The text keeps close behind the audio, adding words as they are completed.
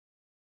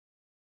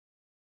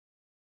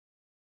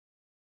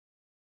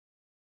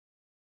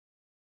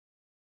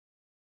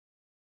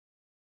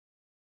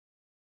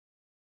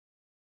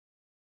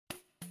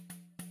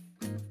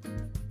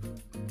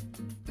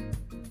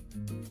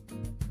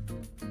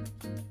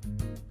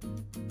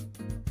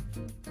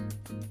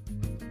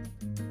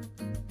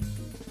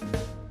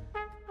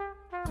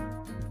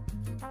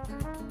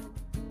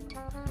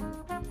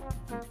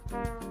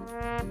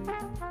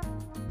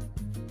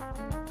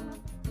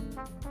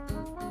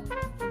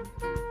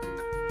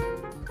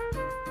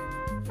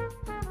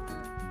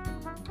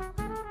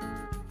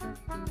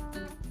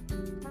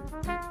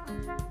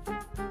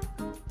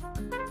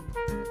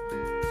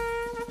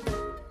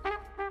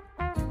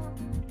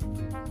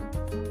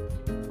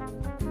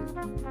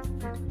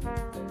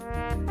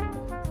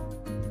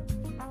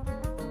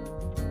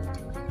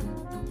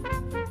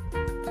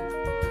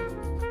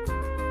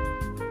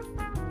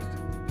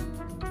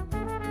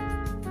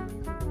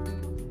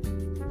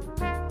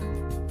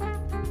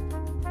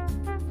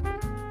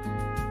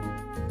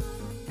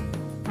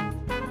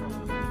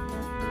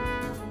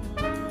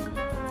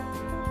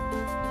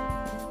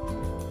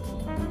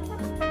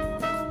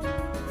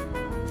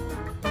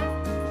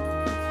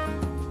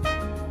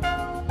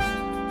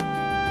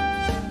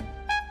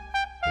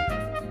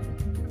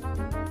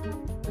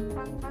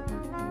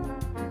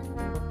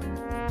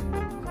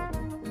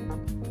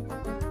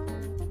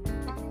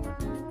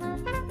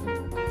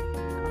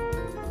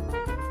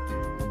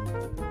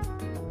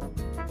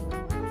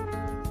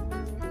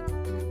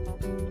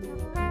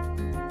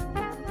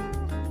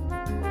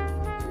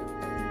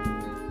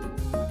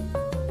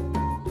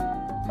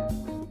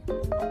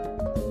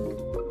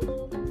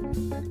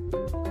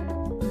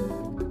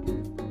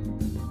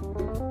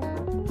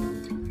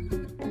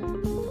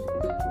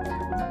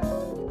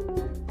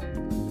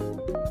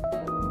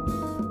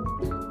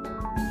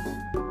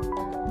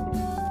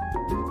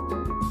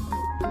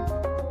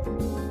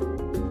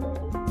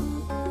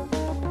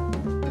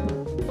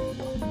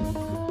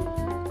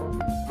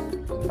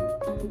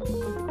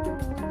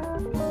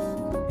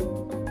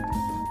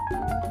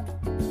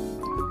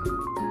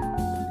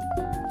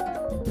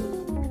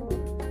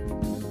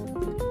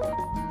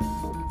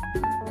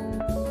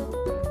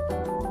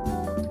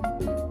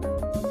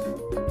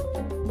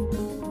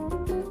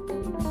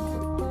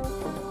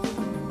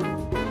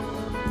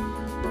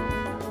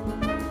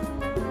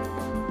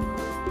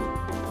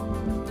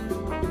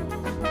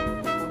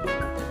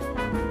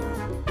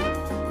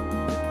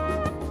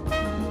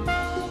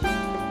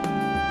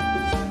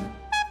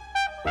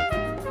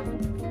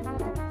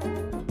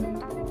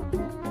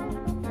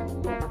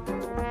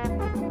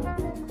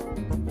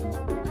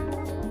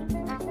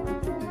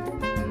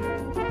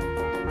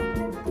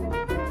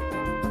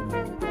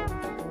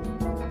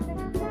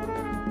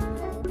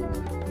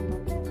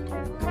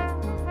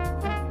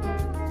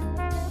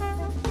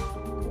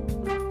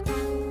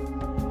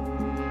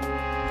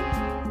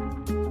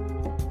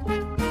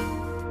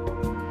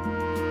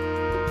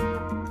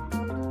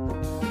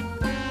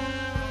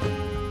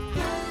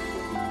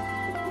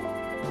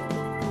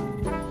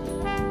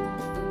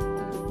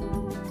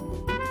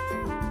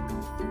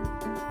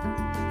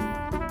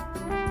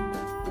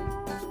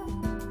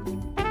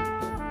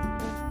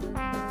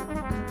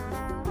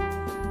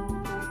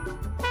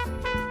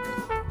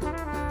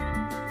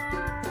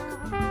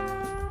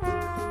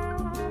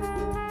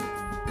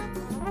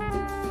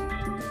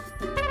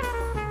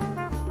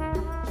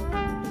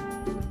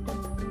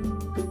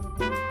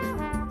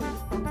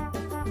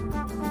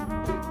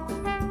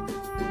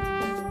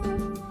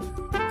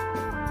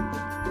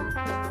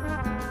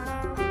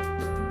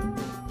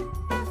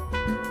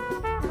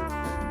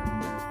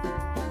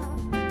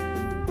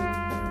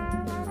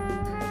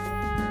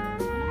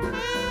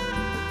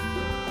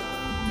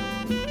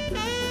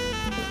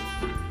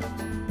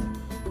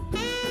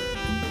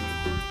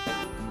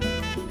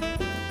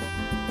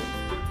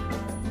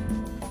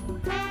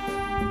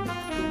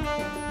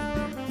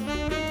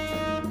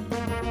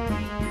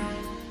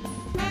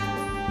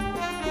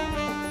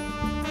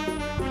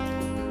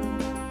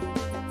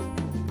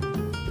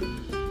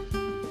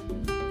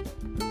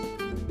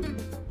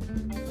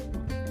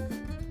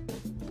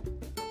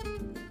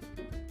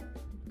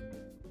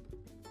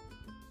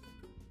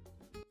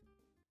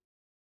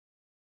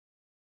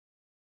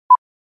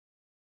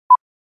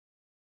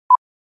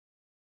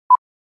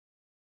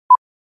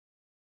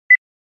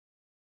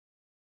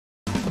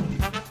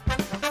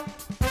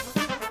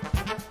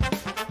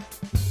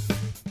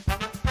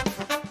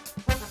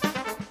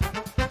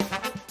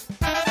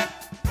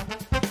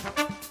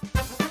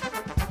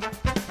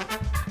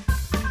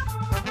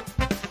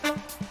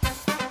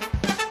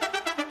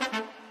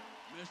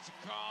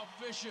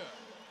Fischer.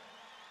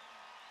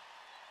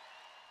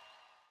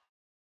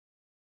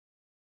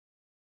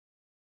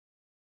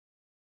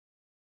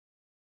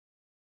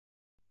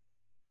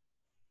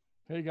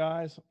 Hey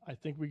guys, I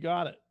think we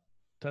got it.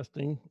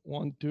 Testing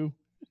 1, 2.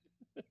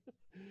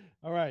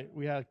 All right,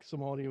 we had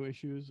some audio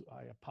issues.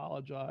 I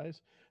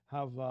apologize.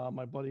 Have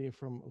my buddy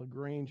from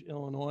LaGrange,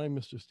 Illinois,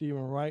 Mr.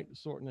 Stephen Wright,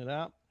 sorting it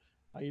out.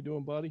 How you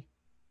doing, buddy?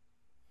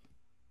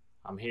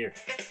 I'm here.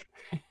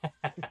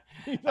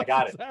 I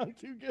got it. Sound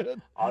too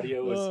good.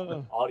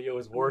 Audio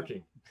is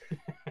working.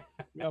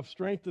 We have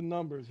strength in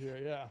numbers here.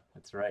 Yeah,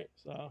 that's right.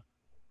 So,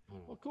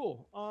 well,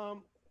 cool.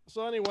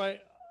 So anyway,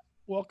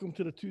 welcome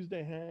to the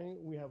Tuesday Hang.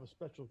 We have a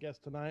special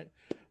guest tonight.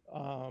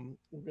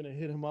 We're gonna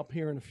hit him up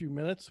here in a few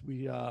minutes.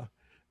 We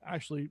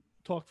actually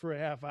talked for a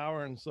half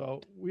hour, and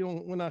so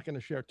we're not going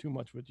to share too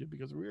much with you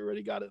because we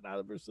already got it out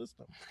of our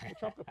system. We're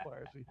trumpet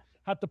players. We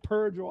had to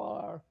purge all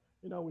our,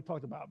 we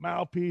talked about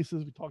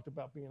mouthpieces. We talked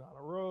about being on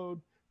the road.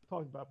 We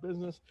talked about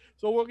business.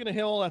 So we're going to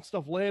hit all that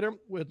stuff later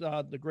with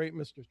the great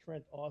Mr.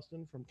 Trent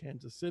Austin from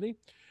Kansas City.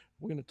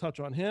 We're going to touch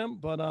on him,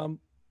 but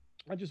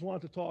I just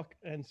wanted to talk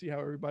and see how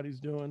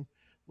everybody's doing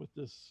with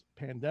this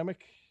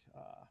pandemic.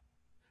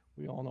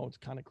 We all know it's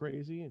kind of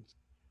crazy. It's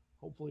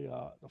hopefully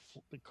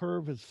the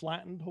curve is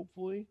flattened.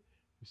 Hopefully,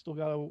 we still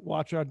got to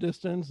watch our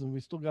distance, and we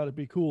still got to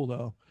be cool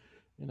though.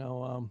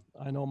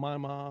 I know my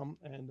mom,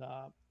 and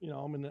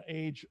I'm in the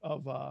age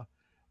of.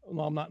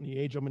 No, I'm not in the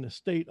age. I'm in the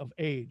state of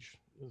age.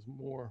 Is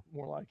more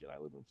like it. I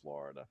live in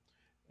Florida,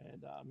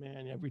 and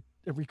man,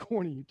 every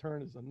corner you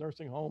turn is a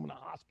nursing home and a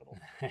hospital,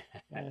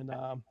 and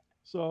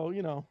so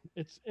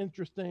it's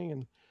interesting.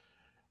 And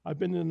I've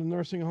been in the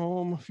nursing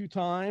home a few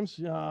times.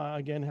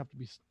 Again, have to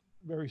be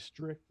very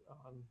strict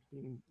on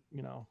being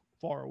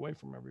far away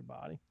from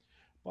everybody,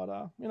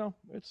 but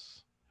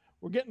it's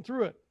we're getting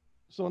through it.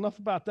 So enough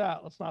about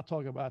that. Let's not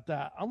talk about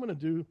that. I'm gonna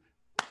do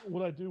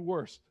what I do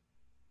worst.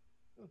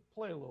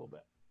 Play a little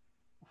bit.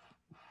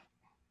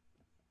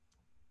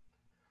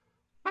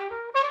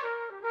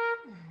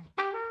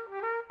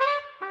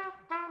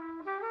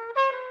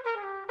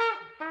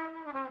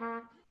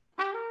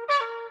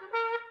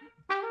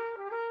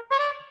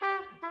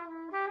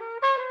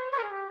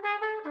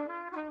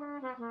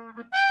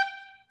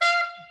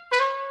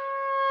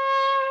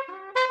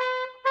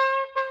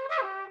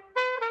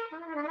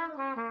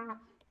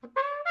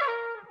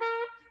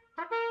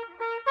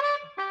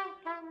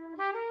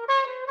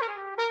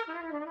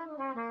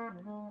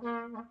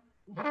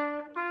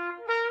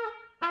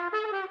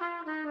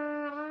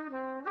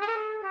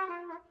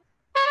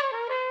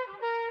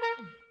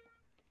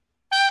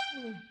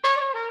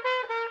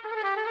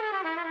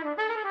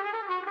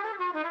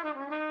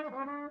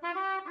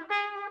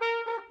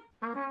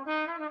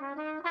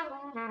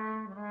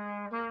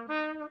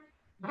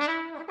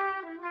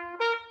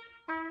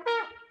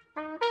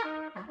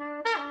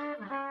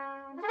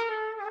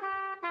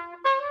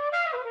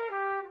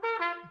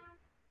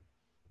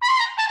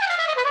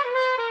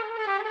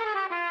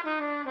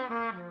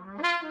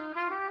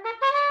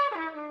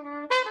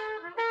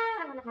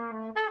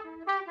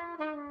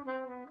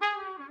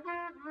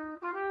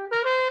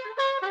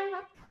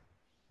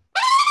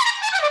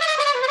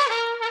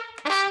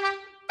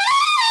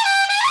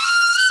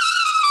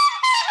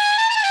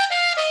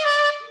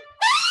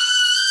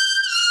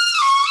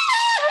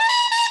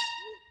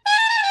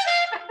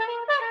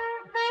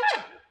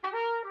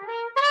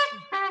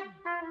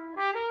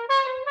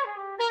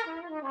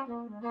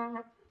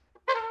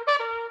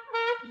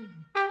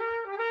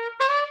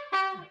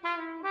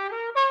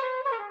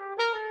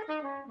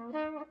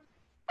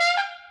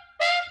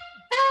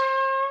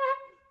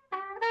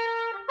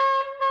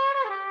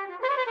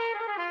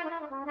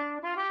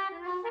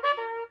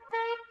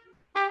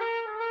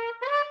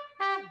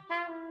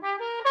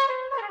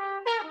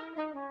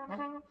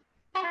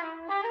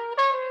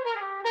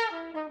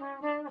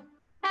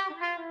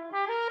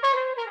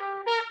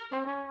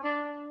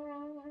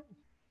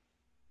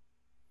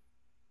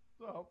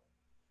 So,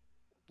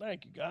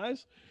 thank you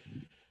guys.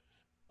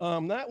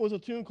 That was a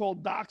tune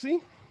called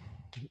Doxy,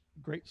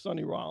 great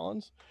Sonny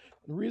Rollins.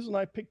 The reason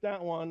I picked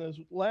that one is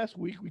last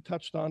week we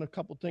touched on a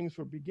couple things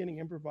for beginning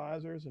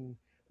improvisers and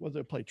whether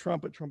they play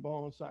trumpet,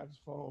 trombone,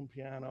 saxophone,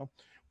 piano.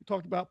 We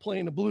talked about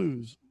playing the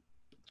blues,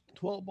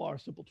 12 bar,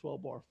 simple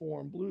 12 bar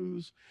form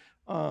blues.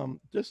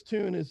 This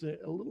tune is a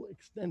little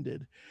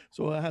extended,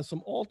 so it has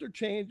some altered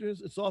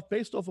changes. It's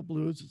based off of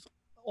blues. It's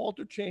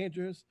altered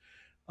changes,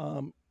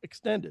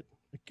 extended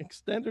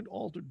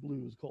altered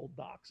blues called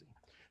Doxy.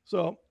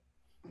 So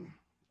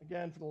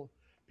again, for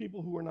the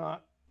people who are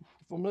not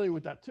familiar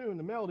with that tune,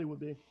 the melody would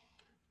be.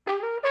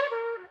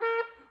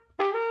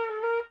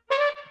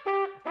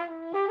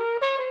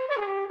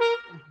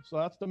 So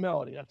that's the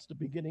melody. That's the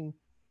beginning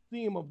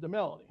theme of the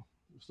melody.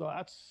 So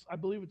I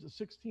believe it's a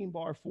 16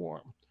 bar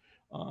form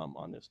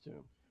on this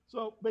tune.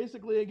 So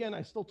basically, again,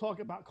 I still talk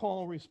about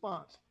call and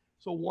response.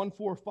 So 1,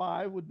 4,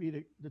 5 would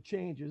be the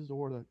changes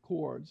or the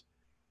chords.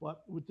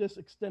 But with this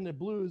extended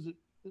blues,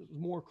 it's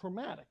more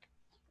chromatic.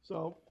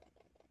 So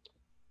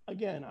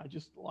again, I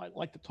just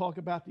like to talk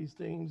about these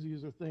things.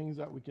 These are things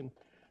that we can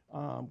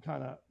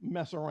kind of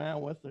mess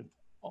around with, and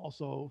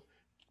also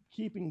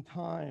keeping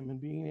time and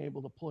being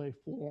able to play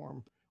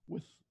form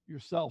with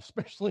yourself,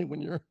 especially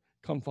when you're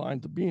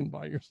confined to being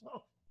by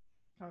yourself.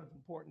 Kind of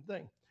important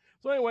thing.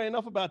 So anyway,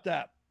 enough about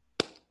that.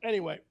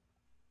 Anyway,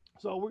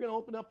 so we're going to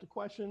open up to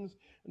questions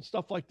and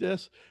stuff like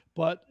this,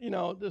 but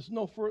there's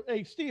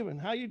hey, Steven,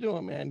 how you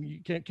doing,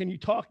 man? Can you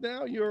talk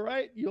now? You all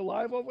right? You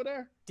alive over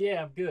there?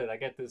 Yeah, I'm good. I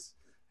got this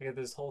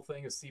whole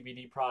thing of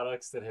CBD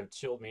products that have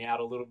chilled me out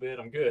a little bit.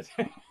 I'm good.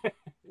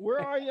 Where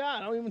are you at? I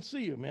don't even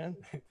see you, man.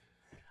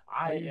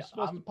 Are you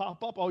supposed to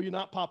pop up? Oh, you're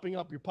not popping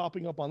up. You're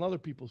popping up on other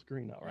people's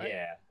screen now, right?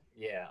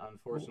 Yeah.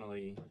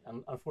 Unfortunately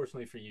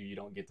for you, you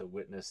don't get to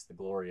witness the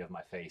glory of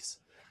my face.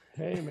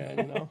 Hey,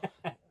 man,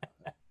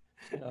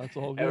 it's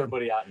all good.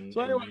 Everybody out in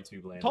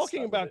YouTube land.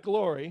 Talking about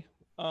glory,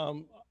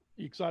 you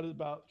excited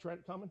about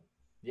Trent coming?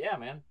 Yeah,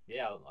 man.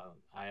 Yeah,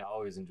 I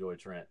always enjoy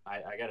Trent.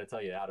 I got to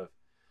tell you,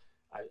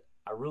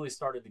 I really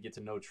started to get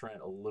to know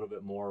Trent a little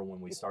bit more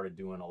when we started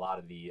doing a lot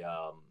of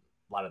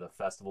the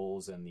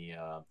festivals and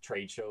the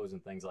trade shows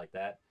and things like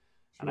that.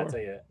 Sure. And I tell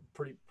you,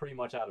 pretty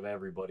much out of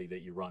everybody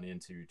that you run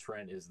into,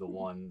 Trent is the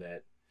one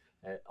that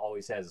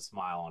always has a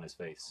smile on his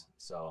face.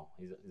 So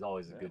he's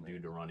always a good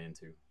dude to run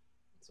into.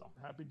 So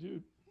happy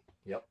dude.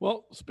 Yep.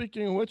 Well,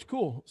 speaking of which,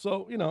 cool.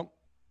 So,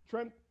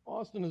 Trent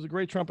Austin is a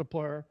great trumpet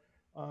player,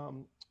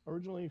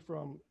 originally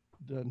from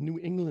the New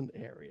England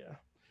area.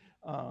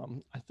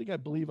 I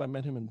believe I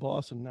met him in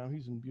Boston. Now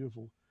he's in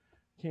beautiful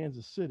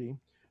Kansas City.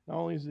 Not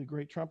only is he a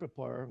great trumpet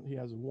player, he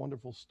has a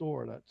wonderful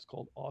store that's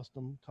called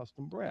Austin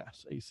Custom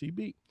Brass,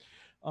 ACB.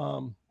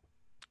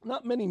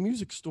 Not many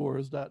music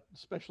stores that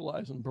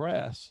specialize in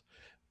brass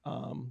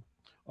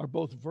are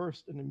both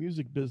versed in the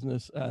music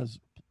business as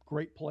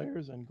great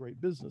players and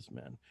great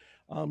businessmen.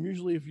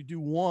 Usually if you do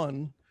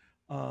one,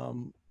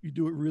 you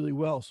do it really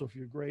well. So if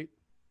you're a great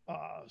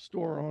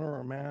store owner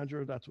or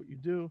manager, that's what you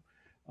do.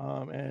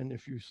 And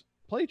if you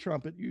play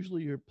trumpet,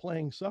 usually your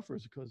playing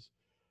suffers because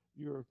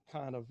you're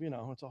kind of,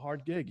 it's a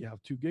hard gig. You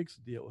have 2 gigs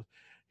to deal with.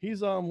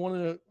 He's one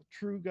of the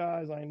true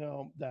guys I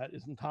know that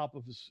is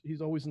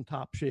he's always in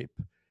top shape,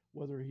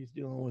 whether he's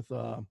dealing with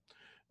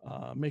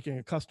making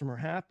a customer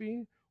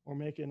happy or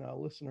making a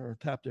listener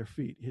tap their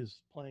feet.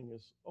 His playing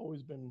has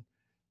always been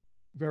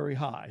very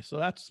high. So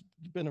that's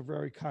been a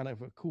very kind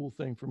of a cool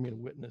thing for me to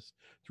witness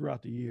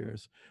throughout the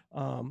years.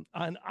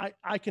 And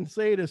I can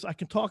say this, I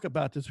can talk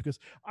about this because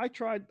I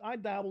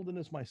dabbled in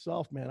this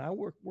myself, man. I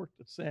worked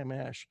at Sam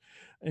Ash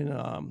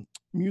in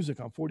music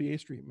on 48th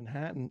Street,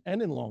 Manhattan,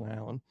 and in Long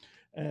Island.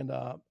 And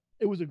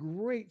it was a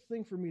great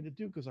thing for me to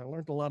do because I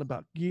learned a lot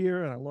about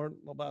gear and I learned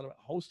about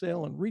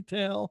wholesale and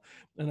retail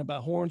and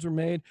about horns were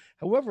made.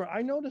 However,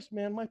 I noticed,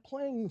 man, my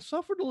playing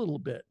suffered a little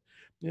bit,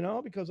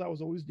 because I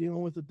was always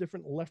dealing with a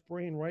different left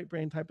brain, right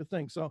brain type of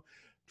thing. So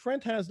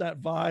Trent has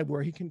that vibe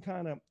where he can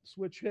kind of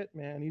switch hit,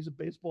 man. He's a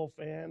baseball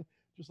fan,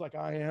 just like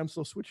I am.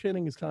 So switch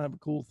hitting is kind of a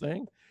cool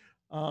thing.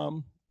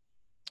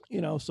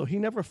 So he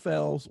never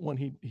fails when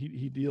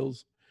he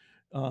deals,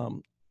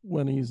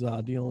 when he's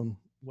dealing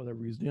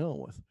whatever he's dealing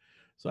with.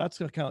 So that's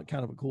kind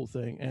of a cool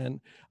thing. And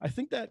I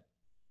think that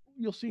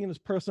you'll see in his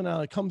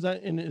personality, it comes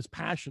out in his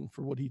passion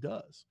for what he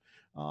does.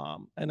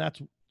 And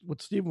that's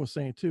what Stephen was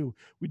saying too.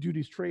 We do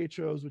these trade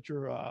shows, which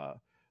are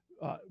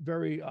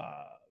very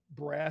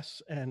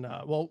brass and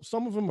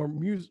some of them are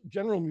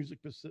general music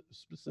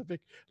specific,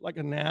 like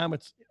a NAMM.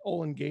 It's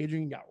all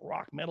engaging. You got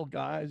rock metal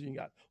guys, you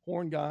got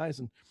horn guys,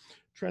 and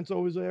Trent's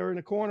always there in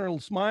the corner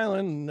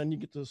smiling. And then you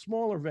get to the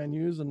smaller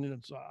venues, and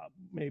it's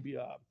maybe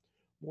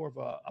more of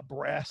a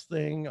brass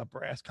thing, a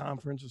brass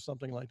conference or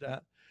something like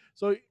that.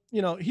 So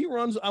he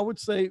runs, I would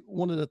say,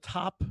 one of the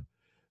top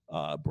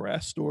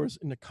brass stores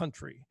in the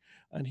country,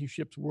 and he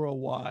ships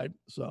worldwide.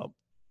 So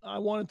I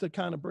wanted to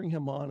kind of bring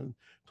him on and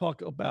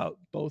talk about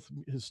both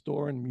his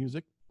store and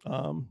music,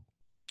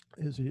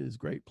 his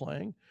great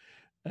playing.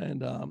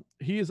 And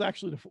he is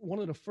actually one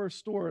of the first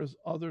stores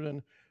other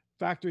than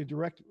factory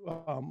direct.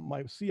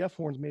 My CF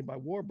horns made by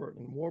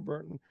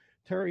Warburton.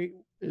 Terry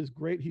is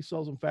great. He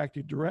sells them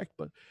factory direct,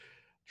 but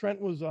Trent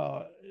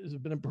has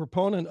been a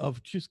proponent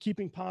of just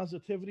keeping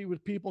positivity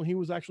with people. He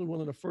was actually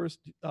one of the first,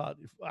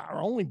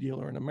 our only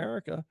dealer in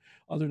America,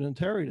 other than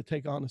Terry, to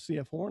take on the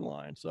CF horn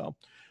line. So,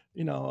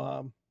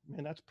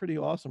 man, that's pretty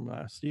awesome,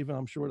 Stephen.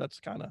 I'm sure that's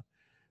kind of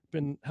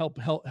been helped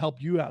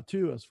you out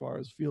too, as far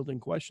as fielding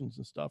questions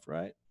and stuff,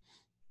 right?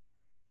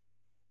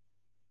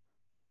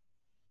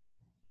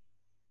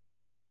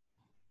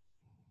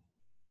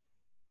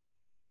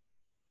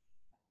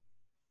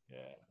 Yeah.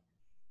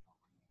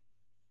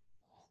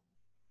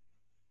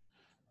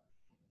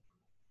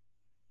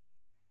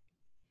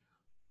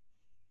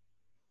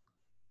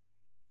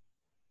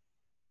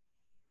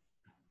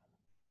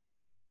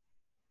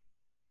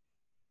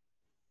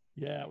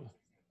 Yeah,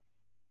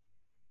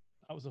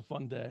 that was a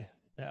fun day.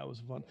 Yeah, it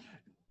was fun.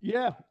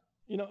 Yeah,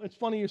 it's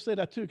funny you say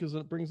that too, because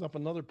it brings up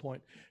another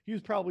point. He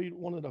was probably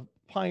one of the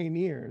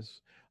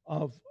pioneers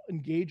of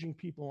engaging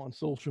people on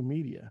social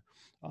media.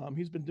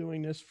 He's been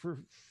doing this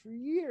for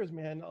years,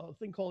 man. A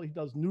thing called, he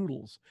does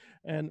noodles,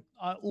 and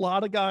a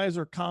lot of guys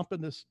are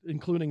comping this,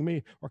 including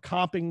me, are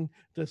comping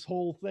this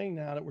whole thing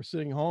now that we're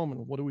sitting home.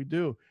 And what do we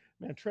do?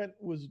 Man, Trent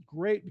was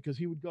great because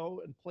he would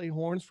go and play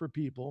horns for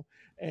people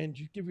and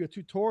just give you a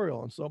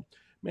tutorial. And so,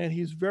 man,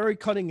 he's very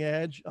cutting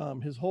edge.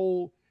 His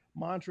whole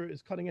mantra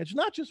is cutting edge,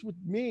 not just with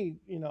me.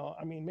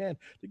 I mean, man,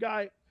 the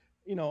guy,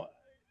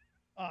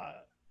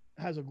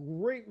 has a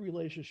great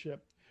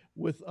relationship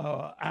with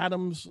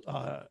Adams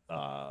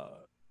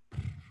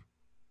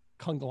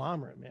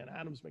conglomerate, man.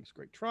 Adams makes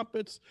great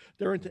trumpets.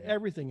 They're into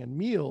everything. And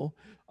Meal,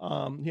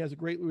 he has a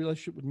great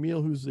relationship with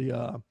Meal, who's the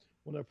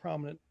one of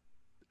the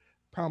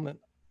prominent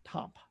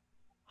top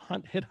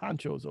hit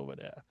honchos over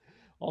there.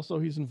 Also,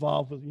 he's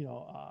involved with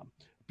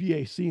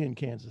BAC in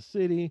Kansas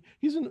City.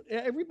 He's in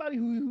everybody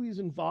who he's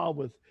involved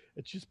with.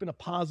 It's just been a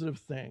positive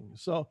thing.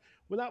 So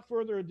without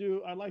further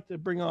ado, I'd like to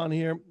bring on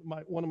here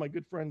one of my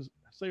good friends.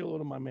 Say hello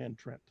to my man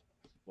Trent.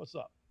 What's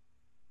up?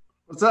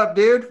 What's up,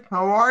 dude?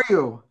 How are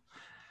you?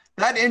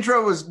 That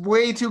intro was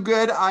way too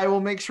good. I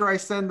will make sure I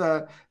send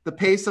the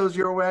pesos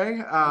your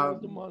way.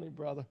 Where's the money,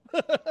 brother?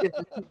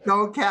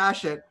 Don't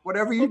cash it.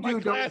 Whatever you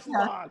do, don't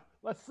cash.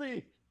 Let's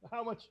see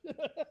how much.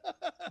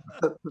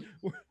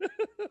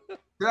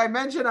 Did I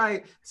mention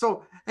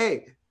so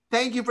hey,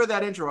 thank you for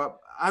that intro.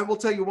 I will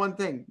tell you one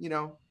thing,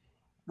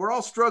 we're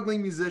all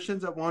struggling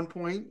musicians at one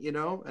point,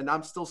 and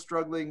I'm still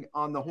struggling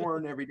on the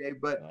horn every day,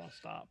 but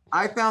stop.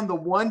 I found the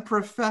one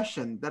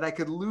profession that I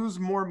could lose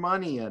more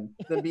money in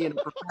than being a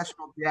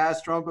professional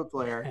jazz trumpet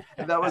player,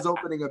 and that was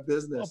opening a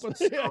business.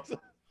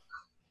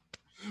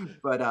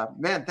 But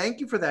man, thank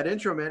you for that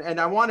intro, man. And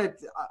I wanted,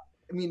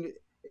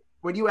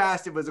 when you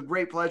asked, it was a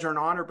great pleasure and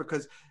honor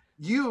because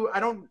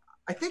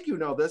I think you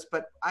know this,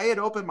 but I had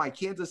opened my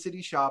Kansas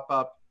City shop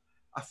up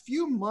a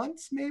few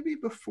months maybe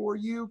before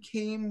you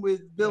came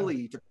with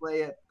Billy to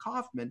play at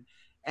Kaufman.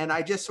 And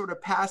I just sort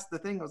of passed the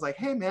thing. I was like,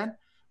 hey man,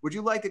 would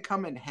you like to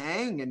come and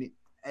hang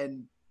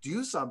and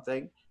do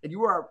something? And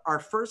you were our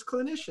first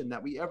clinician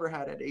that we ever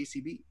had at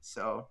ACB.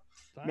 So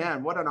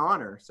man, what an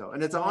honor. So,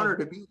 and it's an honor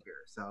to be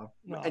here. So,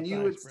 and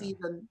you and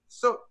Stephen,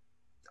 so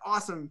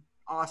awesome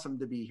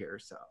to be here.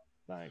 So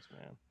thanks,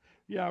 man.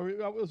 Yeah,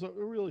 it was a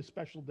really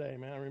special day,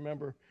 man. I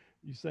remember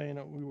you saying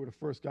that we were the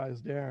first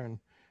guys there, and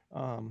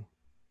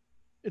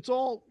it's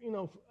all,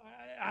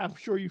 I'm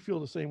sure you feel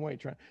the same way,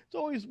 Trent. It's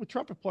always with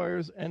trumpet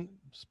players and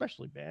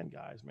especially band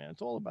guys, man.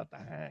 It's all about the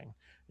hang,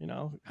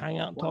 hang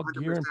out and talk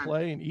 100%. Gear and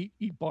play and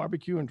eat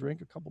barbecue and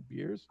drink a couple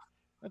beers.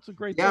 That's a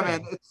great thing.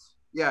 Man.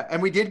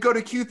 And we did go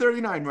to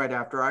Q39 right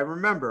after, I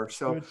remember.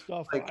 So good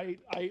stuff. I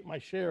ate my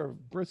share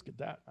of brisket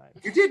that night.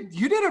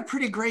 You did a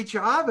pretty great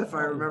job, if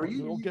I remember.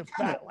 You don't get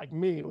fat like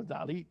me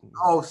without eating.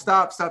 Oh,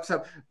 stop.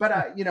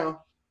 But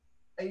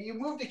you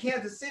move to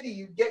Kansas City,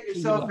 you get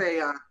yourself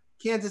a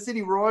Kansas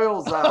City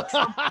Royals.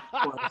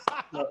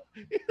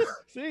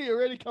 See, it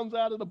already comes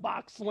out of the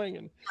box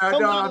swinging.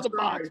 Comes out of the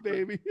box,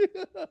 baby.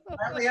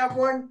 I only have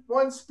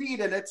one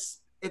speed, and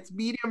it's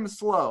medium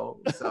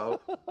slow.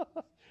 So,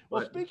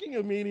 well, speaking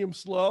of medium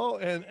slow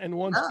and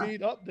one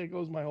speed up, there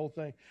goes my whole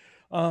thing.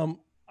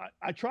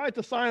 I tried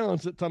to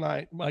silence it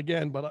tonight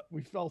again, but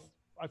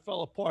I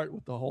fell apart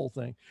with the whole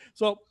thing.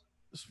 So,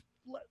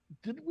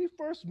 did we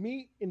first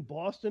meet in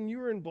Boston? You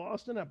were in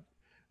Boston at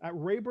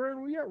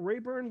Rayburn? Were you at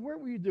Rayburn?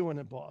 What were you doing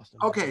in Boston?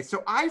 Okay,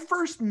 so I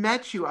first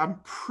met you, I'm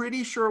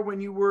pretty sure when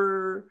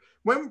were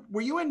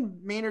you in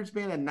Maynard's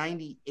band in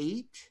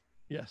 98?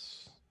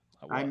 Yes.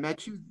 I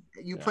met you.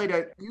 You played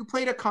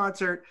a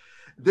concert.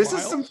 This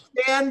is some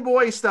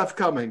fanboy stuff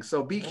coming,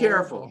 so be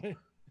careful.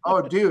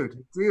 Oh,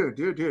 dude.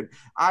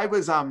 I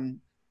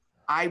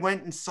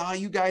went and saw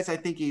you guys, I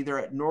think either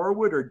at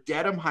Norwood or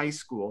Dedham High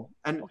School.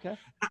 And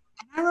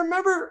I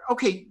remember,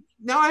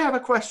 now I have a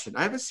question.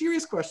 I have a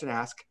serious question to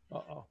ask.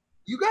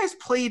 You guys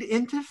played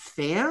into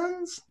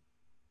fans?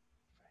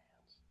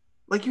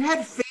 Like you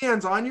had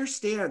fans on your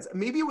stands.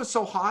 Maybe it was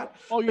so hot.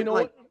 Oh, you know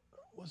what?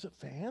 Was it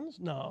fans?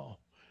 No.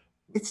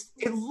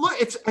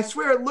 I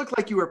swear it looked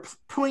like you were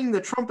pulling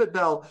the trumpet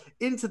bell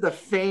into the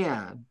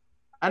fan.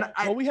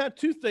 And we had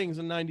two things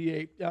in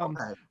 98.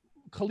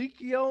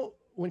 Colicchio,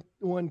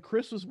 when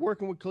Chris was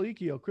working with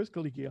Chris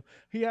Colicchio,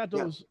 he had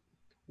those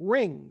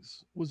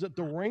rings. Was it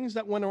the rings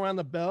that went around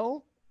the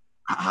bell?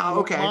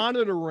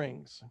 Monitor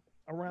rings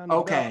around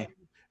the bell.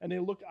 And they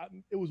look,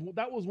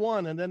 that was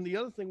one. And then the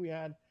other thing we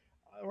had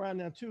around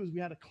that too is we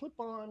had a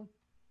clip-on.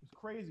 It's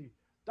crazy.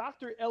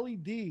 Dr.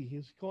 LED,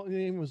 his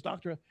name was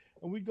Dr.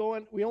 And we'd go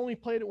in, we only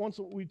played it once.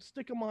 We'd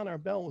stick them on our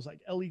bell. It was like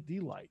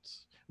LED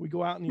lights. We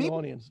go out in the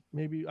audience.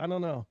 Maybe, I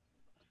don't know.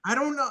 I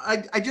don't know. I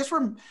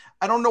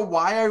don't know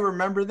why I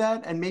remember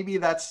that. And maybe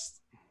that's,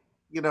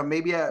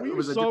 maybe it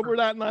was sober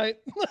that night.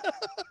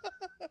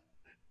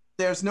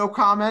 There's no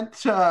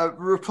comment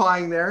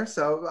replying there.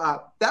 So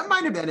that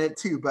might have been it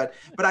too. But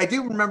I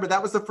do remember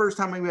that was the first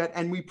time we met.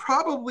 And we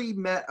probably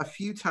met a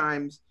few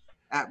times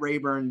at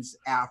Rayburn's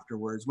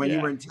afterwards when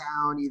you were in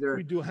town. Either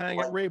we do hang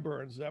at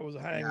Rayburn's. That was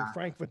a hang.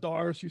 Frank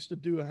Vidaris used to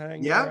do a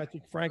hang there. I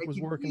think Frank was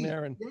working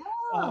there. And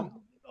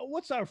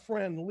what's our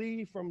friend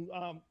Lee from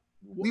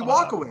Lee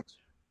Walkowicz?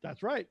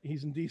 That's right.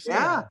 He's in DC.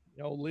 Yeah.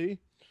 Lee.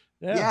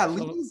 Yeah.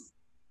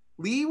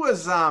 Lee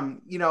was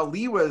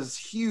was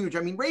huge. I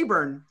mean,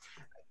 Rayburn.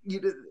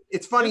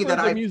 It's funny that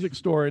a music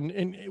store and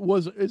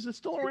is it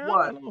still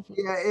around?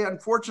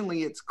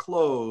 Unfortunately it's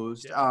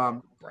closed.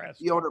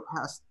 The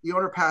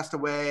owner passed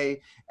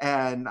away,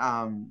 and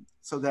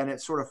so then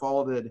it sort of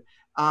folded.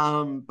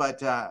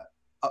 But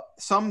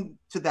some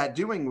to that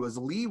doing was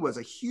Lee was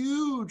a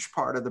huge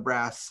part of the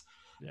brass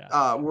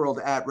world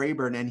at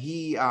Rayburn, and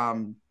he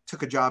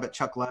took a job at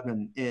Chuck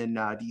Levin in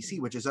DC,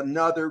 which is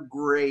another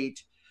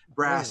great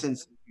brass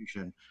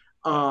institution.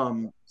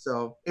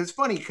 So it was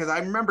funny because I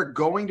remember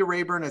going to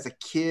Rayburn as a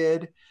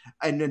kid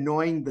and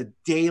annoying the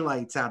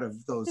daylights out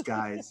of those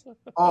guys.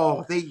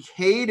 Oh, they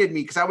hated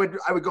me because I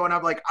would go and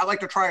I'm like, I like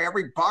to try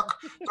every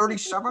buck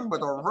 37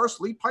 with a reverse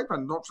lead pipe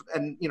and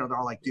they're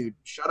all like, dude,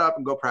 shut up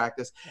and go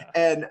practice.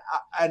 And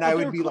I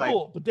would be like,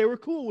 but they were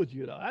cool with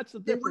you though. That's the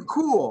thing. They were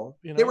cool.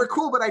 They were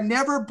cool, but I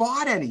never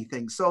bought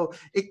anything. So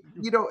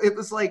it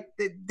was like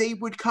they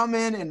would come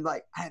in and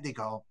like, they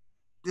go,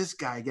 this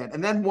guy again.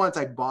 And then once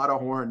I bought a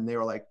horn and they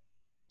were like,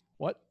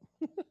 what?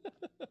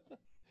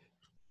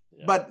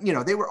 But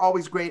they were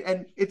always great.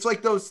 And it's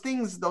like those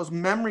things, those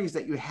memories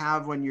that you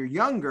have when you're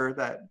younger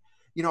that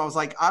I was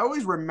like, I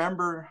always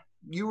remember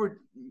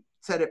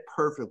said it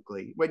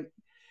perfectly. When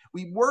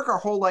we work our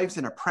whole lives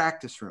in a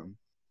practice room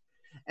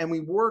and we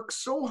work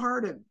so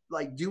hard at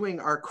like doing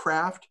our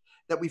craft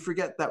that we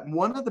forget that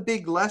one of the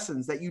big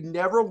lessons that you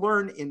never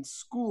learn in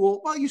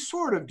school, well, you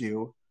sort of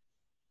do,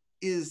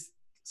 is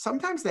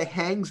sometimes the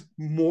hang's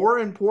more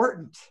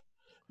important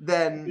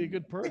than be a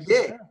good person. the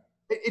gig. Yeah.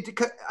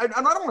 I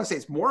don't want to say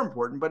it's more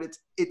important, but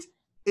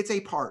it's a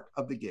part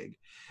of the gig.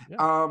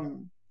 Yeah.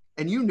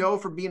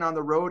 And from being on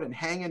the road and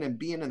hanging and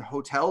being in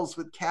hotels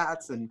with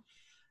cats, and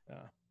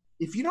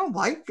if you don't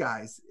like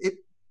guys,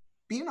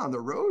 being on the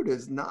road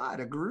is not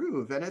a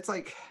groove. And it's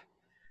like,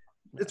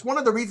 it's one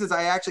of the reasons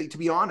to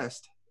be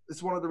honest,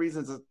 it's one of the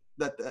reasons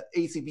that the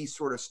ACB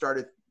sort of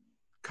started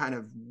kind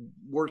of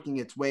working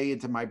its way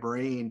into my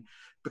brain,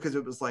 because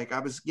it was like I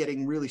was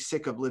getting really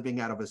sick of living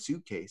out of a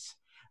suitcase.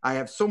 I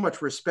have so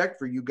much respect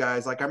for you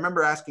guys. Like I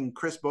remember asking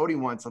Chris Bodie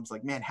once, I was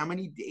like, man, how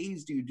many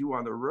days do you do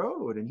on the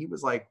road? And he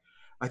was like,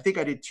 I think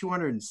I did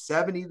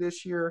 270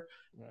 this year.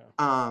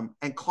 Yeah.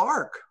 And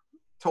Clark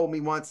told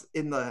me once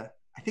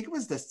I think it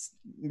was the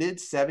mid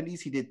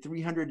 70s, he did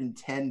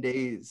 310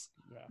 days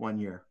one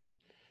year.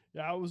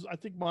 Yeah, I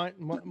think mine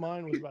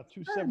was about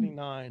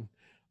 279.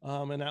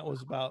 And that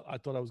was about, I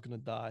thought I was going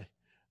to die.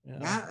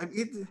 Yeah, I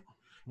mean,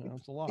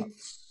 it's a lot.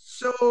 It's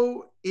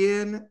so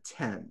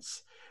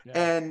intense.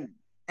 Yeah.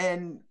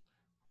 And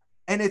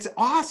it's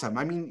awesome.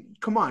 I mean,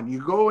 come on,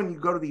 you go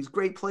to these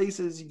great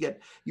places,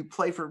 you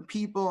play for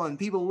people and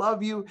people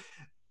love you.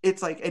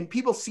 It's like, and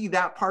people see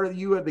that part of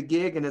you at the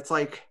gig, and it's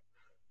like,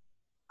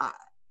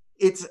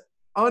 it's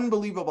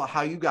unbelievable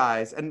how you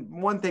guys, and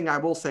one thing I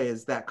will say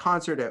is that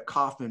concert at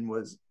Kaufman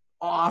was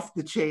off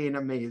the chain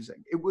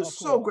amazing. It was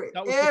so great.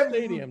 That was the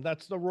stadium.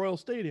 That's the Royal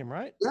Stadium,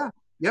 right? Yeah.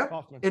 Yep.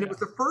 Kaufman, and it was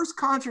the first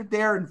concert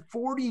there in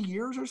 40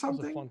 years or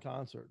something. It was a fun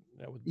concert.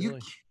 With you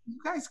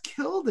guys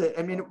killed it.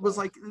 I mean, it was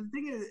like, the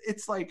thing is,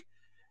 it's like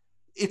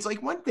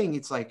one thing.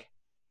 It's like,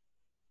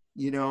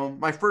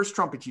 my first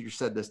trumpet teacher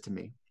said this to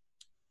me.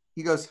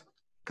 He goes,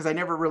 because I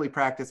never really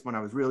practiced when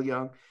I was real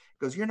young.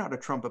 He goes, you're not a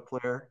trumpet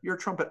player. You're a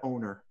trumpet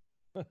owner.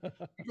 You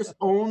just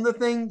own the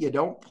thing. You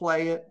don't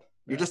play it.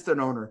 You're just an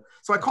owner.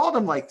 So I called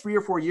him like 3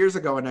 or 4 years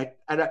ago, and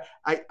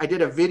I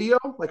did a video,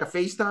 like a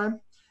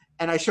FaceTime,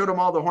 and I showed him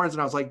all the horns,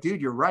 and I was like,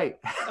 dude, you're right.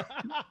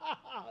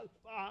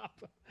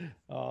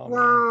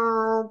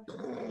 But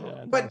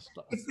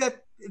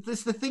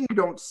it's the thing you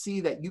don't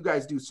see that you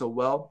guys do so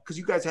well, because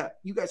you guys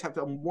have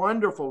a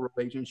wonderful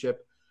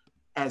relationship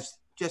as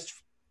just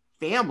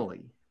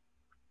family.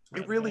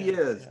 It really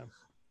is. Yeah.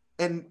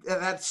 And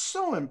that's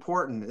so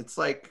important. It's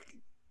like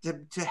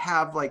to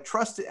have like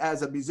trust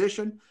as a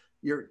musician,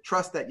 your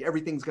trust that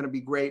everything's going to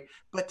be great,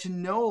 but to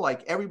know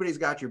like everybody's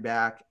got your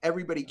back,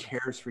 everybody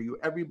cares for you,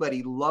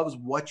 everybody loves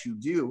what you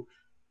do.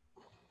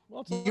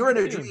 Well, you're in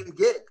a dream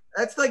gig.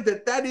 That's like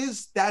that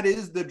is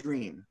the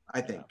dream,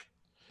 I think. Yeah.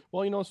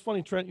 Well, it's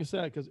funny, Trent, you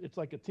said, because it's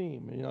like a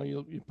team.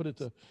 You put it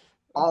to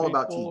all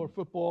about team or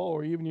football,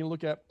 or even you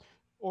look at,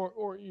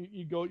 or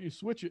you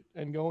switch it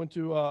and go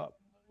into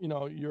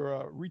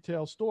your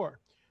retail store.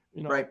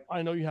 Right.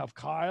 I know you have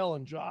Kyle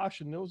and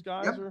Josh, and those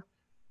guys are.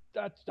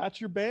 That's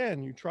your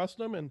band. You trust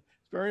them, and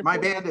it's very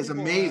important. My band is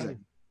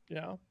amazing.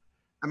 Yeah.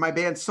 And my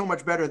band's so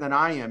much better than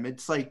I am.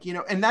 It's like,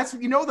 and that's,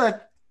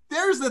 that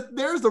there's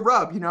the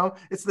rub,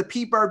 it's the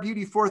Pete Bar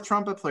Beauty fourth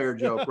trumpet player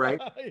joke, right?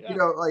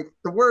 Yeah. Like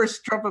the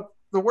worst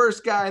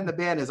guy in the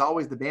band is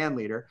always the band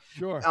leader.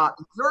 Sure.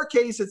 In your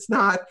case, it's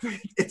not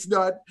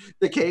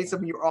the case. I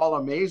mean, you're all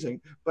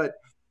amazing, but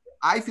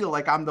I feel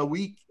like I'm the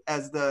weak,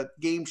 as the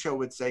game show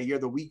would say, you're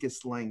the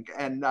weakest link.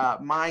 And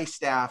my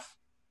staff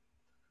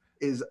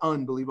is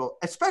unbelievable.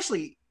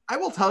 Especially, I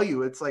will tell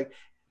you, it's like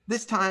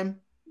this time,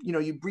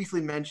 you briefly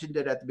mentioned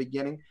it at the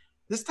beginning.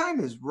 This time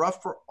is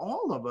rough for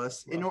all of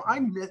us. I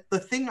miss the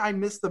thing I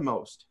miss the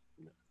most.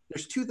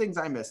 There's 2 things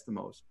I miss the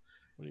most.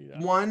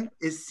 One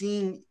is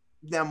seeing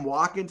them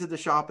walk into the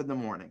shop in the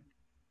morning.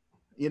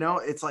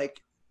 It's like,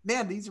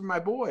 man, these are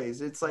my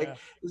boys. It's like,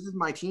 this is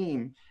my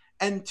team.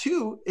 And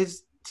 2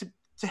 is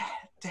to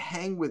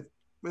hang with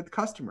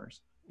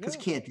customers, because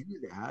you can't do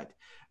that.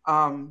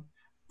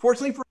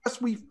 Fortunately for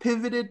us, we've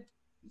pivoted.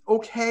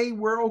 Okay,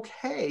 we're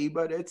okay,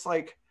 but it's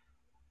like,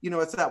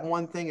 it's that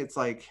one thing. It's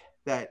like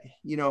that,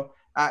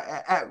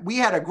 we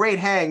had a great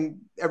hang.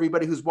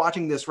 Everybody who's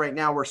watching this right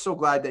now, we're so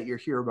glad that you're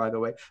here, by the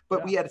way.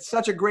 But we had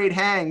such a great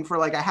hang for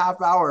like a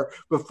half hour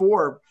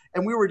before,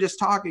 and we were just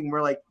talking.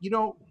 We're like,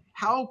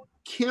 how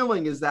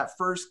killing is that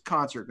first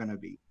concert going to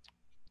be?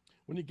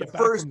 When you get the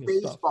back first from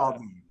this baseball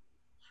game,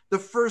 the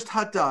first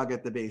hot dog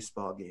at the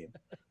baseball game.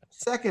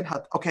 Second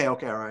hot. Okay, all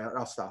right,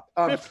 I'll stop.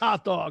 5th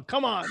hot dog.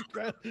 Come on.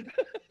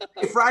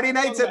 Friday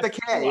nights at the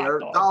K are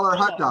dollar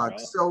hot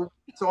dogs. So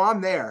I'm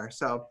there.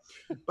 So,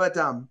 but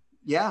I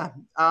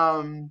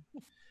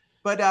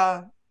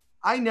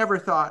never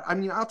thought. I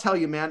mean, I'll tell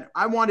you, man.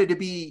 I wanted to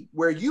be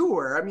where you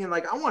were. I mean,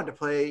 like I wanted to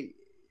play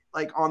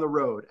like on the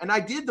road, and I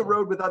did the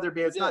road with other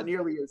bands, not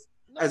nearly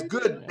as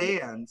good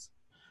bands,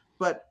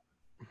 but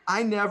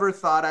I never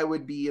thought I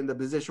would be in the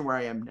position where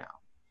I am now.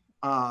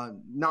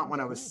 Not when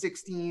I was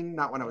 16,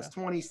 not when I was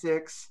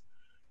 26,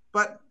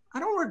 but I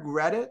don't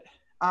regret it.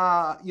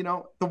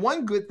 The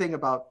one good thing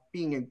about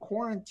being in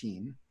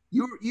quarantine,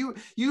 you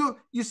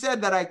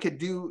said that I could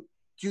do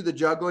the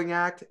juggling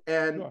act,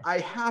 and I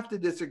have to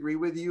disagree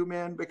with you,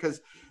 man,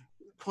 because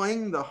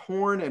playing the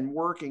horn and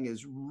working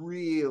is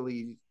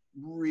really,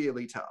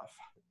 really tough.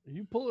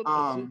 You pull it.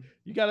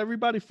 You got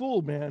everybody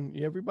fooled, man.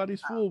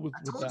 Everybody's fooled with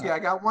I told that. you I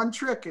got one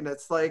trick, and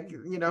it's like,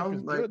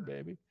 like good,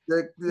 baby.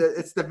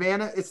 It's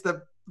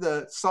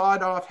the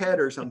sawed off head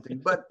or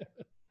something. But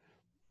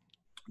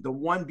the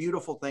one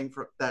beautiful thing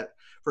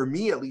for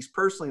me, at least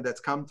personally, that's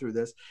come through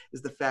this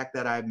is the fact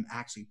that I'm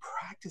actually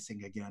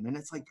practicing again. And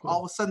it's like all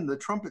of a sudden the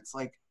trumpet's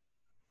like,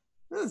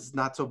 this is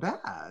not so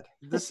bad.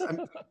 It's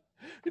funny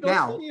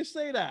you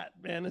say that,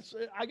 man.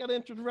 I got to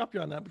interrupt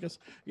you on that because,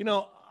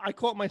 I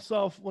caught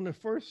myself when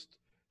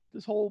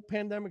this whole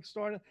pandemic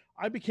started.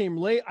 I became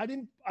late. I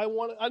didn't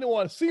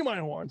want to see my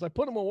horns. I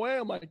put them away.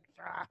 I'm like,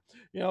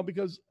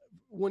 because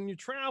when you're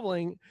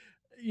traveling,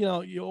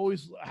 you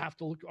always have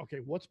to look,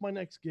 okay, what's my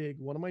next gig?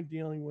 What am I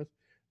dealing with?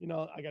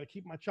 I got to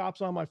keep my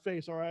chops on my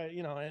face. All right.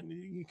 And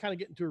you kind of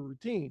get into a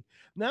routine.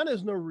 Now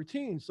there's no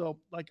routine. So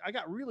like I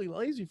got really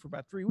lazy for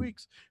about 3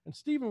 weeks, and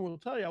Steven will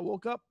tell you, I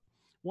woke up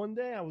one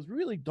day, I was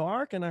really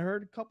dark, and I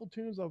heard a couple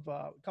tunes of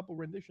a couple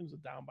renditions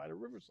of Down by the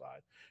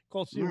Riverside.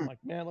 Called Steven, like,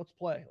 man, let's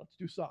play. Let's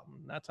do something.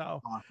 And that's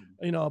how,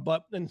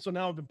 so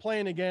now I've been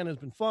playing again.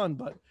 It's been fun,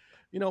 but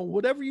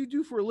whatever you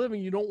do for a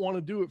living, you don't want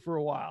to do it for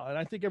a while. And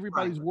I think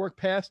everybody's worked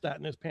past that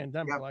in this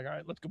pandemic. Like, all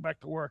right, let's go back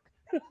to work.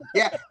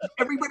 Yeah,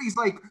 everybody's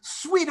like,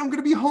 sweet, I'm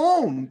gonna be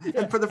home.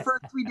 And for the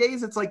first 3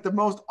 days, it's like the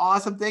most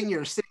awesome thing.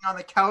 You're sitting on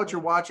the couch, you're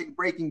watching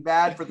Breaking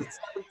Bad for the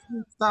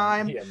 17th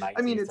time.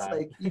 It's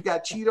like you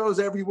got Cheetos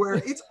everywhere.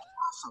 It's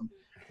awesome.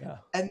 Yeah.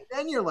 And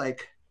then you're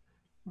like,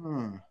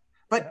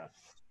 But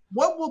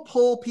what will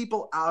pull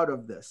people out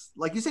of this?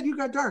 Like you said, you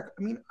got dark.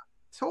 I mean,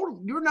 totally.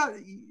 You're not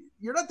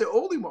the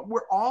only one.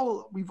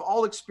 We've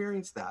all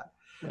experienced that.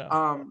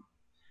 Yeah.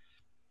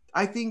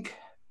 I think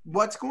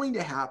what's going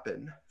to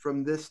happen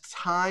from this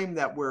time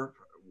that we're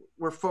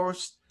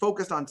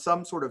focused on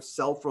some sort of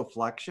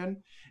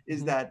self-reflection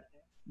is that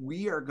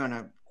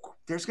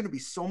there's going to be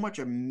so much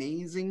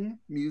amazing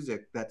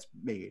music that's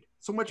made,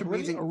 so much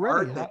amazing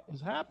art that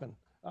has happened.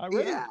 I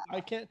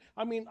can't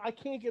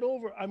get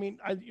over.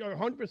 You're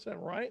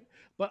 100% right,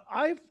 but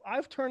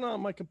I've turned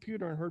on my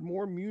computer and heard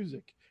more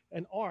music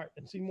and art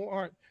and seen more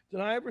art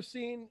than I ever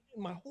seen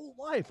in my whole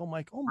life. I'm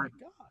like, oh my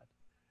God.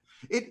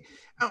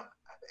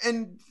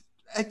 And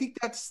I think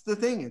that's the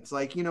thing. It's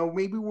like,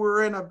 maybe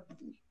we're in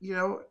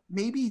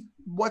maybe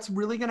what's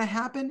really going to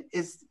happen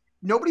is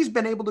nobody's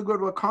been able to go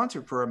to a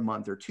concert for a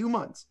month or 2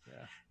 months.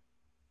 Yeah.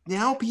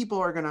 Now people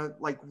are going to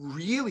like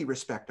really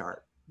respect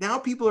art. Now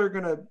people are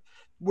going to,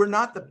 we're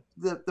not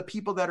the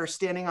people that are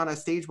standing on a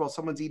stage while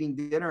someone's eating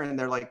dinner and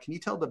they're like, can you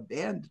tell the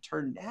band to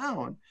turn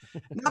down?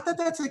 Not that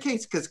that's the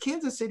case, because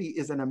Kansas City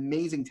is an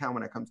amazing town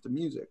when it comes to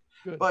music.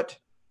 Good. But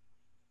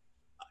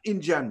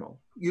in general,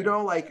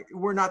 like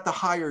we're not the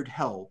hired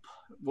help.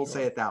 We'll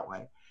say it that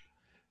way.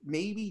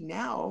 Maybe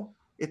now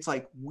it's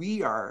like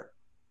we are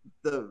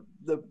the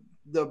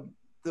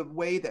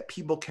way that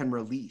people can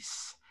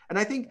release. And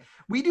I think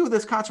we do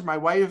this concert. My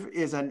wife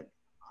is an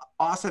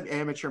awesome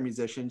amateur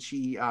musician.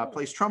 She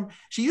plays trumpet.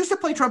 She used to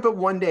play trumpet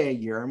one day a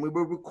year, and we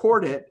would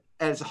record it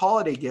as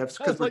holiday gifts.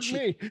 Because like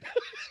me.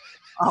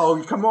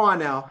 Oh, come on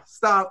now!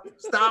 Stop!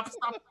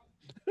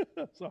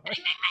 Sorry.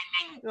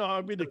 No,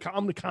 I'm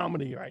the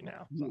comedy right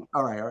now. So.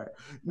 All right.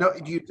 No,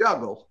 do you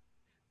juggle?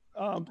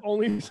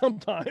 Only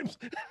sometimes.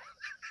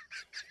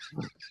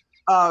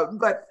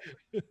 But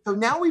so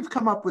now we've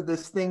come up with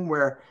this thing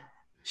where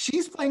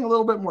she's playing a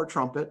little bit more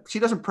trumpet. She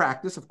doesn't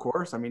practice, of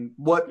course. I mean,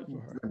 what?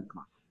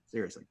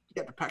 Seriously,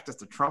 you have to practice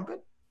the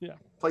trumpet? Yeah,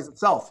 plays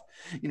itself.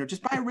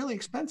 Just buy a really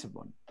expensive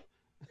one.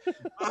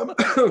 One.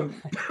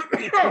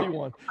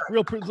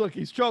 Real look,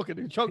 he's choking.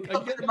 He's choking.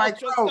 I'm getting my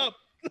choked up.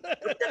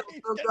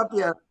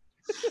 Yeah.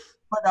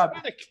 But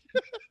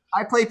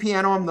I play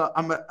piano.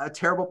 I'm a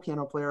terrible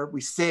piano player.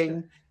 We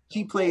sing.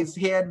 She plays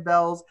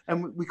handbells,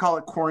 and we call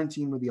it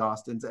Quarantine with the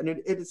Austins. And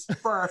it is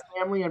for our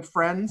family and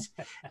friends.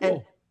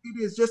 And it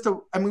is just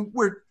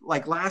we're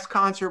like last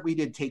concert, we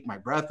did Take My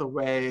Breath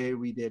Away.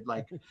 We did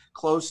like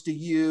Close to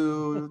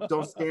You,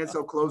 Don't Stand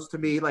So Close to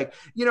Me. Like,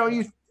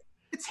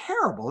 it's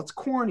terrible. It's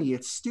corny.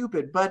 It's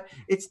stupid. But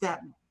it's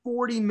that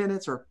 40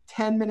 minutes or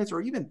 10 minutes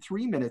or even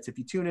 3 minutes. If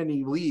you tune in and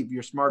you leave,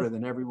 you're smarter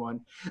than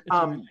everyone.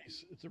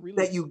 It's a release.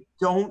 That you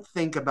don't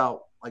think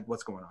about like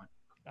what's going on.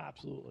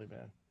 Absolutely,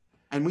 man.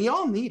 And we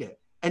all need it.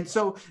 And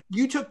so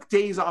you took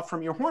days off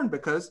from your horn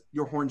because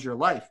your horn's your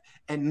life.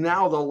 And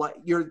now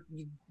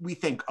we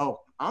think,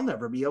 oh, I'll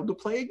never be able to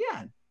play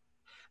again.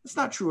 It's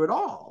not true at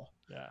all.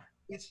 Yeah.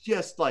 It's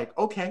just like,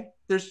 okay,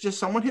 there's just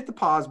someone hit the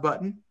pause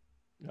button.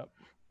 Yep.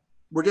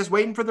 We're just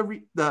waiting for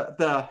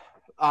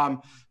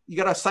you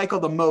got to cycle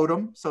the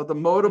modem. So the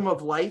modem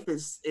of life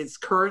is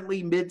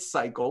currently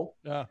mid-cycle.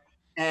 Yeah.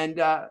 And,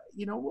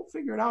 we'll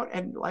figure it out.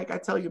 And like I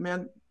tell you,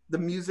 man, the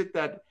music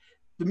that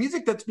the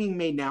music that's being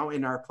made now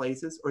in our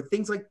places, or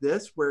things like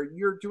this, where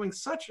you're doing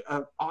such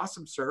an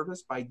awesome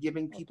service by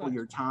giving people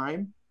your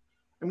time.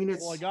 I mean,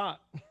 it's all I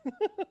got.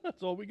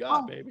 That's all we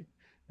got, baby.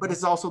 But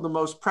it's also the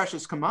most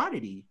precious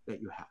commodity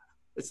that you have.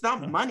 It's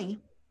not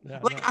money. Yeah,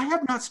 like I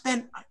have not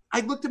spent.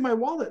 I looked at my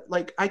wallet.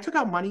 Like I took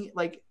out money.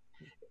 Like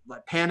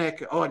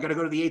panic. Oh, I got to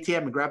go to the ATM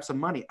and grab some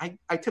money.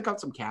 I took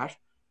out some cash.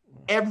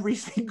 Every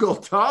single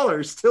dollar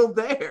is still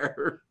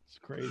there. It's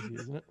crazy,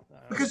 isn't it?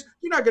 Because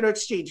you're not going to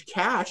exchange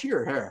cash.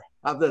 Here,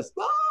 have this.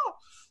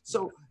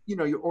 So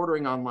you're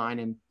ordering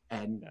online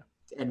and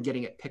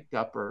getting it picked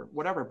up or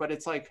whatever. But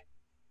it's like,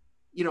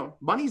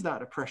 money's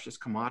not a precious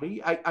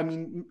commodity. I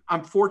mean,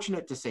 I'm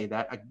fortunate to say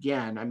that.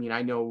 Again, I mean,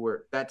 I know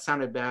that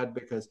sounded bad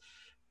because,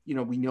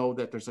 we know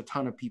that there's a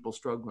ton of people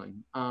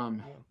struggling.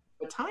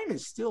 But time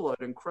is still an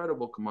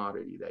incredible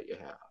commodity that you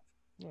have.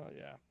 Oh,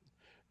 yeah.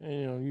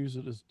 And, use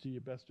it to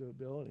your best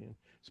ability. And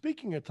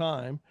speaking of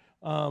time,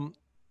 the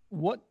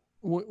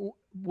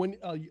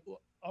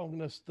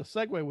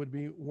segue would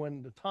be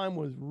when the time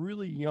was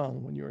really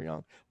young, when you were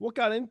young. What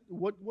got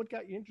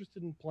you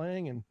interested in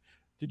playing, and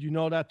did you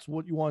know that's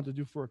what you wanted to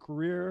do for a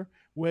career?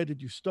 Where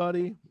did you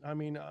study? I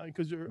mean,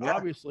 because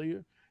obviously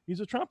he's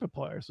a trumpet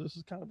player, so this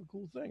is kind of a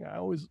cool thing.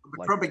 I'm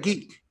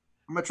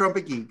a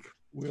trumpet geek.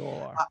 We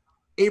all are.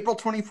 April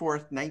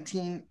 24th,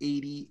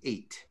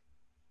 1988.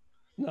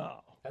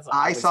 No.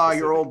 I saw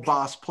your old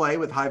boss play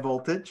with High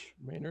Voltage.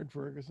 Maynard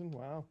Ferguson,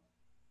 wow.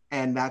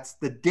 And that's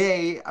the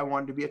day I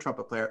wanted to be a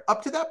trumpet player.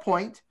 Up to that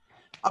point,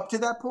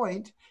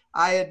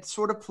 I had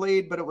sort of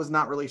played, but it was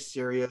not really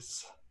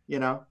serious. You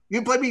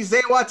play me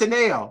Zay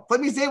Wataneo.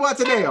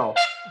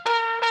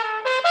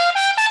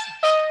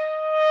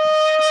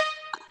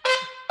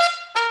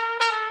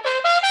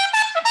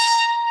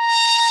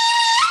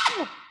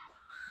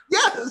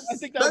 Yes! I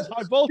think that was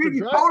High Voltage,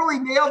 you right? Totally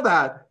nailed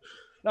that.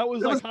 That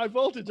was High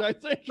Voltage, I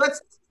think.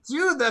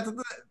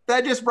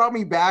 That just brought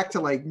me back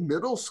to like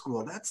middle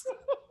school.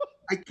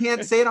 I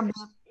can't say it.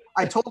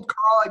 I told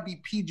Carl I'd be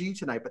PG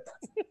tonight, but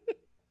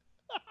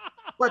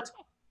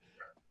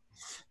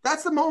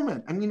that's the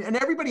moment. I mean, and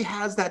everybody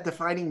has that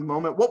defining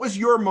moment. What was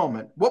your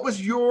moment? What was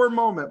your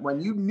moment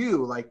when you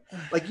knew, like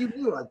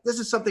this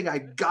is something I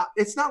got?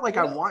 It's not like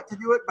I want to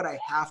do it, but I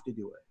have to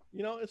do it.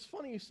 It's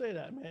funny you say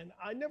that, man.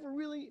 I never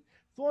really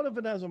thought of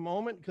it as a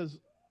moment because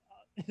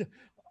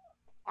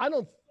I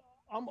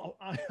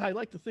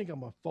like to think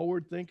I'm a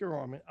forward thinker,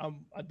 or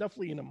I'm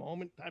definitely in a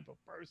moment type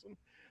of person,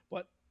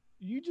 but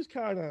you just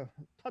kind of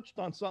touched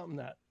on something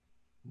that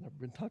never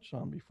been touched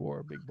on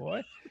before, big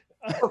boy.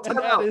 And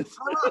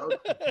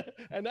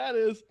that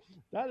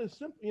is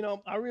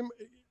simple. I remember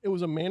it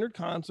was a Maynard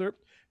concert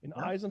in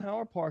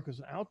Eisenhower Park. It was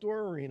an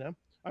outdoor arena.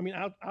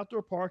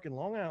 Outdoor park in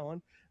Long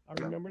Island. I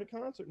remember the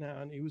concert now,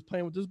 and he was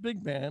playing with this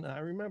big band. I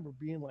remember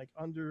being like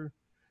I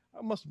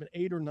must have been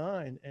 8 or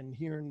 9, and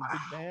hearing the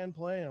big band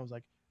play, and I was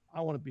like,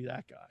 I want to be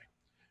that guy.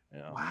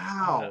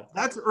 Wow,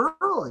 that's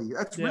early.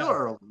 That's real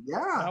early.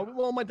 Yeah.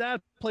 Well, my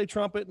dad played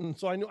trumpet, and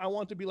so I knew I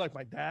wanted to be like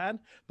my dad.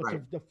 But the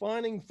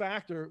defining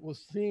factor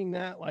was seeing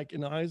that, like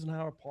in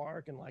Eisenhower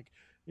Park, and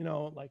it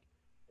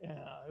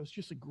was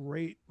just a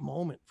great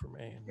moment for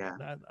me.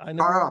 And I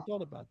never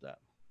thought about that.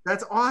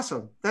 That's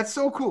awesome. That's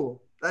so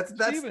cool. That's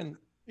Steven.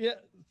 Yeah.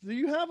 Do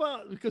you have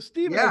because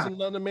Steven has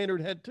another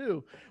Maynard head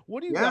too.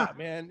 What do you got,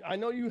 man? I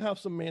know you have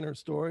some Maynard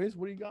stories.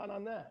 What do you got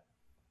on that?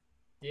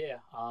 Yeah.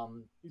 I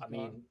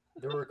mean,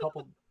 there were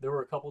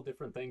a couple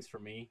different things for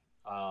me.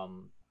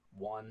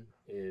 One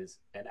is,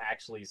 and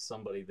actually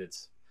somebody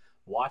that's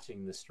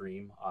watching the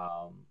stream,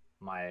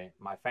 my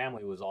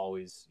family was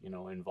always,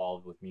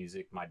 involved with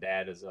music. My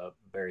dad is a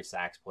bari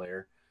sax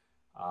player.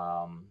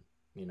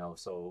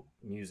 So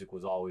music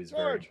was always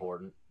very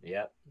important.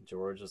 Yep.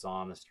 George is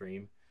on the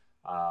stream.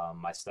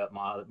 My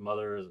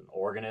stepmother is an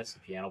organist, a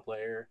piano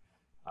player.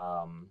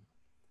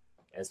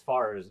 As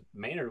far as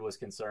Maynard was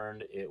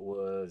concerned, it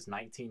was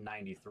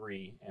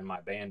 1993, and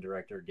my band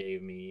director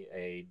gave me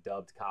a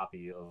dubbed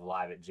copy of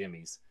Live at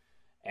Jimmy's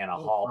and a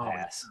hall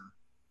pass.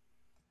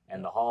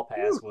 And the hall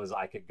pass was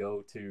I could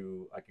go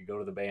to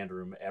the band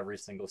room, every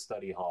single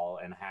study hall,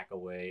 and hack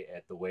away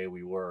at The Way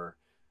We Were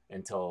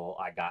until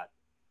I got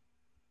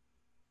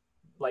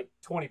like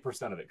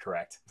 20% of it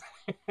correct.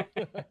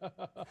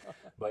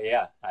 But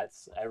yeah,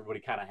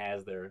 everybody kind of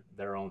has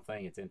their own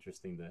thing. It's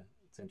interesting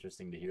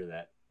to hear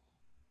that.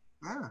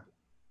 Ah.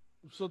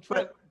 So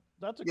Trent,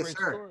 that's a great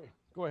story.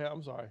 Go ahead.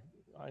 I'm sorry.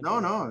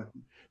 No.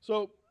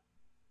 So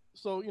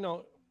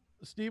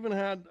Steven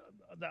had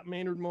that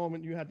Maynard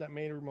moment. You had that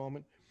Maynard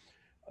moment.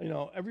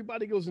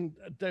 Everybody goes and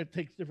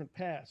takes different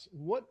paths.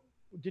 What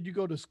did you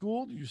go to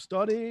school? Did you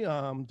study?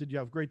 Did you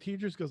have great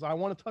teachers? Because I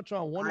want to touch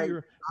on one of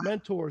your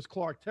mentors,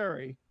 Clark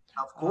Terry.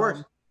 Of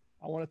course.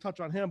 I want to touch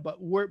on him, but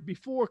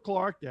before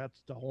Clark,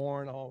 that's the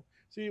horn. Oh,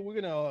 see,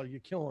 you're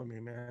killing me,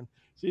 man.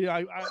 See, you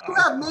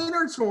have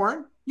Maynard's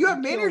horn. You have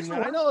Maynard's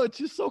horn. I know, it's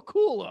just so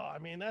cool, though. I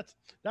mean, that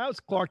was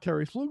Clark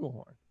Terry's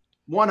flugelhorn.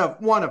 One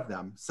of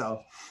them.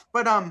 So,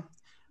 but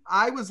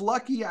I was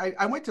lucky.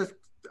 I went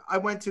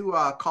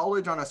to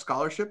college on a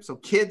scholarship. So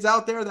kids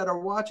out there that are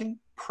watching,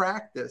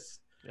 practice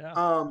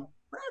Yeah.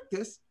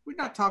 Practice. We're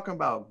not talking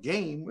about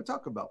game. We're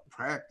talking about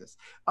practice.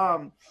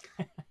 I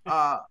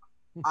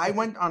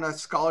went on a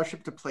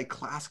scholarship to play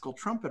classical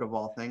trumpet of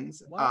all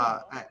things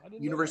at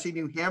University of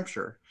New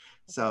Hampshire.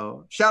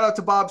 So shout out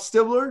to Bob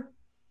Stibler,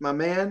 my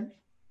man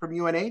from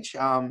UNH.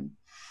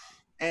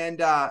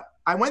 And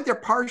I went there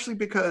partially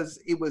because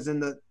it was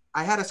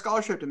I had a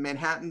scholarship to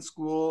Manhattan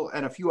School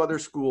and a few other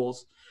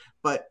schools,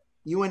 but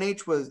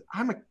UNH was,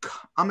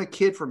 I'm a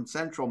kid from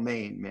Central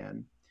Maine,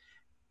 man.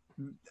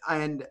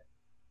 And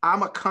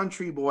I'm a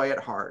country boy at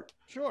heart.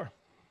 Sure.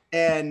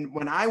 And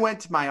when I went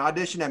to my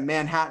audition at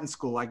Manhattan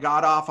School, I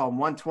got off on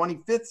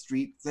 125th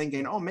Street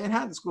thinking, oh,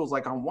 Manhattan School is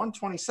like on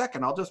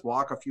 122nd. I'll just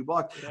walk a few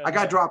blocks. Yeah, I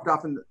got dropped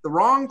off in the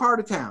wrong part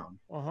of town.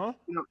 Uh-huh.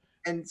 You know,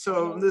 and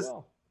so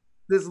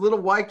this little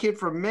white kid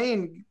from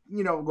Maine,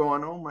 you know,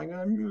 going, oh my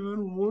God, I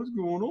don't know what's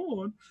going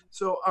on.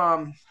 So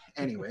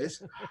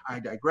anyways, I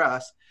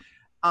digress.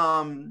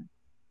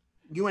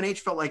 UNH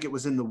felt like it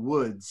was in the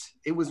woods.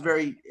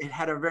 It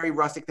had a very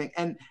rustic thing.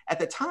 And at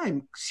the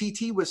time,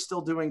 CT was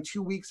still doing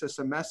 2 weeks a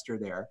semester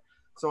there.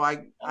 So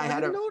I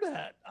didn't know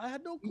that. I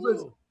had no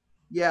clue.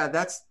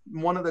 That's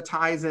one of the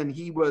ties in.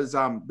 He was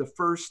the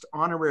first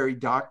honorary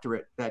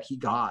doctorate that he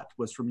got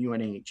was from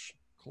UNH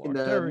in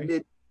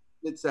the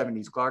mid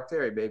 70s. Clark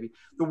Terry, baby.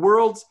 The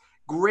world's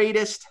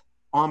greatest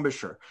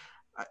embouchure.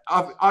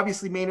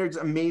 Obviously, Maynard's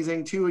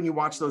amazing too. And you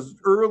watch those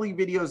early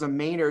videos of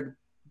Maynard,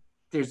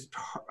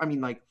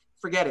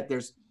 forget it.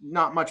 There's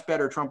not much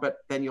better trumpet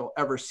than you'll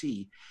ever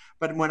see.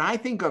 But when I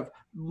think of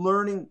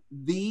learning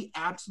the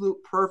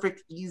absolute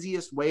perfect,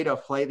 easiest way to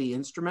play the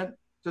instrument,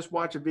 just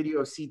watch a video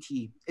of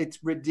CT.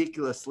 It's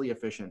ridiculously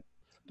efficient.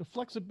 The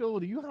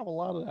flexibility, you have a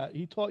lot of that.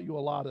 He taught you a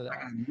lot of that.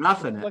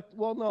 Nothing.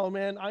 Well, no,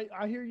 man.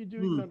 I hear you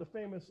do the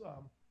famous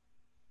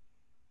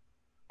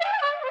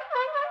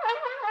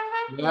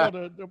yeah.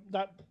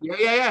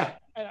 Yeah.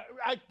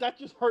 That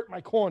just hurt my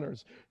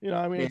corners. You know,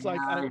 I mean, it's like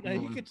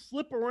he could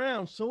slip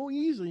around so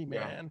easily,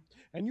 man. Yeah.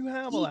 And you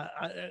have a lot,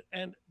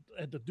 and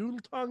the doodle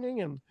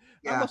tonguing, and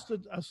that must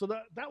have. So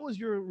that was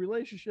your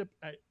relationship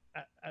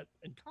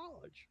in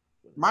college.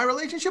 My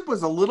relationship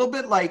was a little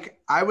bit like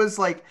I was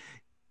like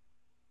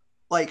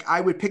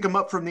I would pick him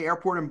up from the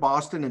airport in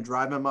Boston and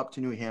drive him up to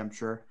New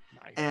Hampshire,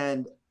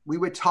 and we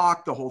would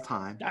talk the whole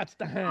time. That's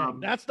the hang.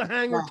 That's the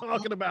hang we're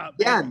talking about.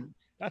 Again,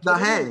 the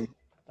hang.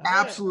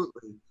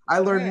 Absolutely. I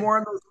learned more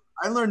in those.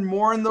 I learned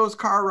more in those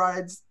car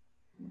rides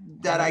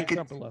that I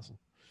could. Lesson.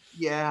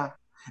 Yeah.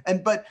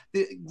 But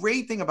the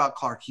great thing about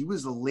Clark, he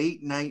was a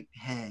late night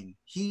hang.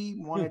 He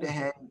wanted to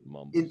hang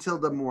until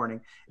the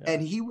morning. Yeah.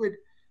 And he would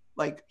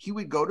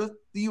go to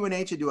the UNH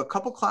and do a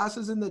couple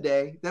classes in the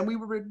day. Then we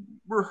would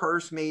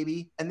rehearse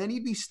maybe. And then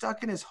he'd be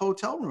stuck in his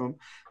hotel room.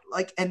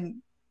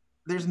 And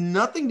there's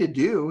nothing to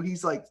do.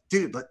 He's like,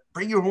 dude,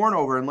 bring your horn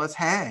over and let's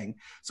hang.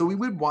 So we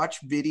would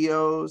watch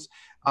videos.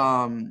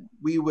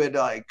 We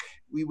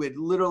would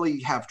literally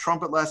have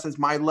trumpet lessons.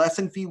 My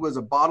lesson fee was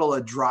a bottle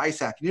of dry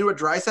sack. You know what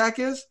dry sack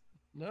is?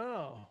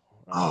 No.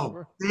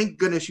 Oh, thank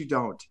goodness you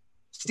don't.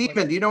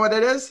 Stephen, do you know what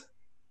it is?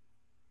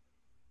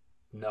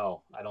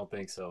 No, I don't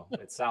think so.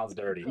 It sounds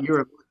dirty.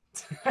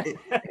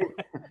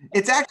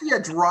 It's actually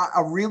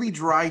a really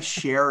dry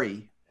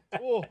sherry.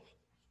 Oh.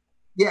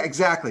 Yeah,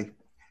 exactly.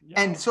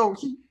 Yeah. And so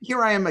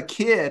here I am, a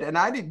kid, and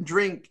I didn't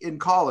drink in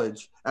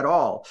college at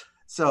all.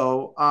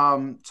 So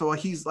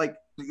he's like,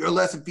 your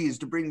lesson fee is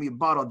to bring me a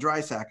bottle of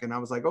dry sack. And I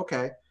was like,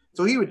 okay.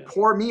 So he would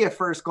pour me a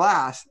first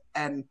glass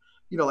and,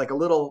 like a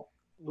little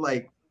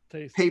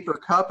paper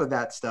cup of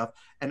that stuff.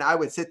 And I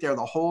would sit there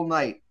the whole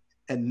night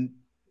and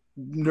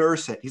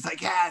nurse it. He's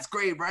like, yeah, it's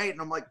great, right?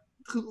 And I'm like,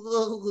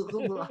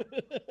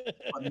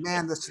 but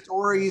man, the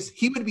stories.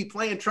 He would be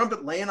playing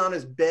trumpet, laying on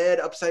his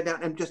bed upside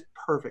down, and just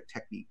perfect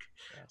technique.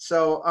 Yeah.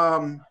 So,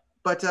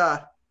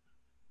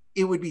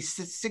 it would be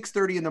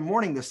 6:30 in the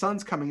morning. The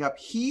sun's coming up.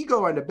 He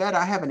going to bed.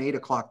 I have an 8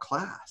 o'clock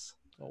class.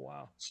 Oh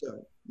wow!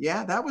 So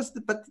yeah,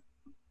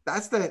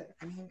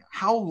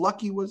 how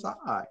lucky was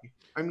I?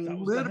 I mean, that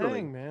was literally, the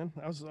hang, man.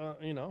 That was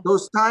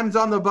those times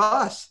on the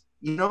bus.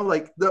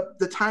 Like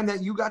the time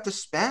that you got to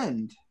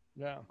spend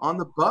on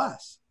the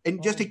bus. And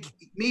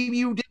maybe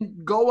you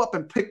didn't go up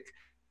and pick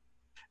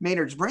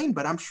Maynard's brain,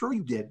 but I'm sure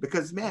you did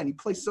because, man, he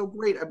plays so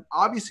great.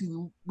 Obviously,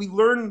 we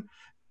learn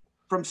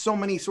from so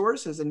many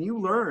sources, and you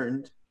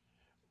learned.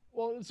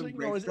 Well, it's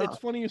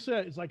funny you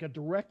said it's like a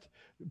direct.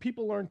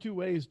 People learn two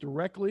ways: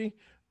 directly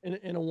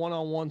in a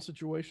one-on-one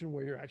situation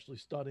where you're actually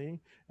studying,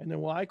 and then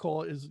what I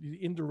call it is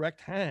the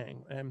indirect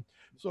hang. And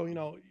so and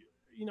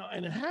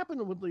it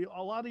happened with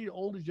a lot of the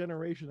older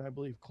generation. I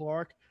believe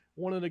Clark.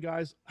 One of the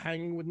guys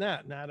hanging with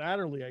Nat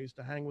Adderley, I used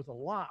to hang with a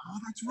lot. Oh,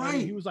 that's right.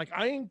 And he was like,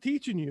 I ain't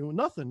teaching you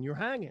nothing. You're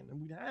hanging. And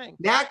we'd hang.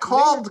 Nat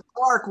called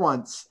Clark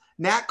once.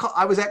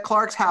 I was at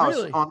Clark's house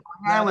on Long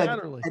Island,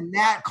 and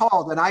Nat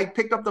called, and I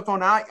picked up the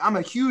phone. I'm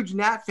a huge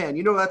Nat fan.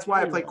 That's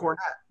why I play cornet.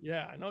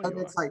 Yeah, I know. And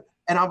it's like,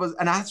 and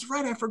that's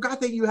right. I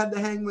forgot that you had to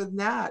hang with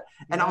Nat.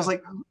 And I was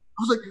like,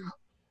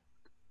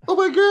 oh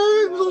my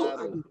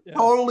God.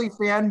 Totally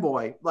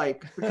fanboy.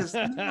 Because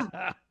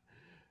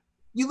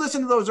you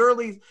listen to those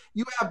early,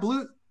 you have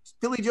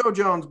Philly Joe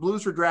Jones,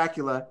 Blues for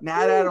Dracula.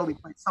 Nat Adderley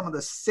played some of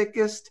the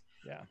sickest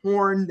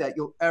horn that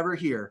you'll ever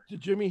hear. The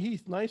Jimmy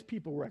Heath Nice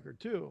People record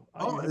too.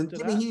 And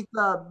Jimmy Heath,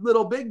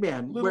 Little Big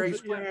Man, where he's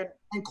playing,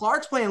 and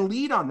Clark's playing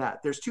lead on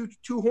that. There's two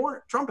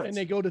horn trumpets. And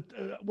they go to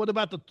what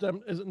about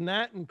is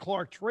Nat and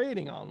Clark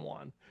trading on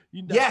one?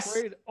 Yes.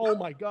 Trade, oh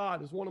my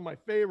God, is one of my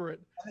favorite.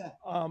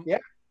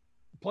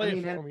 Play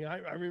it for me. I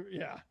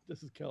yeah,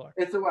 this is killer.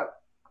 It's a what?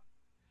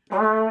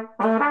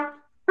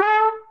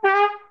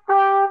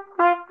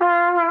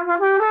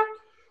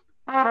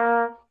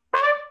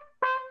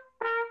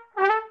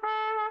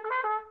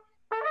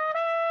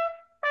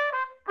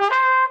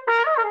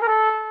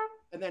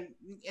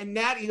 And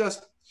Nat, he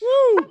goes,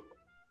 woo!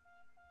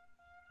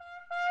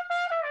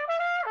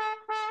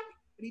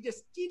 And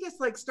he just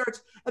like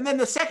starts, and then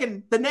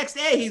the next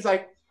day he's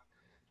like,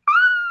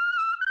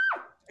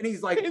 and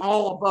he's like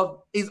all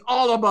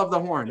above the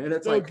horn, and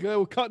it's like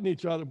we're cutting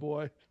each other,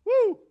 boy.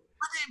 Woo!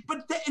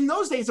 But in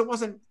those days it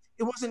wasn't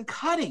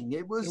cutting.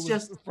 It was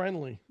just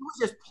friendly. It was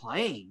just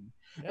playing,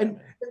 and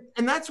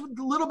that's a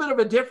little bit of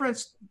a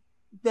difference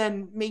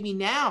than maybe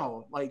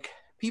now. Like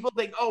people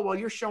think, oh well,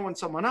 you're showing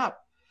someone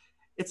up.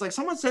 It's like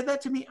someone said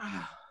that to me.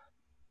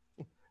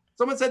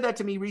 Someone said that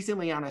to me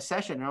recently on a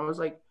session. And I was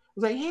like,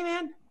 hey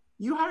man,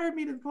 you hired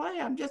me to play.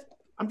 I'm just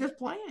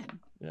playing.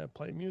 Yeah,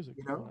 play music.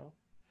 You know?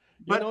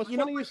 But it's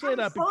funny you say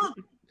that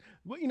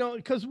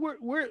because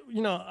we're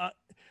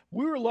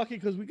we were lucky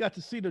because we got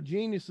to see the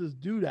geniuses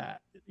do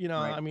that.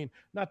 I mean,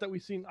 not that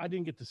I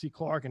didn't get to see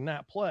Clark and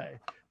Nat play,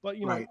 but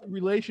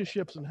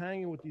relationships and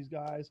hanging with these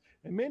guys.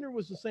 And Maynard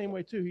was the same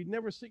way too. He'd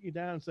never sit you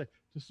down and say,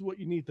 this is what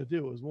you need to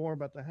do. It was more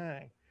about the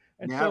hang.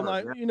 And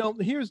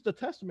here's the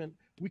testament.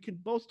 We can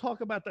both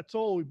talk about that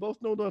solo. We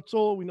both know that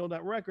solo. We know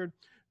that record.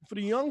 For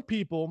the young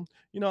people,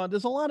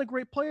 there's a lot of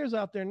great players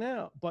out there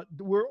now, but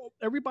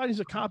everybody's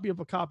a copy of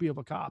a copy of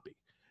a copy.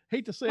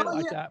 Hate to say it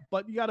like that,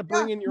 but you got to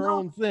bring in your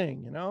own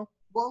thing,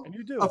 Well, and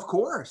you do. Of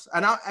course.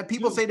 And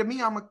people say to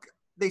me,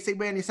 they say,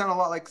 man, you sound a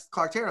lot like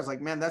Clark Terry. I was like,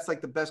 man, that's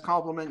like the best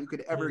compliment you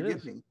could ever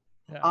give me.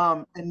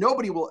 Yeah. And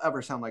nobody will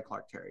ever sound like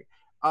Clark Terry.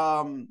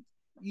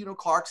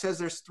 Clark says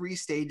there's 3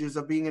 stages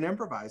of being an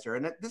improviser.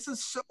 And this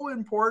is so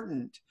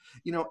important,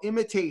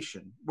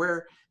 imitation,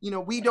 where,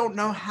 we don't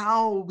know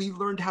how we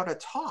learned how to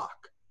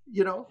talk,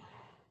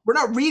 we're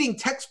not reading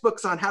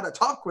textbooks on how to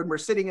talk when we're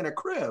sitting in a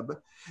crib,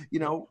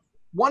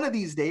 one of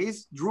these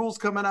days, drool's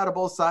coming out of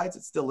both sides.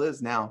 It still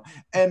is now.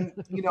 And,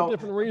 for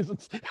different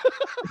reasons.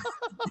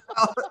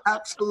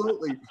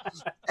 Absolutely.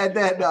 And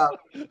then,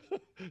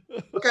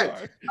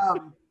 okay.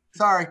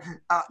 Sorry.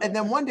 And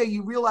then one day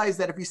you realize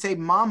that if you say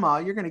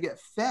mama, you're going to get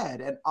fed.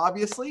 And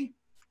obviously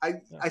I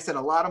said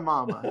a lot of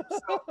mama.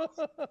 So,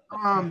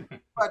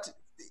 but,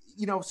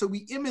 so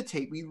we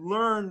imitate, we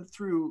learn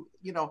through,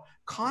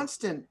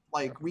 constant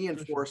like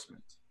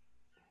reinforcement.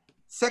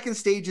 Second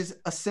stage is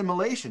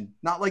assimilation,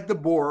 not like the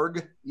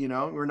Borg,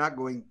 we're not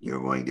going,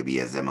 you're going to be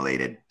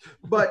assimilated,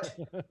 but,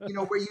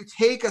 where you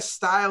take a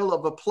style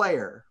of a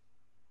player.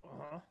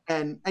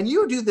 And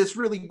you do this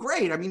really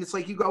great. I mean, it's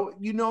like you go,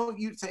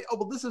 you say, oh,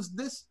 well, this is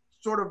this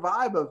sort of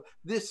vibe of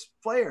this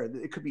player.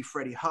 It could be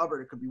Freddie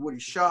Hubbard. It could be Woody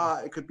Shaw.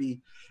 It could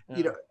be,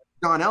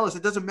 Don Ellis.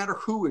 It doesn't matter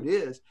who it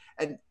is.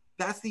 And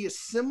that's the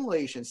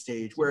assimilation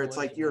stage where it's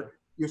like you're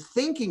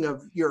thinking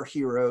of your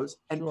heroes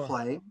and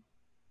playing.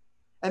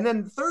 And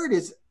then the third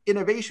is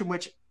innovation,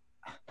 which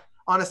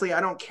honestly, I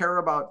don't care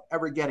about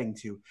ever getting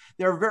to.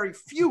 There are very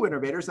few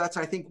innovators. That's,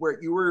 I think,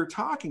 where you were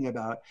talking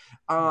about.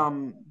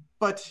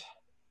 But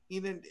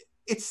even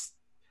it's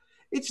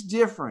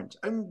different.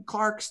 I mean,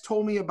 Clark's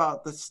told me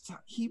about this.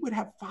 He would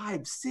have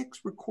 5-6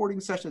 recording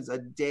sessions a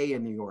day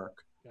in New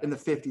York in the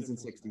 50s and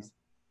 60s,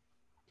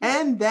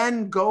 and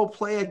then go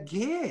play a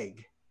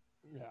gig.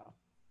 Yeah,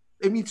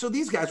 I mean, so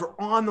these guys were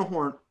on the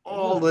horn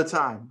all the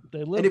time.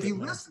 And if you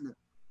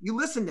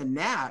listen to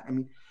Nat, I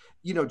mean,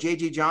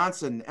 J.J.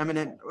 Johnson,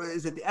 Eminent.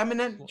 Is it the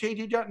Eminent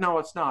J.J. Johnson? No,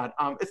 it's not.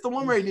 It's the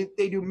one where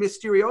they do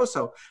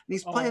Mysterioso, and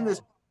he's playing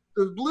this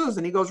blues,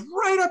 and he goes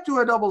right up to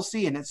a double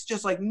C, and it's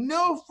just like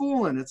no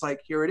fooling. It's like,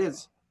 here it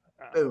is,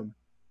 boom,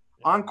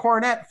 on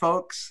cornet,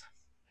 folks.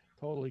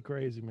 Totally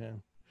crazy,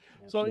 man.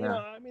 So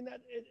I mean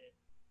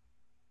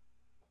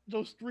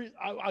those 3.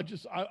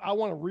 I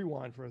want to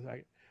rewind for a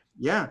second.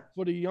 Yeah.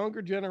 For the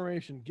younger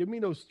generation, give me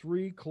those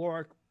 3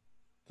 Clark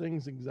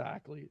things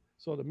exactly.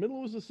 So the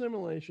middle was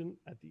assimilation.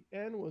 At the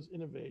end was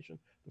innovation.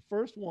 The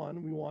first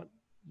one we want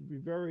to be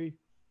very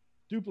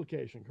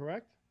duplication,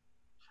 correct?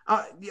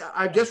 Yeah,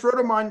 I just wrote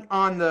them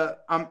on the.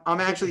 I'm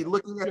actually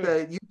looking at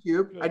the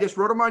YouTube. I just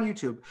wrote them on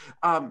YouTube.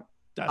 Oh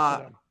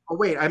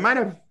wait, I might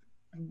have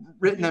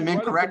written them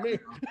incorrectly.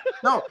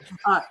 No,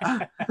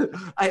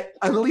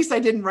 at least I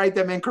didn't write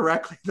them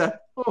incorrectly.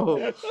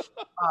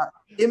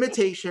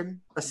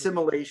 Imitation,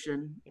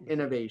 assimilation,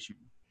 innovation,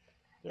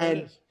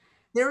 and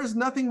there is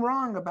nothing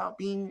wrong about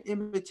being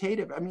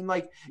imitative. I mean,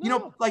 like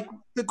like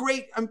the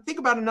great. Think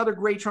about another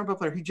great trumpet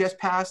player. He just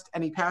passed,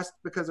 and he passed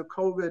because of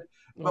COVID.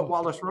 But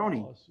Wallace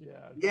Roney,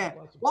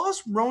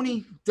 Wallace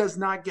Roney does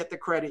not get the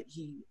credit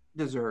he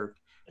deserved.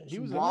 He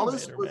was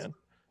Wallace man.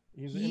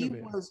 He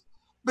was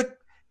but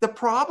the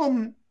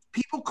problem,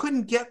 people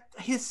couldn't get,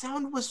 his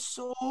sound was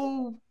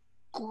so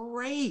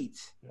great.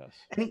 Yes.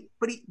 And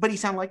he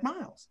sounded like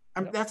Miles.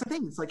 Yep. That's the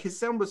thing. It's like his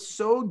sound was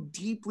so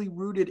deeply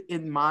rooted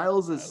in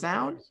Miles's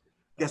sound.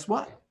 Guess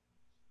what?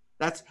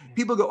 That's,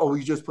 people go, oh,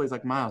 he just plays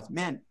like Miles.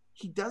 Man,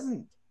 he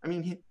doesn't. I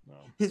mean,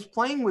 his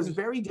playing was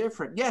very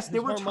different. Yes,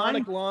 there were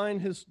harmonic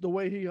line, the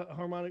way he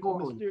harmonic.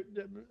 Totally.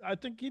 I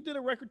think he did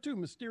a record too,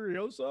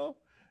 Mysterioso.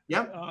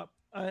 Yep.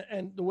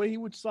 And the way he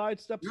would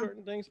sidestep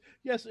certain things.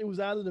 Yes, it was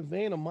out of the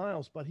vein of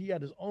Miles, but he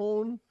had his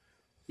own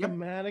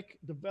thematic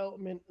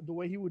development. The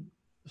way he would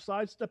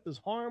sidestep his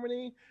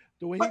harmony,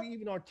 the way he'd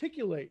even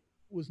articulate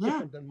was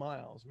different than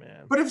Miles,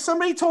 man. But if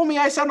somebody told me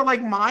I sounded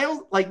like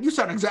Miles, like you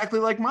sound exactly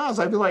like Miles,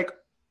 I'd be like,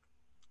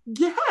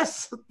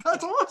 yes,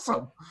 that's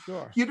awesome.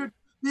 Sure.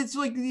 It's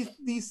like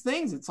these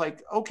things. It's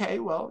like, okay,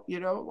 well,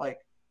 like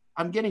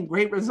I'm getting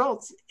great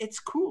results. It's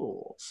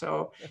cool.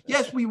 So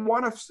yes, we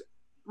want to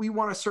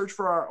search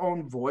for our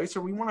own voice,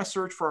 or we want to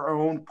search for our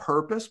own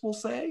purpose, we'll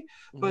say.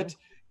 But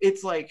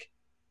it's like,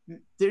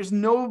 there's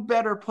no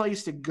better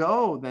place to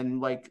go than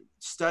like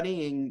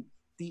studying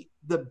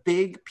the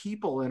big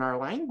people in our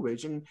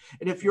language. And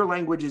if your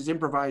language is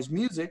improvised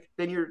music,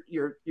 then you're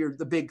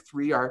the big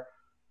three are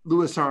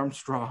Louis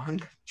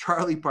Armstrong,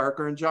 Charlie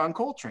Parker, and John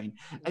Coltrane.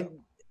 And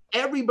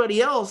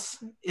everybody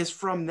else is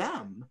from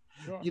them.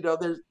 Sure.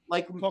 There's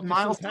like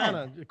Miles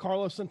Santana,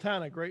 Carlos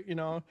Santana, great.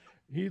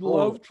 He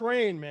loved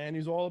Train, man.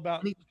 He's all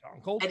about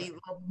John Coltrane. And he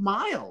loved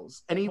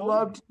Miles, and he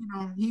loved,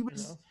 he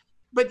was,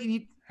 but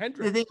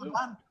Hendrix the thing too.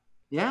 about,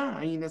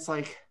 I mean, it's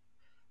like,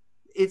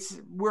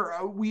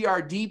 we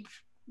are deep.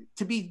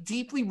 To be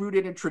deeply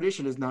rooted in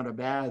tradition is not a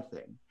bad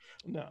thing.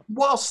 No.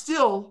 While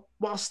still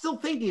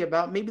thinking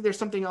about maybe there's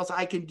something else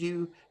I can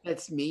do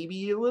that's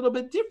maybe a little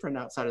bit different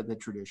outside of the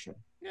tradition.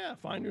 Yeah,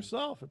 find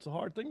yourself. It's a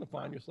hard thing to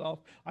find yourself.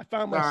 I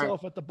found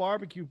myself at the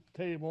barbecue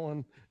table,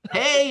 and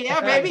hey, yeah,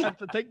 baby, I have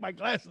to take my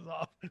glasses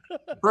off.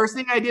 First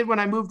thing I did when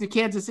I moved to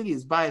Kansas City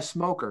is buy a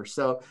smoker.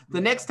 So the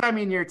next time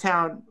when you're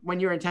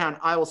in town,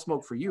 I will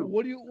smoke for you.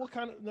 What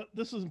kind of?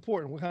 This is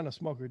important. What kind of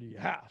smoker do you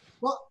have?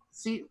 Well,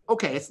 see,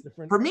 okay,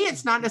 for me,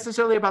 it's not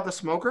necessarily about the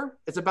smoker.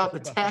 It's about the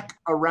tech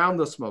around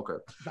the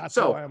smoker. That's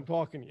why I'm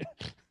talking to you.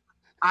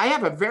 I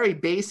have a very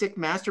basic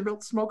master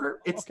built smoker.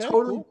 It's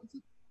totally cool.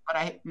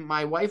 But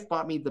my wife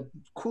bought me the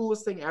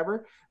coolest thing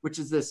ever, which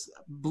is this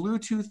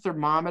Bluetooth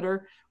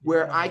thermometer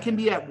where I can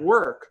be at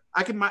work.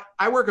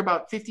 I work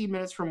about 15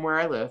 minutes from where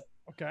I live.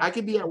 Okay. I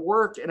can be at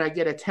work and I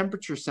get a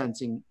temperature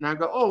sensing, and I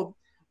go, oh,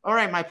 all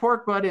right, my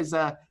pork butt is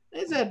at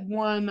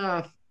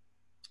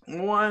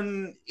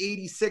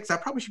 186. I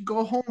probably should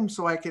go home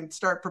so I can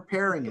start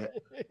preparing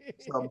it.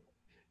 So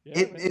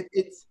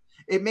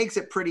it makes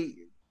it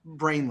pretty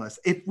brainless.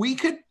 If we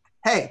could,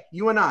 hey,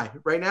 you and I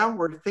right now,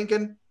 we're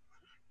thinking,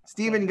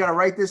 Steven, you got to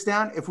write this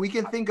down. If we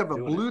can think of a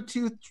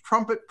Bluetooth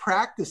trumpet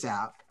practice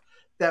app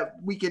that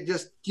we could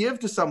just give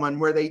to someone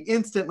where they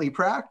instantly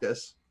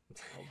practice.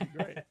 That'd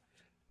be great.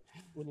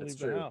 Wouldn't leave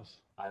the house.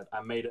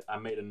 I made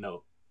a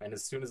note, and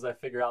as soon as I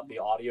figure out the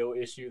audio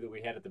issue that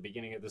we had at the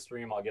beginning of the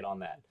stream, I'll get on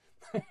that.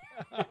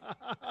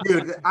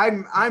 Dude,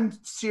 I'm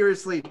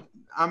seriously,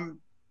 I'm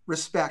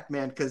respect,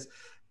 man, because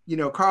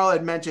Carl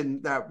had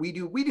mentioned that we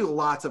do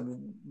lots of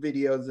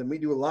videos and we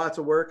do lots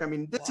of work. I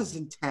mean, this is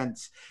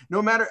intense.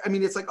 No matter, I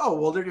mean, it's like, oh,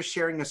 well, they're just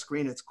sharing a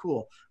screen. It's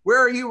cool. Where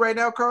are you right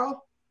now,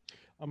 Carl?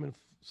 I'm in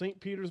St.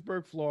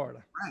 Petersburg,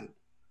 Florida. Right.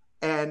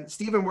 And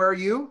Steven, where are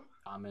you?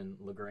 I'm in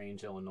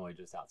LaGrange, Illinois,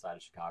 just outside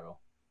of Chicago.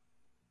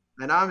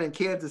 And I'm in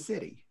Kansas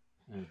City.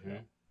 Mm-hmm.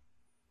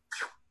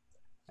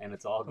 And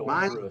it's all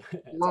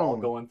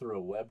going through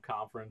a web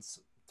conference,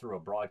 through a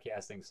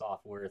broadcasting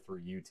software,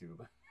 through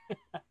YouTube.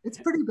 It's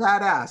pretty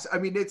badass. I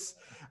mean, this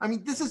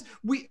is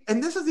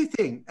the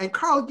thing. And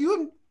Carl,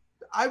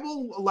 I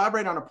will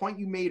elaborate on a point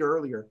you made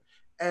earlier.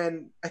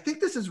 And I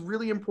think this is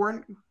really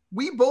important.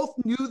 We both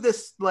knew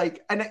this,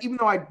 and even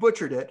though I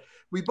butchered it,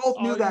 we both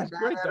knew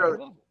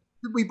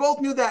we both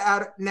knew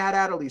that Nat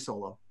Adderley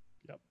solo.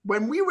 Yep.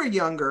 When we were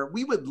younger,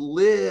 we would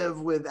live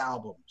with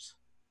albums.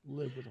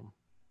 Live with them.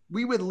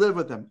 We would live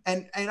with them.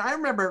 And I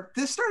remember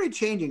this started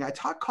changing. I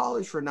taught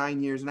college for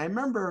 9 years. And I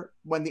remember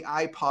when the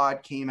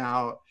iPod came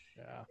out,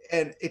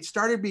 and it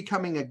started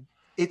becoming a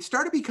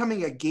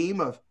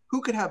game of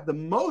who could have the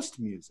most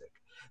music.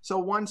 So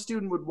one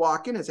student would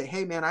walk in and say,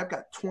 hey man, I've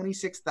got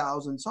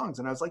 26,000 songs.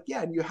 And I was like,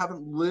 yeah, and you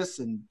haven't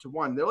listened to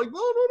one. They're like,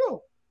 no. I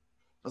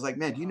was like,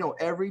 man, do you know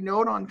every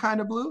note on Kind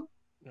of Blue?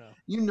 Yeah.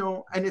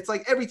 And it's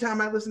like every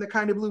time I listen to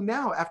Kind of Blue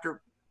now,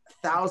 after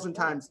 1,000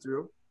 times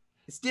through,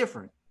 it's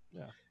different.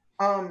 Yeah.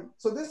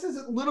 So this is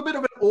a little bit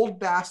of an old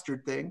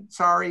bastard thing.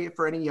 Sorry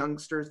for any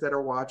youngsters that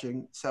are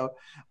watching. So,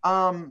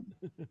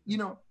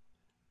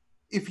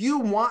 if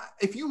you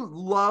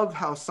love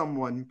how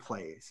someone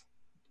plays,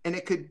 and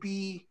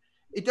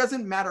it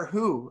doesn't matter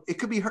who, it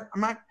could be her.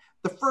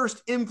 The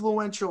first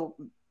influential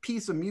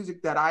piece of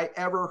music that I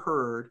ever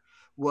heard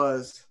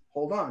was,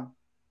 hold on,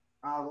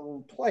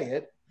 I'll play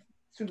it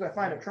as soon as I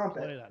find a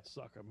trumpet. Play that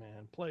sucker,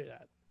 man. Play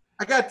that.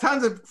 I got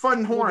tons of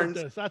fun horns.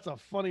 That's a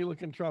funny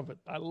looking trumpet.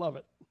 I love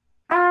it.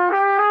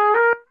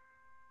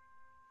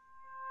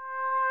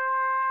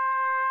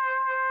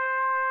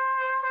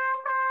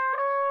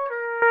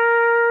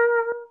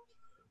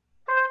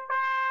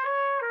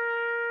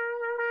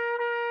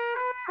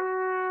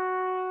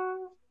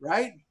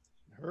 right?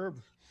 Herb.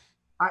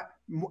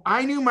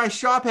 I knew my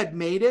shop had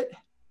made it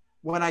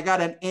when I got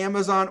an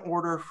Amazon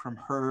order from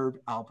Herb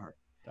Alpert.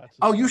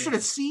 Oh, you should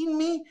have seen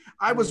me.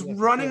 I was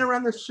running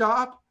around the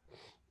shop,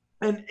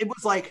 and it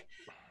was like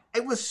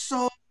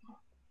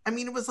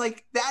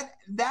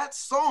that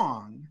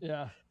song.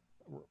 Yeah.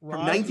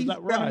 Rise,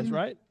 Rise,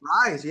 right?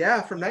 Rise,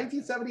 yeah, from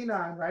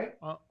 1979, right?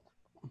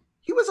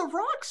 He was a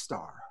rock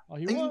star. Oh,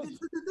 he was. That's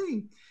the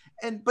thing.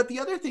 But the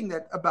other thing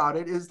about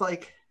it is,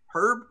 like,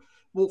 Herb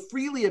will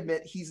freely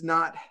admit he's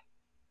not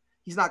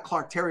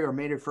Clark Terry or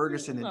Maynard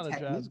Ferguson. He's not a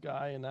jazz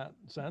guy in that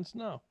sense,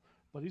 no.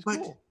 But he's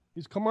cool.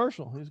 He's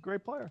commercial. He's a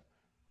great player.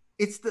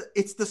 It's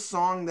the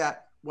song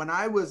that when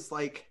I was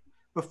like,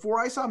 before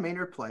I saw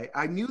Maynard play,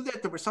 I knew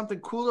that there was something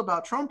cool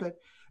about trumpet,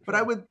 but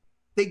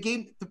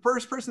the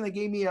first person that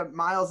gave me a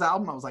Miles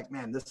album, I was like,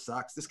 man, this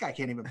sucks. This guy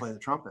can't even play the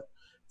trumpet.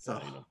 So,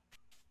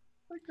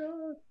 my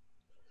God.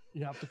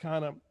 You have to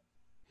kind of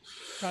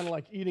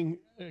like eating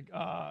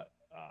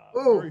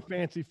very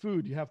fancy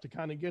food. You have to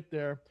kind of get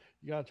there.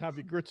 You got to have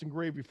your grits and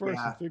gravy first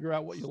and figure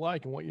out what you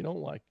like and what you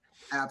don't like.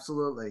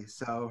 Absolutely.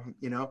 So,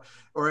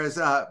 or as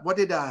what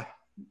did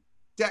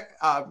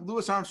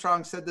Louis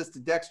Armstrong said this to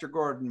Dexter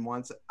Gordon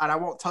once, and I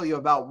won't tell you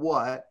about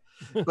what,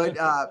 but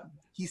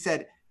he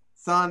said,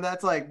 son,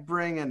 that's like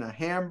bringing a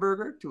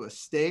hamburger to a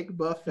steak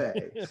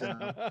buffet. So,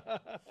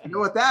 you know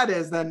what that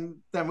is,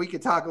 then we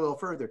could talk a little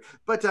further.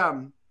 But,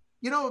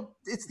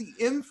 it's the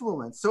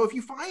influence. So if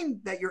you find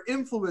that you're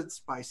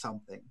influenced by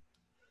something,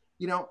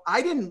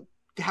 I don't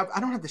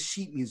have the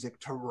sheet music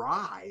to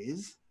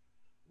Rise,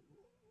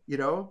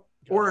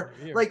 or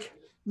like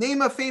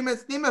name a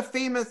famous,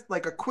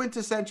 like a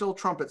quintessential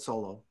trumpet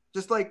solo.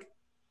 Just like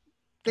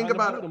think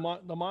about it.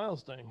 The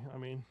Miles thing. I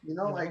mean,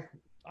 like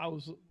I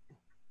was,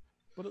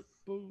 but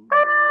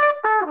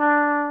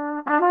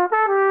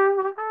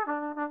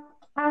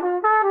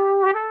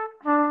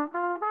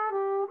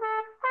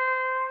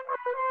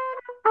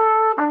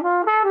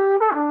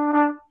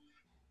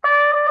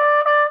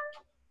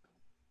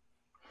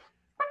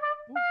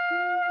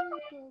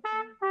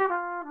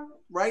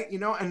right,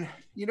 and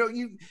you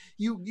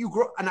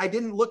grow, and I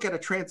didn't look at a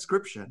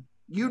transcription,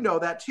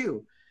 that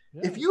too.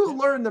 If you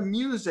learn the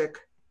music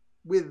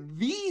with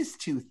these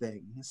two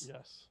things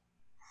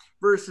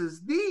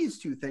versus these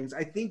two things,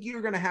 I think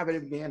you're going to have an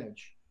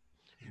advantage.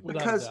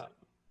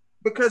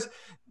 Because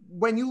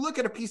when you look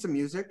at a piece of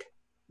music,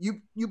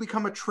 you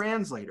become a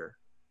translator.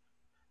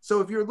 So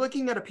if you're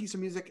looking at a piece of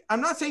music, I'm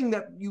not saying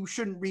that you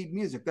shouldn't read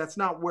music. That's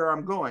not where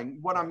I'm going.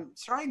 What I'm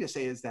trying to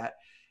say is that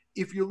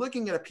if you're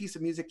looking at a piece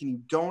of music and you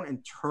don't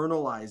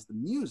internalize the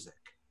music,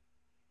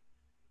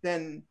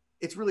 then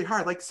it's really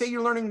hard. Like, say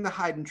you're learning the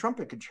Haydn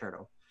trumpet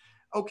concerto.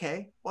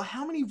 Okay, well,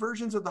 how many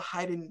versions of the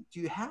Haydn do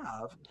you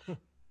have?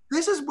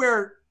 This is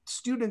where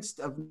students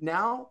of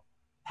now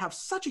have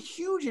such a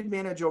huge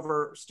advantage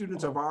over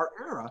students of our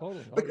era,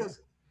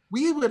 because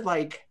we would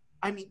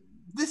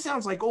this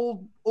sounds like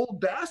old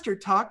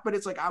bastard talk, but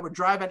it's like I would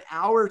drive an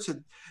hour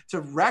to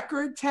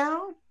Record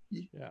Town,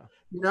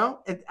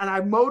 and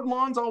I mowed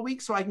lawns all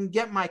week so I can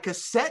get my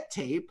cassette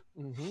tape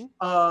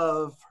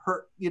of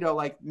her,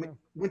 Wynton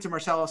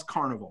Marsalis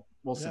Carnival,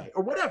 we'll say,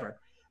 or whatever.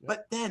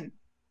 But then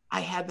I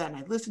had that and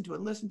I listened to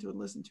it.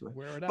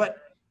 But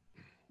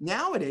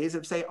nowadays,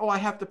 if say, I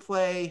have to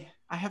play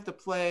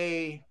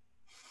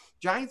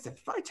Giant Steps.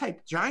 If I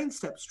type Giant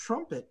Steps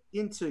trumpet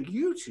into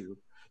YouTube,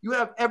 you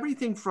have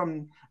everything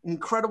from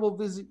incredible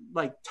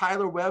like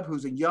Tyler Webb,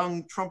 who's a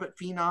young trumpet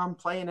phenom,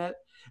 playing it.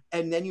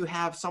 And then you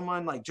have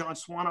someone like John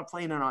Swana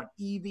playing it on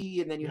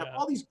Evie. And then you have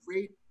all these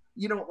great,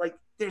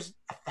 there's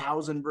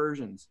 1,000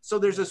 versions. So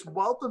there's this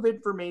wealth of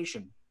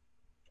information.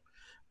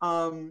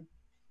 How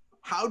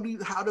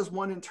does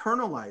one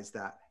internalize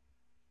that?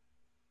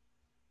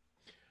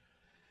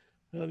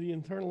 The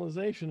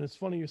internalization, it's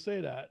funny you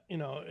say that.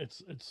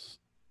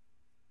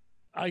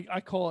 I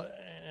call it,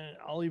 and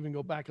I'll even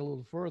go back a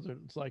little further.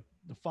 It's like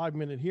the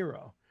 5-minute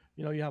hero.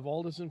 You have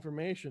all this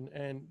information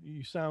and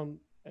you sound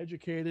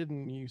educated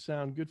and you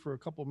sound good for a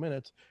couple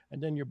minutes,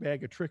 and then your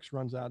bag of tricks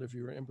runs out if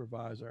you're an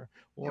improviser.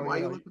 Or why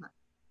are you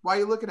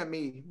looking at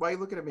me? Why are you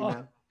looking at me,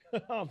 man?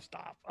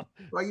 Stop.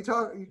 Why are you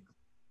talking?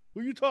 Who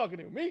are you talking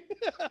to? Me?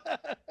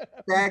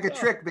 Bag of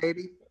trick,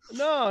 baby.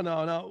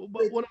 No.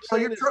 But what I'm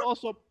saying is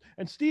also,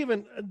 and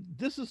Stephen,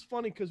 this is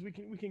funny because we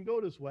can go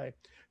this way.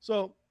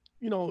 So,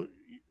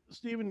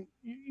 Stephen,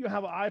 you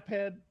have an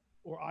iPad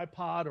or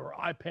iPod or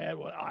iPad,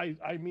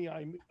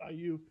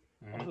 you,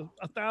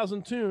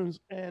 1,000 tunes.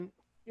 And,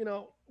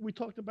 we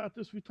talked about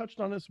this, we touched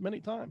on this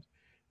many times.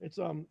 It's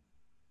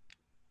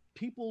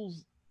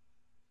people's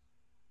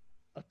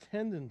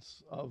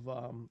attendance of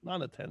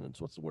not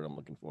attendance, what's the word I'm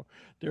looking for,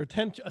 their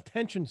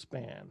attention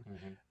span.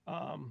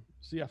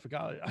 See, I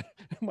forgot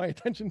my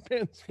attention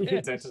span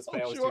was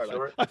so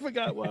short. I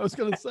forgot what I was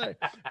going to say.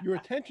 Your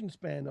attention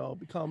span though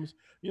becomes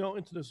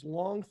into this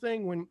long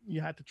thing when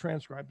you had to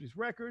transcribe these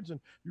records and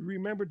you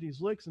remembered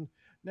these licks, and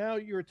now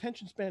your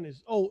attention span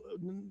is it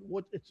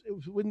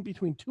was within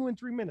between 2 and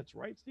 3 minutes,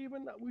 right,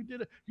 Stephen?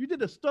 You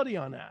did a study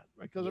on that,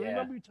 right? Because I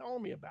remember you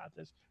telling me about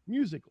this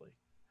musically.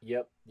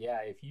 Yep. Yeah.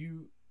 If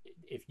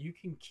you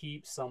can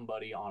keep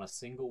somebody on a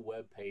single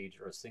web page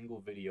or a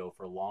single video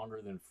for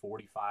longer than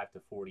 45 to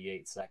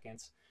 48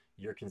 seconds,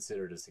 you're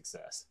considered a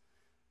success.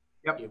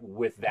 Yep.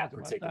 With that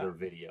particular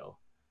video,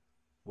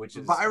 which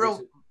is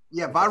viral.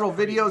 Viral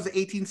videos,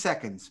 18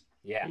 seconds.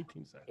 Yeah.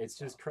 18 seconds. It's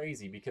just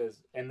crazy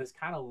because, and this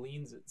kind of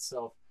leans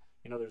itself,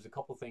 there's a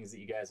couple things that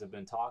you guys have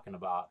been talking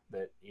about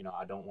that,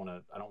 I don't want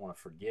to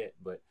forget,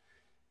 but,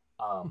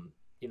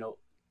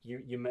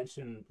 you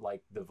mentioned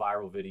like the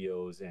viral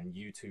videos and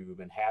YouTube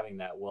and having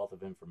that wealth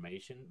of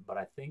information, but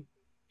I think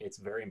it's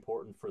very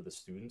important for the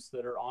students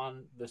that are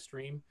on the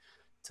stream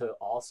to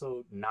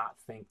also not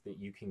think that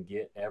you can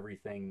get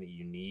everything that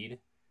you need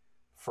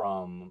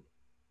from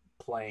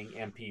playing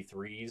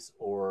MP3s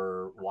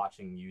or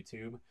watching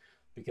YouTube,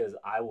 because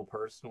I will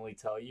personally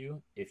tell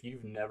you, if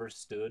you've never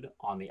stood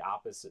on the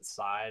opposite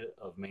side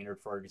of Maynard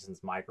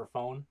Ferguson's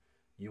microphone,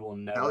 you will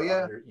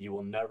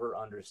never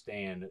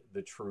understand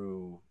the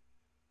true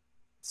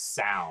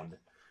sound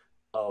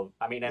of,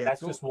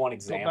 that's just one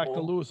example. Go back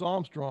to Louis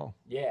Armstrong.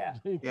 Yeah.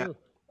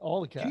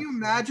 All the cats. Can you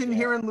imagine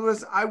hearing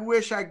Louis? I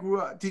wish I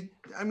grew up.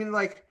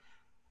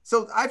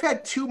 So I've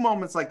had two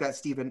moments like that,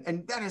 Stephen,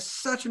 and that is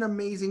such an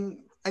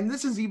amazing, and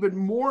this is even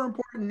more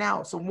important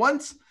now. So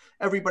once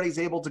everybody's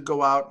able to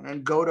go out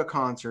and go to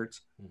concerts,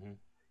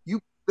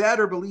 you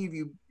better believe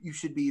you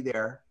should be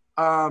there.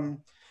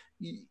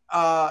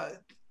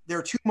 There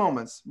are two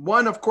moments.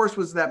 One, of course,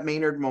 was that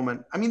Maynard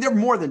moment. There are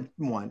more than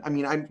one. I'm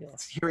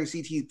hearing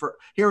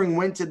hearing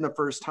Winton the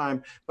first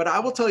time, but I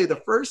will tell you, the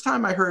first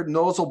time I heard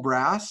Nozzle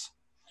Brass,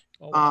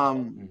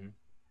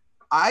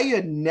 I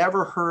had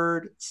never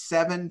heard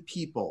 7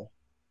 people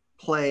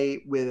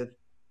play with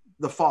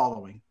the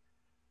following.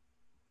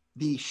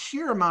 The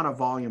sheer amount of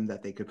volume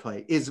that they could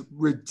play is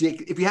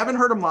ridiculous. If you haven't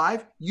heard them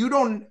live, you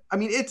don't.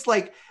 It's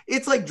like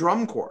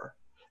drum corps.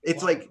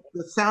 It's like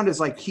the sound is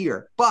like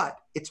here, but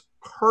it's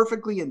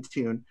perfectly in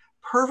tune,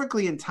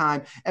 perfectly in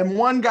time, and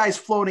one guy's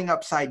floating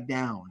upside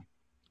down.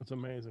 That's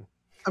amazing.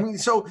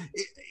 So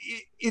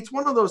it's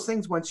one of those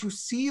things. Once you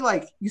see,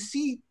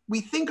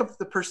 we think of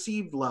the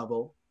perceived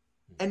level,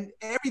 and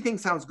everything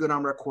sounds good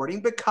on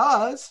recording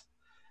because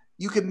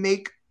you can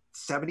make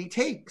 70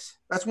 takes.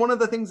 That's one of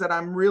the things that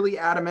I'm really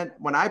adamant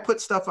when I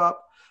put stuff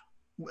up.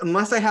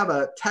 Unless I have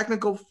a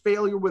technical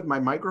failure with my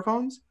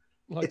microphones,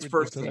 it's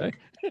first take.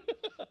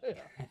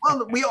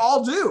 Well, we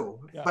all do,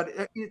 but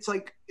it's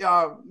like,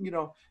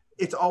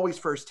 it's always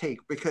first take,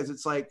 because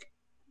it's like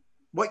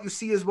what you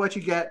see is what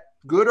you get,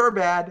 good or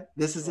bad.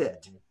 This is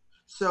it.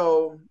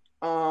 So,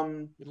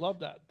 you love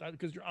that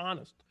because you're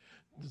honest.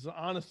 There's an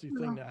honesty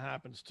thing that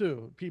happens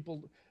too.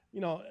 People,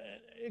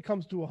 it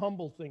comes to a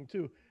humble thing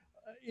too.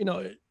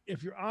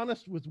 If you're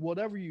honest with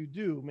whatever you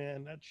do,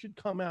 man, that should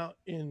come out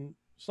in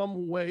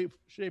some way,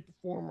 shape, or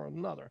form or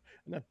another.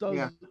 And that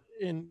does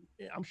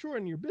I'm sure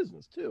in your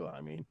business too.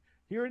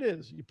 Here it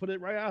is. You put it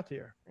right out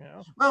there.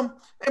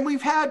 And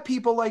we've had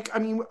people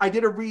I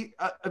did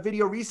a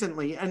video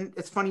recently, and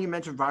it's funny you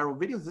mentioned viral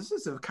videos. This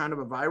is a kind of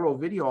a viral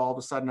video all of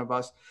a sudden of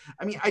us.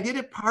 I did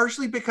it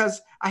partially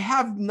because I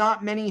have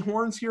not many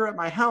horns here at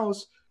my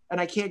house, and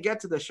I can't get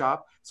to the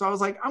shop. So I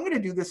was like, I'm going to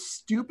do this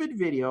stupid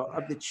video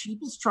of the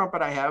cheapest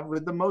trumpet I have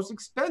with the most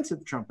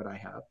expensive trumpet I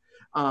have.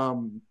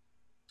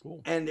 Cool.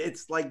 And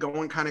it's like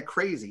going kind of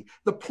crazy.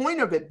 The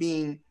point of it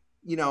being,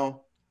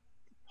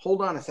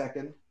 hold on a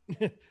second.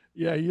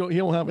 Yeah, he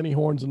don't have any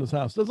horns in his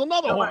house. There's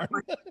another horn.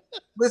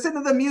 Listen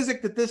to the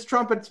music that this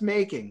trumpet's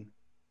making.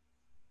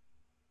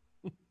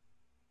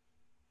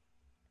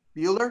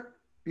 Bueller?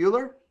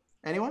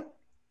 Anyone?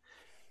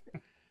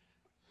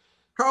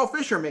 Carl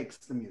Fischer makes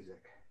the music.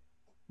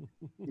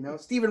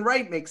 Stephen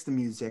Wright makes the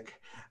music.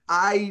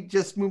 I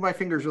just move my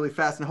fingers really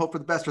fast and hope for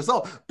the best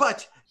result.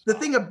 But the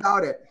thing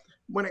about it,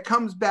 when it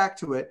comes back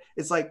to it,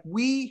 it's like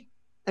we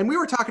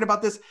were talking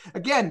about this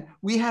again.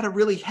 We had a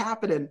really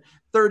happening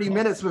 30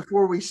 minutes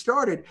before we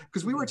started,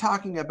 because we were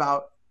talking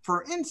about,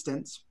 for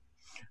instance,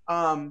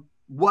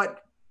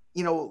 what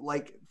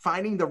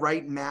finding the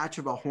right match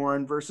of a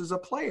horn versus a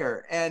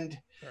player, and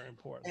very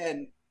important.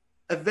 And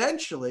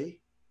eventually,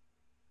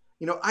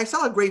 I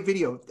saw a great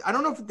video. I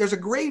don't know if there's a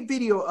great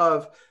video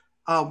of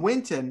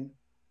Winton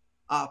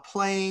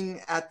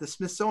playing at the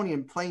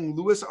Smithsonian, playing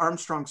Louis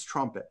Armstrong's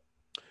trumpet.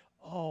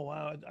 Oh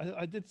wow,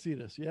 I did see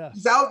this. Yeah,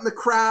 he's out in the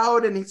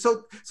crowd, and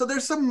so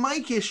there's some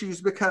mic issues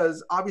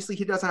because obviously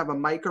he doesn't have a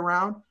mic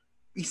around.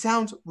 He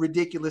sounds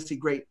ridiculously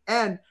great.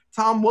 And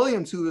Tom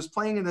Williams, who was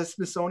playing in the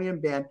Smithsonian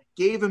band,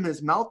 gave him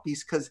his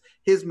mouthpiece because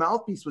his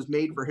mouthpiece was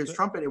made for his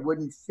trumpet. It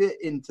wouldn't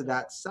fit into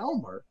that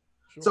Selmer.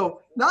 Sure.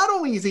 So not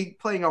only is he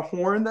playing a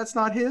horn that's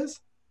not his,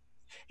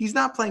 he's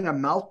not playing a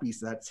mouthpiece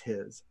that's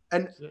his.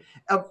 And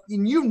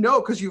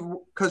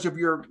because of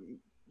your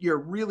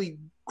really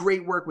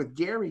great work with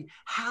Gary,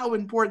 how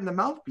important the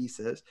mouthpiece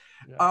is.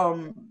 Yeah.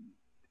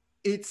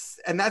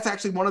 And that's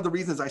actually one of the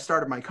reasons I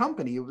started my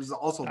company. It was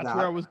also that's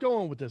where I was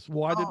going with this.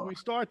 Why did we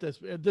start this?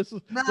 This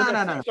is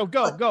no. So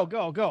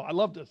go. I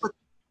love this.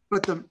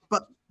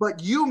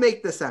 But you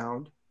make the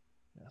sound.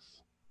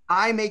 Yes.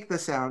 I make the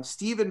sound.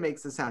 Stephen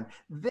makes the sound.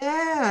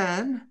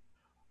 Then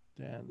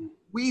Dan.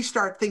 We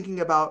start thinking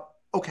about,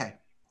 okay,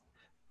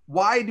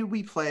 why do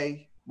we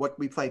play what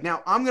we play?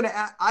 Now,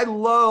 I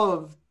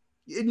love,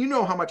 and you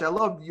know how much I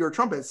love your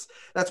trumpets.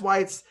 That's why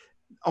it's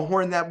a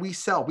horn that we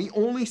sell. We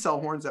only sell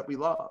horns that we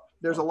love.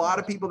 There's a lot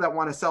of people that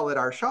want to sell at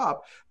our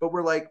shop, but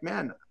we're like,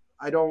 man,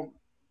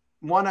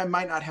 one, I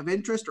might not have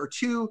interest, or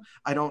two,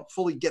 I don't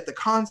fully get the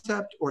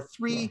concept, or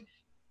three,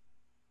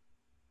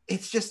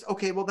 it's just,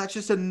 okay, well, that's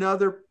just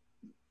another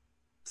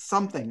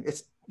something.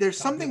 There's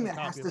something that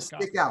has to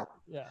stick out.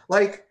 Yeah.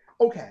 Like,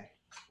 okay.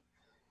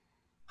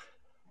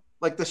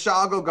 Like the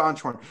Shago Ganch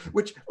horn,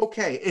 which,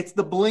 okay, it's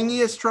the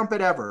blingiest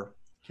trumpet ever.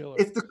 Killer.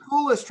 It's the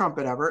coolest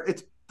trumpet ever.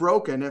 It's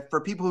broken. For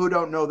people who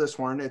don't know this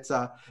horn, it's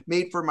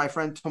made for my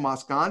friend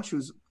Tomas Ganch,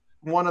 who's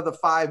one of the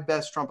 5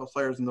 best trumpet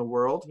players in the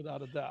world.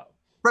 Without a doubt.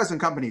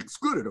 Present company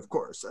excluded, of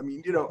course. I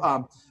mean,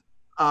 the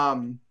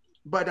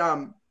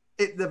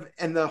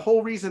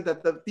whole reason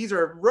that these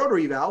are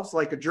rotary valves,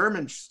 like a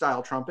German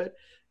style trumpet,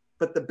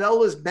 but the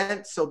bell is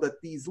bent so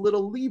that these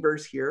little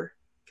levers here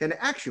can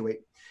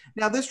actuate.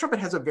 Now, this trumpet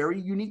has a very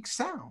unique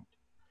sound.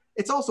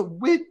 It's also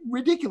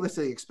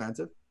ridiculously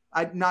expensive.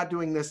 I'm not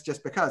doing this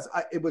just because.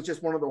 It was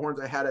just one of the horns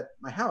I had at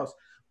my house.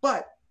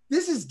 But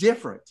this is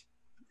different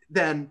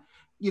than,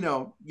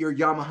 your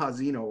Yamaha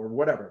Zeno or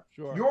whatever.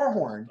 Sure. Your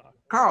horn,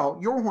 Carl,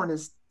 your horn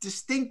is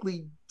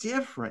distinctly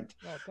different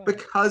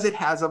because it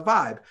has a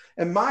vibe.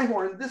 And my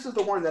horn, this is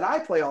the horn that I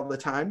play all the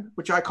time,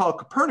 which I call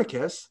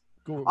Copernicus.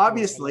 Cool.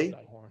 Obviously,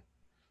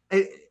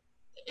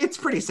 it's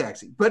pretty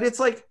sexy. But it's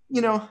like,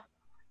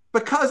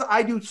 because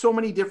I do so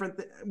many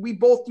different we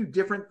both do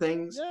different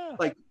things. Yeah.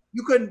 Like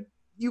you could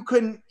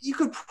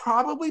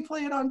probably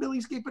play it on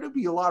Billy's gig, but it'd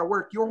be a lot of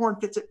work. Your horn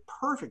fits it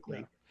perfectly.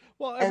 Yeah.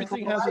 Well,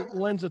 everything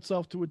lends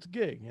itself to its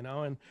gig,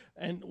 and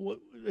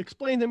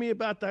explain to me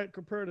about that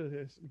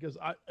Copernicus, because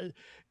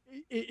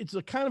it's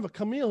a kind of a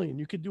chameleon.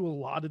 You could do a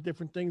lot of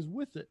different things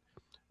with it,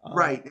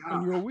 right?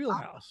 In your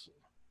wheelhouse.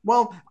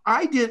 Well,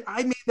 I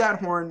made that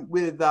horn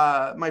with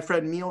my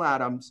friend Neil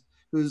Adams,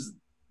 who's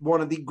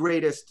one of the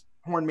greatest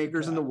horn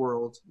makers in the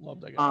world. Love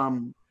that guy.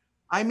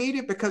 I made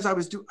it because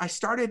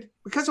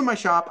because of my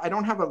shop. I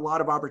don't have a lot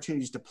of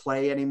opportunities to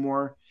play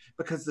anymore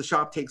because the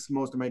shop takes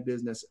most of my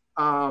business.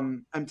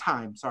 And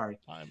time, sorry.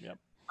 Time, yep.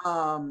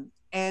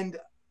 And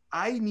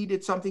I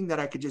needed something that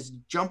I could just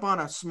jump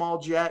on a small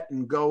jet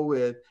and go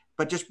with,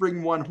 but just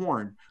bring one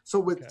horn. So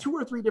with 2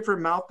 or 3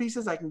 different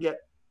mouthpieces, I can get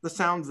the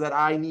sounds that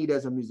I need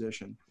as a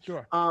musician.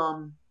 Sure.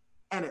 And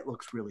it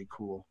looks really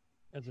cool.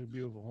 It's a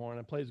beautiful horn.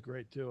 It plays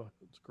great too.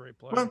 It's a great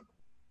player. Well,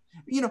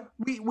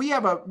 we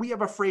have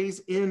a phrase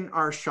in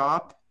our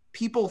shop: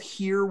 people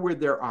hear with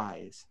their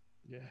eyes.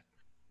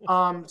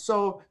 Yeah.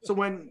 So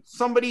when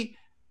somebody,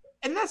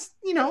 and that's,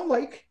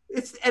 like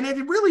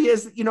it really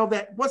is,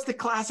 that what's the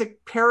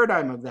classic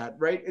paradigm of that,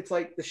 right? It's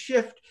like the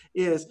shift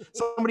is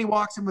somebody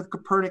walks in with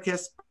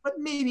Copernicus, but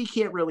maybe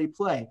can't really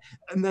play.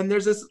 And then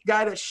there's this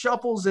guy that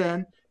shuffles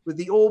in with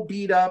the old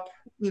beat up,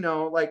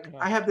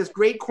 I have this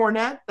great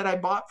cornet that I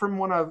bought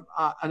from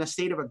an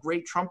estate of a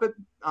great trumpet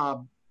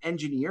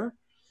engineer.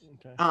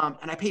 Okay.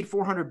 And I paid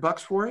 $400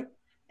 for it.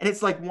 And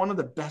it's like one of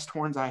the best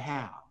horns I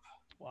have.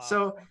 Wow.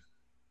 So,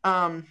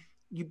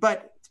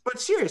 but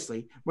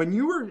seriously, when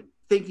you were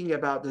thinking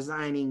about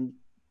designing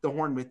the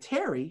horn with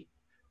Terry,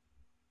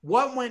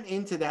 what went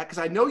into that? Because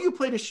I know you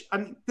played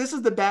this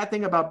is the bad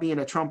thing about being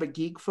a trumpet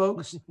geek,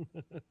 folks.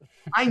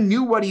 I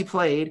knew what he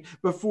played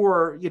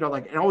before,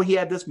 he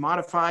had this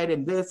modified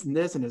and this and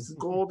this and his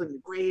gold and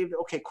engraved.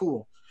 Okay,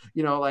 cool.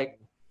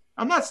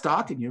 I'm not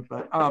stalking you,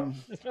 but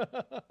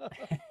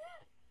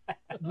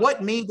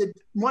what made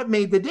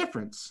the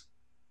difference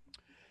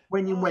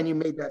when you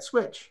made that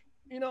switch?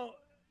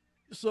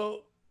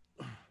 So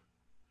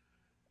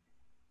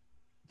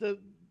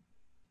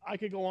I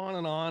could go on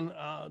and on.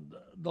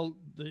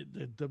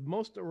 The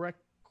most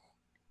direct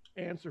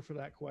answer for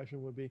that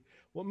question would be,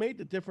 what made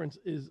the difference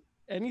is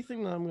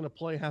anything that I'm going to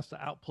play has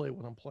to outplay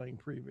what I'm playing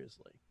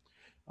previously.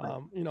 I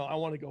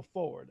want to go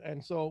forward.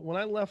 And so when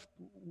I left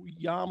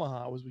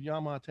Yamaha, I was with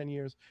Yamaha 10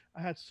 years.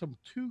 I had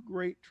 2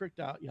 great tricked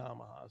out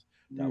Yamahas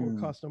that were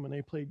custom, and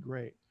they played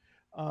great.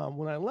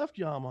 When I left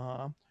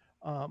Yamaha,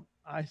 I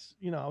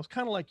was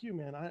kind of like you,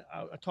 man.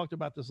 I talked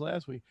about this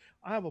last week.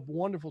 I have a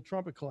wonderful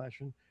trumpet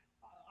collection.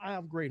 I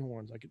have great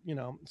horns.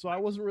 So I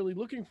wasn't really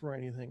looking for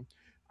anything.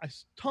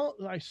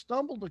 I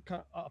stumbled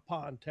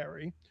upon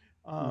Terry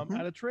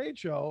at a trade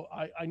show.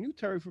 I knew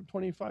Terry from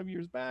 25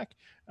 years back.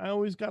 I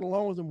always got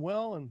along with him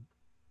well, and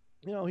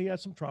he had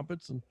some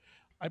trumpets, and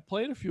I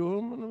played a few of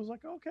them, and I was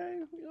like, okay,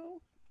 it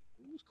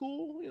was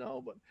cool,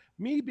 But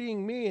me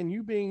being me and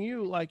you being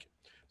you, like,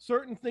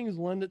 certain things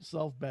lend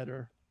itself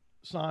better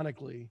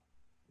sonically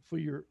for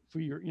your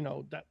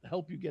that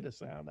help you get a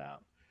sound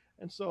out.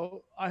 And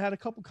so I had a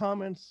couple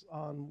comments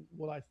on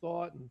what I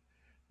thought, and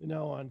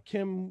on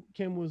Kim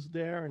was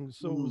there, and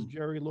so was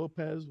Jerry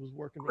Lopez was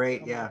working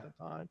great, at the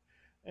time.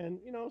 And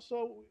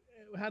so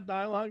we had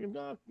dialogue, and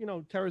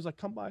Terry's like,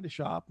 come by the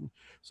shop, and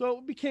so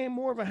it became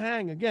more of a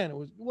hang again. It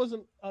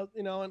wasn't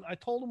and I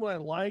told him what I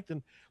liked,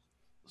 and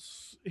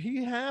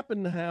he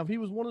happened to he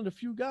was one of the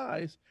few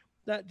guys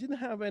that didn't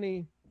have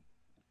any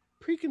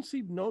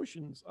preconceived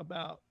notions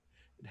about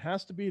it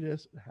has to be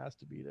this, it has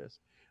to be this.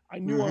 I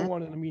knew I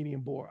wanted a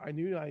medium bore. I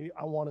knew I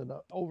wanted an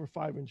over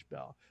 5-inch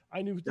bell.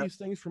 I knew these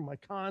things from my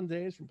con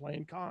days, from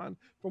playing con,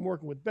 from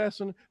working with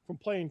Besson, from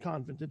playing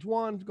con vintage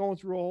one, going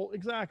through all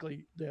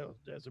exactly.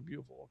 There's a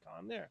beautiful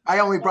con there. I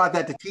only brought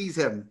that to tease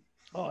him.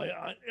 Oh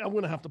yeah, I'm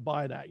gonna have to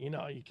buy that. You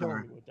know, you're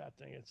killing me with that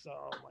thing. It's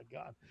oh my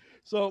god.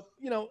 So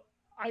you know,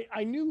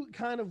 I knew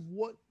kind of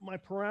what my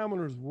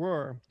parameters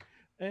were,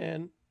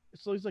 and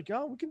so he's like,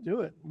 "Oh, we can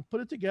do it." We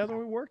put it together.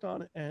 And we worked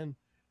on it, and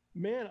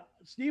man,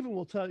 Stephen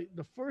will tell you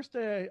the first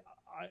day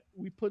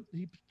he put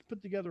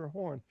together a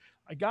horn.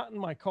 I got in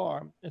my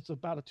car. It's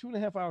about a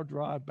 2.5-hour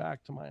drive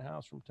back to my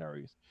house from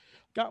Terry's.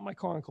 Got in my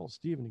car and called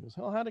Stephen. He goes,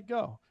 "Oh, how'd it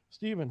go,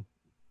 Stephen?"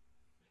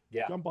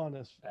 Yeah, jump on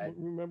this.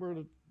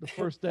 Remember the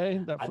first day,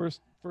 that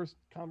first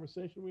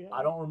conversation we had?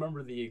 I don't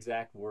remember the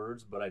exact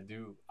words, but I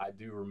do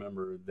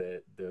remember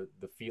that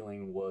the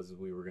feeling was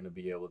we were going to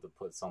be able to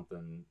put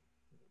something,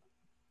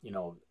 you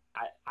know,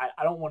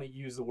 I don't want to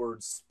use the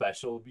word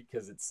special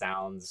because it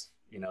sounds,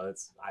 you know,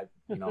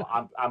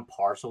 I'm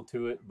partial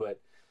to it,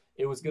 but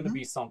it was going to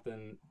be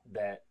something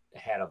that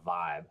had a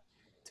vibe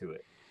to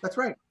it. That's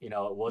right. You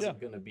know, it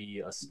wasn't going to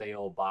be a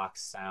stale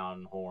box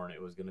sound horn.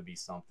 It was going to be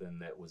something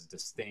that was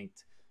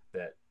distinct,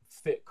 that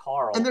fit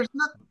Carl. And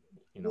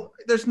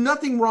there's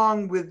nothing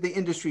wrong with the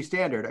industry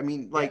standard. I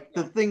mean, like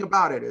the thing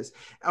about it is,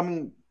 I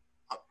mean,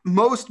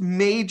 most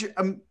major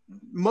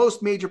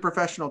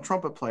professional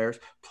trumpet players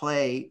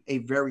play a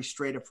very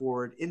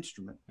straightforward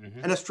instrument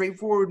and a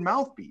straightforward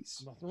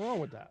mouthpiece. Nothing wrong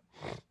with that.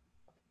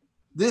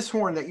 This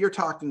horn that you're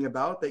talking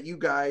about, that you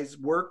guys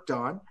worked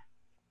on,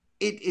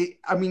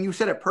 I mean, you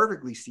said it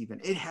perfectly, Stephen.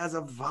 It has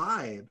a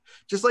vibe,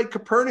 just like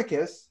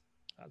Copernicus.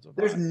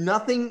 There's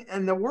nothing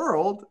in the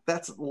world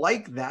that's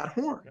like that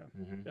horn.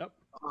 Yep.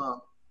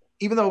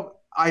 Even though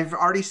I've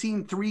already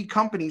seen 3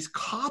 companies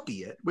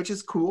copy it, which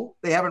is cool.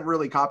 They haven't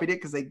really copied it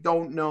because they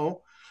don't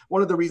know.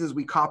 One of the reasons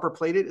we copper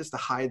plate it is to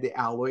hide the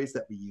alloys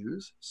that we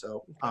use.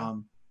 So,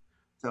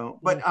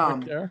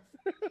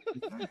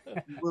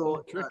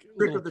 little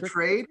trick of the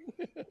trade.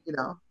 You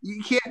know,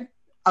 you can't.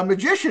 A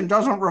magician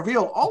doesn't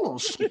reveal all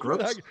those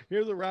secrets.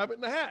 Here's a rabbit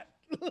in the hat.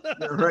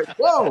 Right.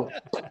 Whoa,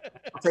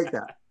 I'll take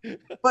that.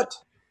 But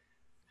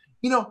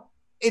you know,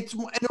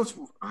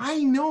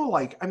 I know,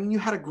 like, I mean, you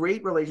had a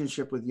great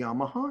relationship with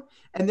Yamaha,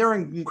 and they're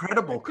an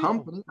incredible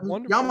company. I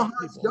mean,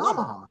 Yamaha's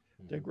Yamaha.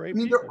 They're great. I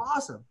mean, they're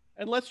awesome.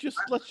 And let's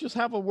just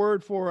have a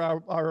word for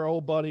our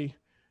old buddy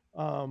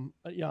at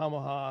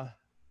Yamaha.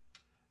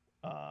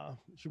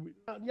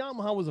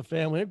 Yamaha was a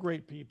family. They're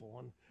great people,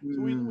 and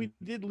so we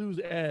did lose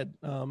Ed.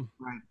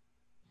 Right.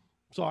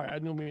 Sorry, I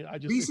didn't mean. I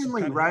just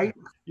recently, right?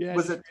 Yeah,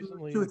 was it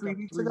recently, 2 or 3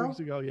 weeks ago? 3 weeks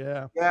ago,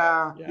 yeah.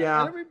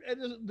 Yeah.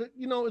 And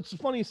you know, it's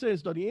funny you say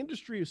this, though. The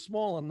industry is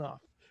small enough.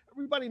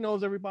 Everybody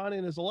knows everybody,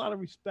 and there's a lot of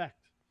respect.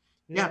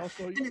 You know?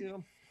 So, you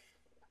know.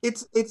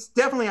 It's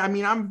definitely. I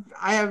mean,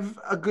 I have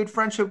a good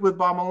friendship with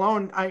Bob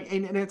Malone.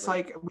 And it's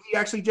like we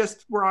actually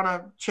just were on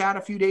a chat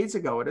a few days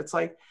ago, and it's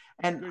like,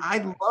 and I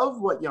love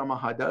what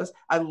Yamaha does.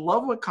 I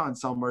love what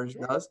Consummers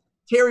does.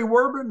 Terry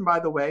Werben, by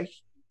the way.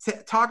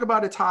 Talk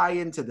about a tie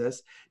into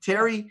this.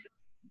 Terry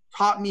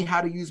taught me how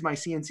to use my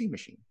CNC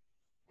machine.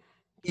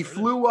 He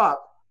flew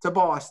up to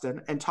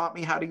Boston and taught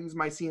me how to use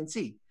my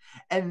CNC.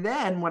 And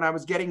then when I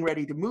was getting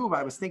ready to move,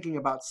 I was thinking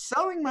about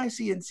selling my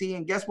CNC,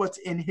 and guess what's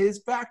in his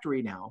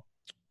factory now?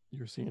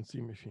 Your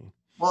CNC machine.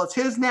 Well, it's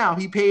his now.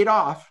 He paid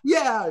off.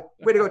 Yeah,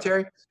 way to go,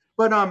 Terry.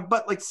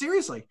 But like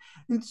seriously.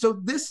 And so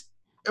this,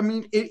 I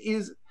mean, it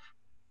is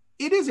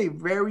a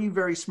very,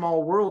 very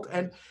small world.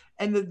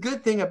 And the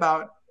good thing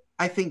about,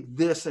 I think,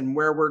 this and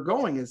where we're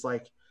going is,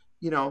 like,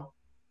 you know,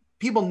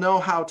 people know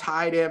how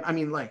tied in. I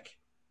mean, like,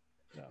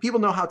 people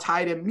know how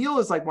tied in. Mule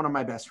is like one of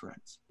my best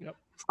friends. Yep.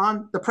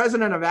 The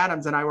president of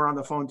Adams and I were on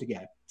the phone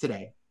today.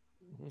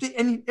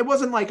 And it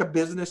wasn't like a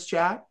business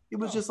chat. It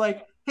was just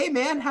like, hey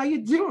man, how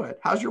you doing?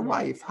 How's your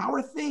wife? How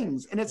are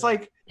things? And it's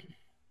like,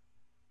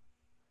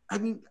 I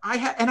mean, I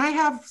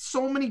have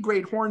so many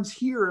great horns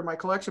here in my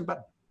collection,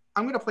 but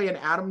I'm going to play an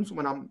Adams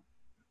when I'm,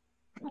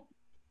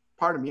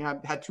 pardon me,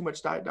 I've had too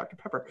much Diet Dr.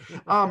 Pepper.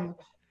 But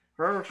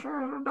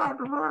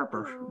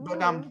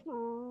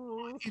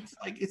it's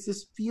like, it's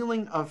this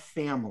feeling of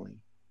family.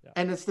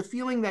 And it's the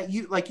feeling that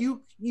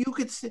you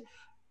could say,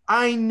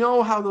 I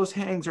know how those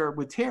hangs are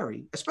with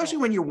Terry, especially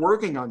when you're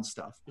working on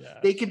stuff.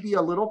 They can be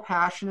a little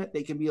passionate,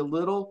 they can be a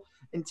little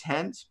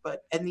intense,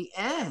 but in the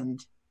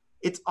end,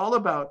 it's all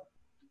about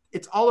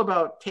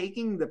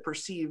taking the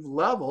perceived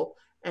level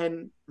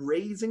and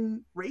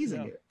raising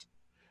it.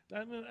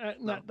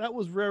 That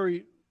was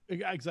very,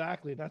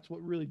 exactly. That's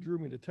what really drew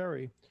me to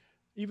Terry.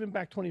 Even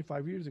back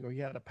 25 years ago, he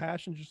had a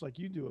passion just like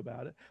you do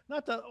about it.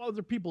 Not that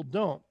other people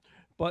don't,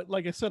 but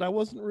like I said, I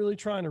wasn't really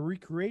trying to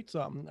recreate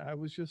something. I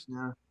was just,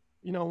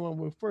 you know, when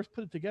we first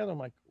put it together, I'm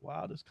like,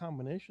 wow, this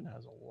combination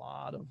has a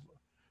lot of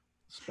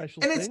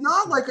special and things. It's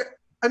not like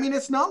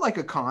it's not like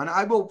a con.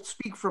 I will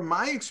speak from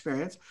my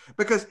experience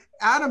because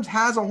Adams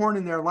has a horn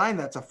in their line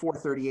that's a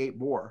 438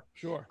 bore.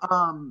 Sure.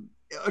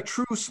 a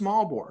true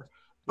small bore.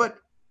 But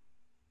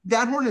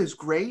that horn is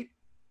great,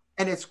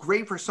 and it's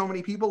great for so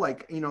many people,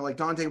 like like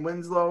Dante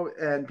Winslow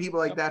and people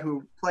like that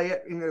who play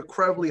it in an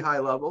incredibly high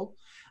level.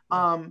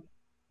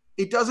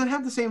 It doesn't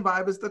have the same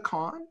vibe as the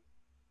Con.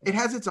 It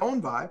has its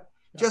own vibe.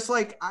 Just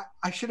like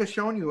I should have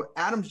shown you,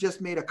 Adam's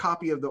just made a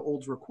copy of the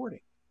Olds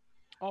recording.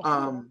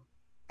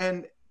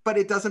 But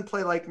it doesn't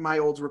play like my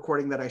Olds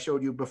recording that I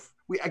showed you before.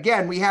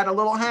 We had a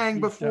little hang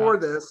before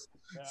this.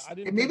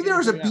 Maybe there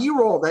was a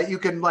B-roll that you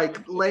can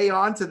like lay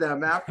onto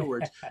them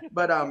afterwards.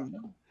 But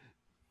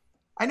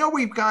I know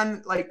we've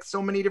gone like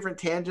so many different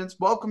tangents.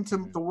 Welcome to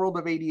the world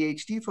of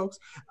ADHD, folks.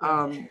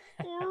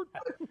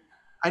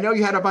 I know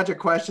you had a bunch of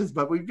questions,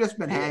 but we've just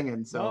been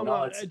hanging. So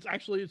no, it's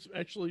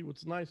actually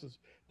what's nice is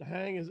the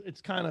hang is it's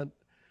kind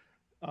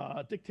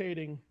of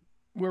dictating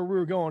where we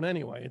were going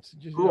anyway. It's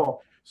just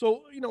cool.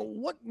 So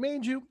what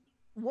made you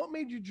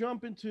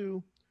jump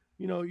into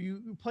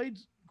you played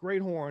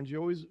great horns. You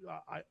always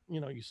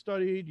you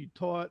studied, you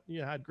taught,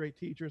 you had great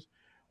teachers.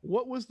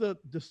 What was the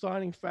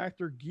deciding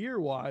factor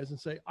gear wise and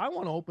say, I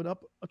want to open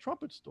up a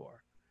trumpet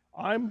store?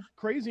 I'm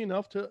crazy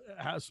enough to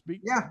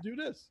do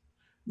this.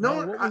 No,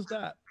 what was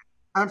that?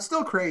 I'm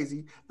still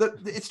crazy.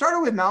 It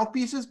started with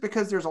mouthpieces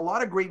because there's a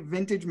lot of great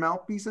vintage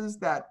mouthpieces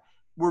that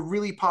were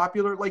really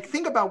popular. Like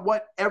think about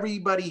what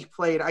everybody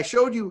played. I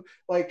showed you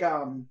like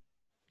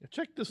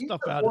check this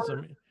stuff out.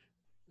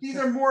 These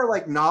are more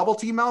like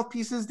novelty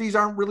mouthpieces. These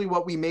aren't really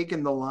what we make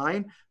in the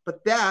line,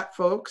 but that,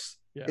 folks,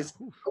 is.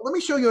 Let me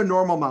show you a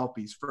normal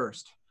mouthpiece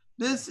first.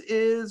 This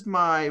is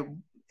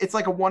it's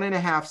like a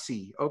 1.5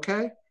 C.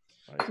 Okay,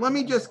 let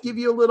me just give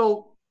you a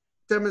little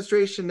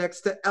demonstration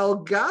next to El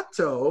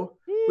Gato,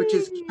 which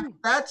is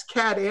that's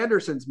Cat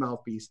Anderson's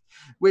mouthpiece,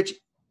 which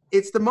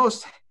it's the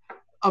most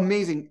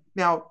amazing.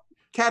 Now,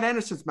 Cat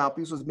Anderson's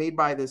mouthpiece was made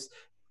by this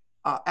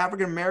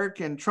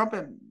African-American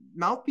trumpet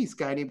mouthpiece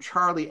guy named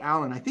Charlie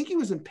Allen. I think he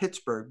was in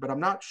Pittsburgh, but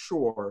I'm not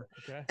sure.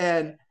 Okay.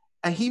 And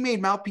he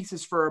made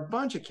mouthpieces for a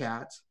bunch of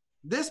cats.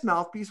 This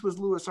mouthpiece was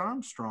Louis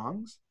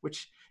Armstrong's,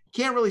 which you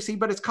can't really see,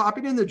 but it's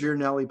copied in the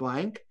Giornelli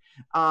blank.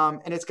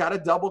 And it's got a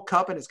double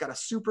cup and it's got a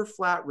super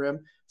flat rim.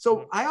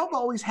 So I have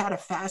always had a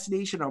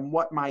fascination on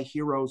what my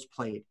heroes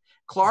played.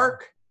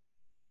 Clark,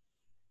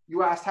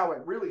 you asked how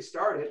it really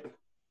started,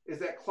 is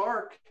that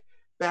Clark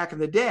back in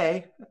the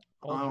day.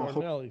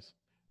 Giornelli's.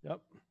 Yep.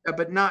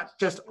 But not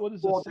just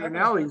old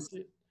Giornelli's.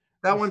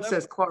 That one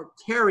says Clark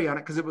Terry on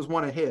it because it was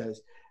one of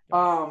his.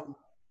 Cool.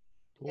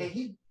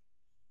 And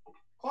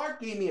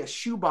Clark gave me a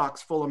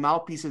shoebox full of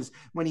mouthpieces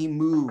when he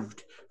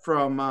moved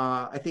from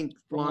I think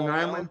Long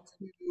Island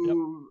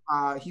to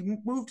he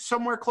moved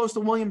somewhere close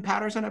to William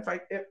Patterson. I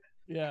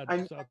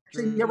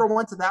never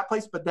went to that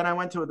place, but then I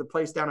went to the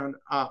place down in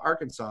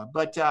Arkansas.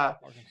 But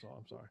Arkansas,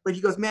 I'm sorry. But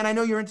he goes, man, I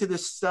know you're into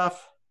this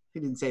stuff. He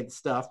didn't say the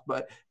stuff,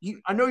 but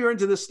I know you're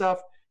into this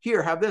stuff.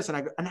 Here, have this.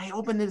 And I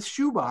opened this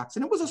shoebox,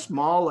 and it was a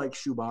small like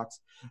shoebox.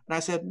 And I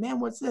said,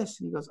 man, what's this?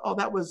 And he goes, oh,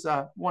 that was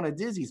one of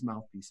Dizzy's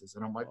mouthpieces.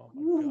 And I'm like,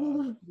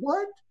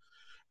 what?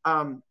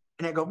 And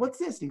I go, what's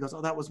this? And he goes,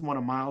 oh, that was one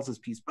of Miles's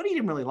piece. But he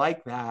didn't really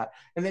like that.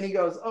 And then he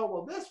goes, oh,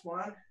 well, this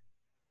one, I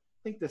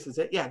think this is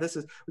it. Yeah,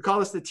 we call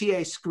this the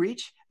TA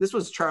Screech. This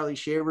was Charlie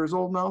Shaver's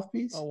old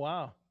mouthpiece. Oh,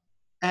 wow.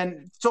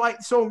 And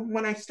so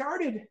when I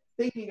started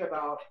thinking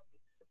about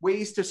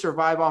ways to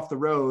survive off the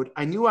road,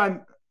 I knew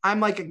I'm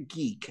like a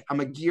geek.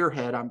 I'm a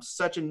gearhead. I'm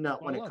such a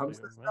nut when it comes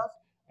to stuff.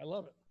 I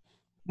love it.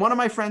 One of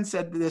my friends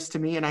said this to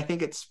me, and I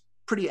think it's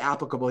pretty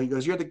applicable. He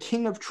goes, you're the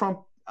king of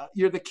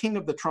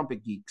the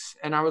trumpet geeks.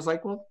 And I was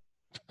like, well,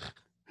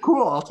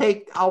 cool.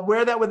 I'll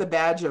wear that with a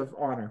badge of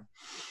honor.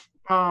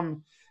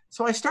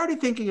 So I started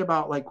thinking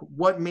about like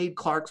what made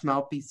Clark's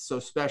mouthpiece so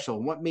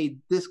special, what made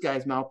this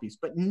guy's mouthpiece,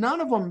 but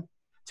none of them,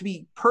 to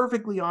be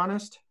perfectly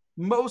honest,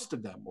 most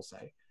of them will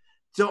say,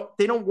 so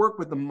they don't work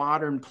with the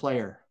modern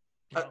player.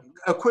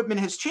 Equipment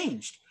has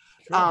changed.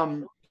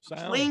 Sure.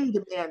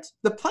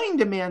 The playing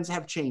demands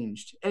have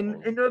changed.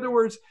 And in other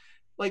words,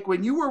 like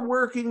when you were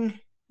working,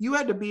 you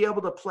had to be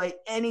able to play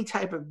any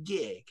type of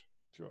gig.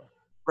 Sure.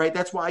 Right.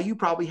 That's why you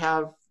probably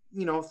have,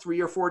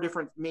 3 or 4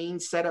 different main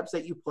setups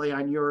that you play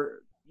on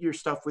your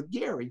stuff with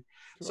Gary.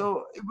 Sure.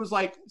 So it was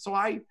like,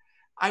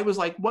 I was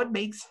like, what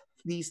makes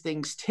these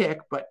things tick,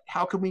 but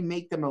how can we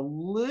make them a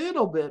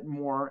little bit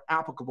more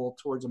applicable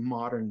towards a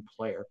modern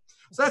player?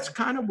 So that's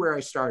kind of where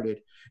I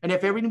started. And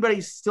if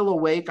everybody's still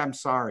awake, I'm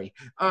sorry.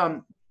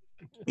 So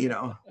we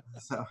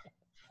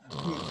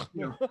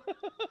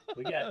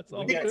got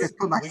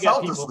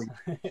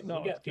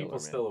people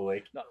still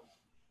awake. No.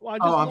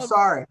 Well, I'm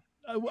sorry.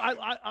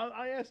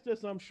 I asked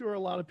this, and I'm sure a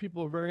lot of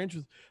people are very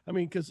interested. I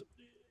mean, because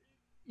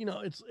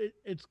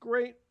it's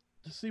great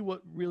to see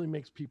what really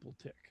makes people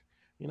tick.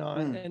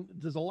 And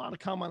there's a lot of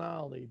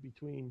commonality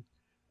between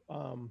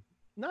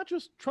not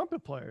just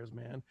trumpet players,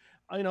 man.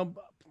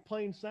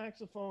 Playing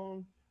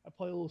saxophone, I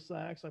play a little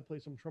sax, I play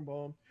some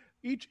trombone.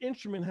 Each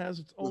instrument has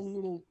its own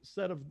little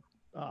set of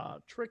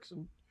tricks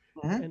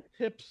and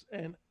tips,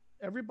 and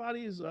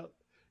everybody is,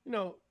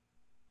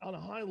 on a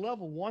high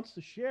level wants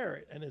to share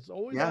it, and it's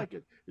always Yeah. like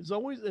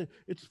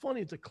it's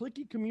funny. It's a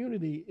cliquey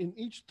community in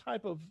each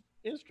type of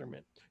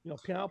instrument.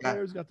 Piano Yeah.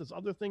 players got this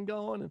other thing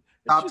going, and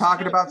it's Stop just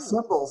talking kinda about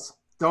cool. cymbals.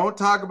 Don't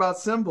talk about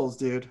cymbals,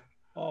 dude.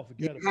 Oh,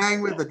 forget You it.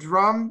 hang with a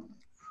drum.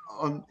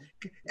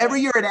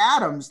 Every year at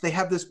Adams, they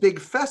have this big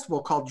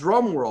festival called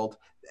Drum World.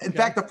 In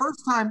fact, the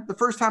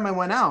first time I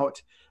went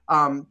out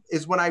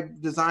is when I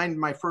designed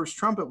my first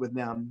trumpet with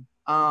them.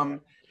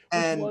 What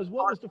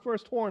was the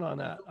first horn on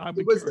that?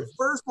 The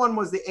first one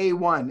was the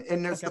A1,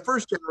 and it's the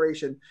first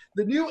generation.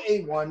 The new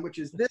A1, which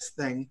is this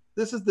thing,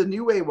 this is the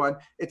new A1.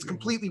 It's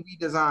completely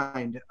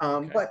redesigned.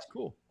 But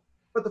cool.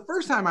 But the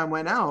first time I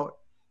went out,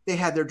 they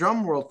had their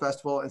Drum World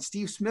Festival, and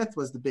Steve Smith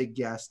was the big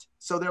guest.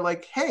 So they're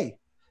like, "Hey,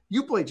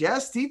 you play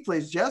jazz, Steve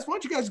plays jazz. Why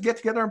don't you guys get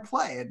together and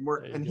play?"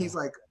 And he's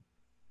like,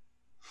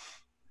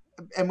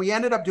 and we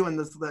ended up doing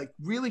this like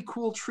really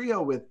cool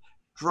trio with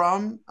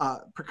drum,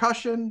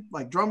 percussion,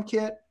 like drum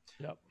kit,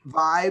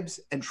 vibes,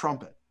 and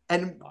trumpet.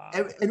 And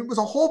it was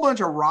a whole bunch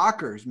of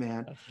rockers,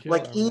 man. Killer,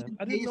 like Ian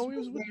I didn't know he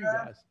was with you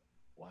guys.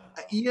 Wow.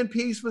 Ian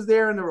Peace was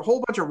there, and there were a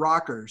whole bunch of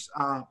rockers.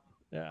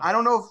 I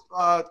don't know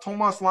if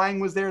Tomas Lang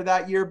was there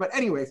that year, but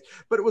anyways,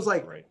 it was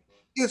like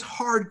it's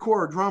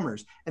hardcore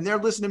drummers, and they're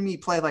listening to me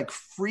play like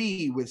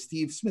Free with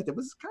Steve Smith. It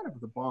was kind of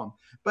the bomb.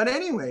 But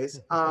anyways,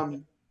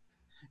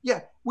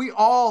 yeah, we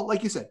all,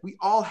 like you said, we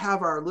all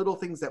have our little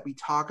things that we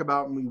talk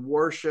about and we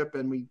worship,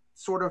 and we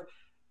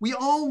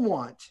all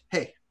want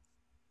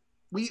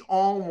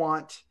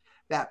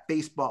that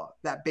baseball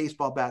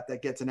bat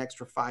that gets an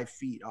extra 5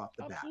 feet off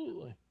the bat.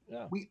 Absolutely.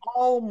 Yeah. We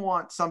all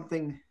want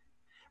something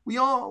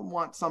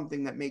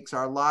that makes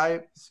our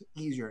lives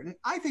easier. And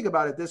I think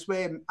about it this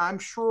way, and I'm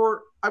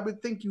sure I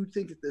would think you'd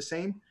think it the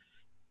same.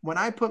 When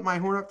I put my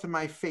horn up to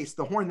my face,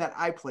 the horn that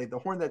I played, the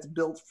horn that's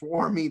built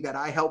for me, that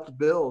I helped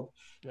build,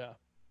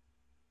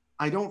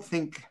 I don't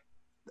think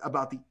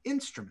about the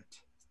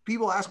instrument.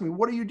 People ask me,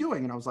 "What are you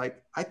doing?" And I was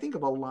like, I think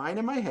of a line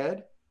in my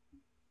head,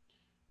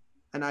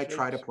 and I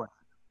try to play.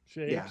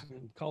 Shapes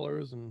and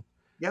colors and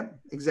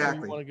exactly.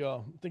 Where you want to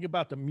go. Think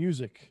about the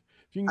music.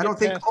 If you can I don't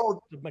think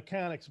the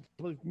mechanics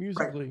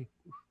musically.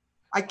 Right.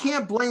 I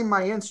can't blame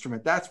my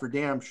instrument. That's for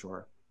damn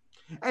sure.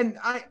 And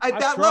I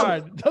that tried.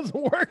 level, It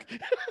doesn't work.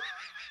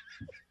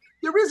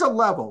 There is a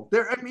level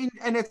there. I mean,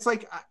 and it's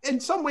like, in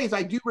some ways,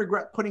 I do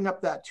regret putting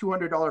up that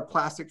 $200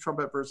 plastic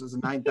trumpet versus a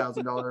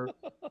 $9,000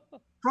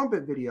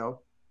 trumpet video,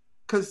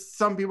 because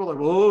some people are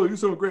like, "Oh, you're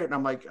so great," and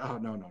I'm like, "Oh,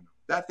 no.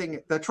 That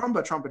thing, the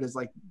trumpet is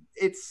like,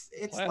 it's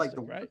plastic, like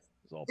the right?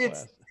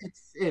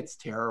 It's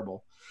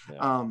terrible."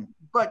 Yeah.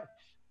 But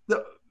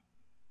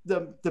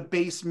the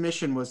base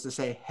mission was to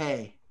say,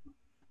 "Hey,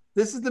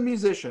 this is the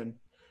musician.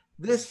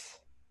 This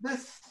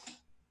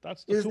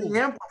That's is tool. the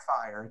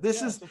amplifier.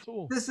 This is the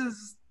tool.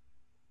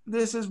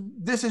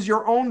 This is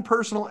your own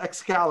personal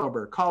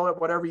Excalibur. Call it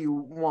whatever you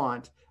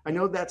want. I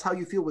know that's how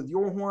you feel with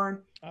your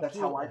horn. Absolutely. That's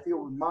how I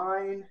feel with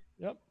mine."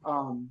 Yep.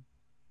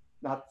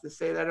 Not to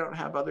say that I don't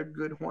have other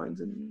good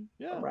horns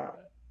around.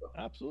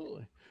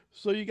 Absolutely.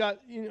 So you got,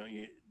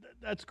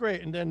 that's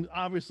great. And then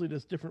obviously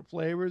there's different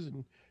flavors,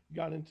 and you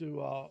got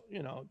into,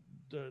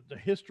 the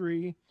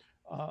history.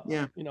 As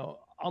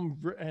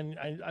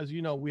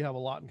you know, we have a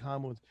lot in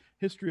common with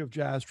history of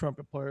jazz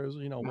trumpet players.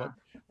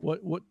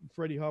 What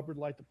Freddie Hubbard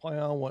liked to play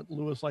on, what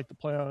Lewis liked to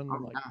play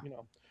on,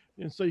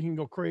 and so you can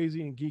go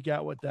crazy and geek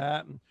out with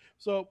that. And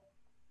so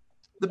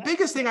the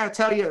biggest thing I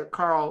tell you,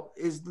 Carl,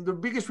 is the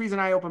biggest reason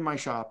I opened my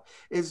shop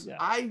is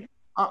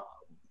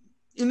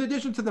in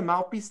addition to the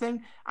mouthpiece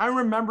thing, I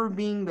remember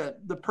being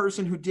the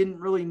person who didn't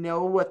really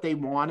know what they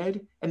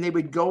wanted, and they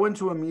would go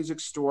into a music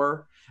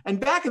store. And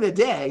back in the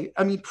day,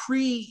 I mean,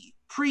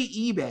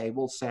 pre-eBay,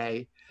 we'll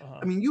say,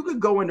 I mean, you could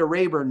go into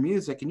Rayburn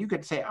Music and you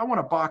could say, "I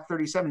want a Bach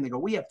 37." They go,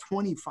 "We have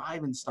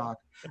 25 in stock."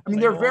 I mean,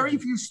 there are very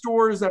few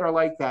stores that are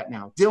like that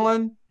now.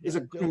 Dylan is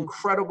an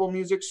incredible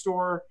music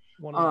store.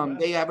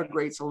 They have a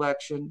great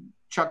selection.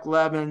 Chuck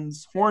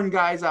Levin's, Horn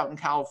Guys out in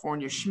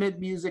California, Schmidt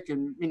Music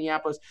in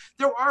Minneapolis.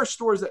 There are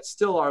stores that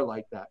still are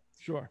like that.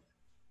 Sure.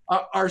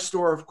 Our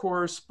store, of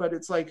course, but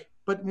it's like,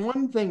 but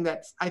one thing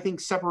that I think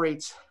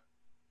separates,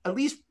 at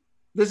least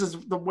this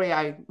is the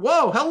way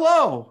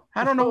hello.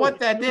 I don't know what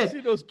that did.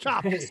 See those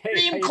chops.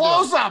 Extreme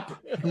close up.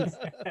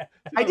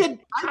 I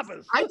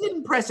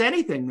didn't press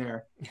anything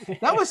there.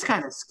 That was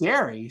kind of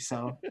scary.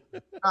 So,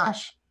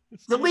 gosh,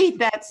 delete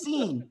that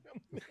scene.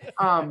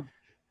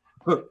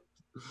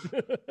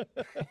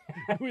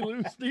 We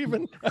lose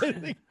Stephen. I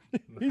think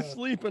he's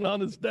sleeping on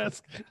his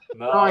desk.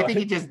 No, I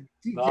think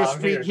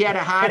he had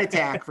a heart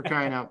attack, for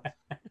crying out.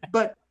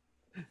 But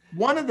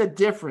one of the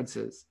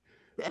differences,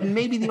 and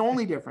maybe the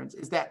only difference,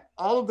 is that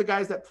all of the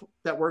guys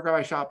that work at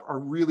my shop are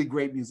really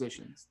great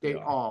musicians. They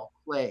all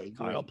play.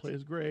 Kyle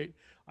plays great.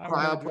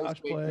 Kyle plays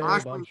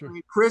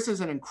great. Chris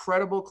is an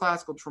incredible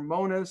classical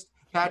trombonist.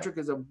 Patrick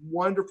is a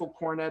wonderful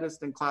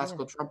cornetist and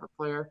classical trumpet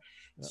player.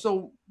 Yeah.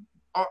 So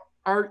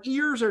our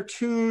ears are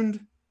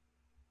tuned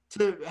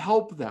to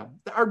help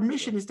them. Our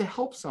mission is to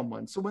help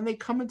someone. So when they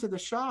come into the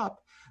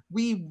shop,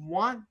 we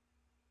want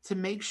to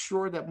make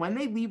sure that when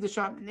they leave the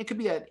shop, and it could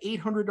be an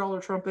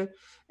 $800 trumpet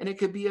and it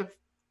could be a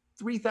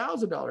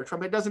 $3,000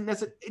 trumpet.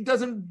 It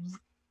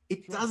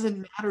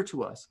doesn't matter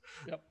to us.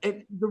 Yep.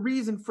 And the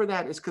reason for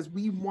that is because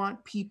we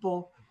want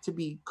people to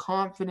be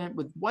confident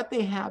with what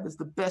they have is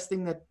the best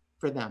thing that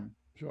for them.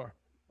 Sure.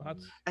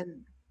 That's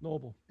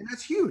noble. And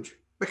that's huge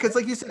because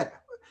like you said,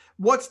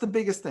 what's the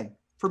biggest thing?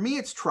 For me,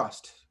 it's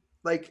trust.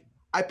 Like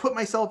I put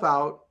myself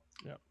out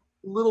a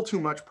little too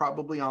much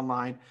probably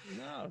online.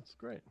 No, it's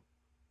great.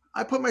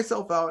 I put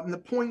myself out, and the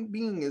point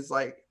being is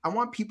like I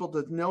want people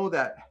to know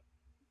that,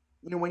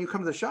 you know, when you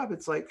come to the shop,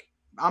 it's like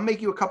I'll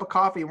make you a cup of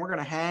coffee and we're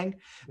gonna hang.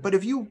 But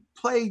if you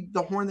play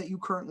the horn that you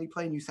currently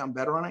play and you sound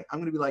better on it, I'm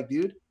gonna be like,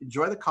 dude,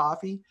 enjoy the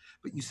coffee,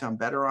 but you sound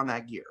better on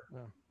that gear.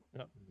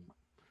 Yeah.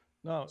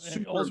 No,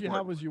 and all you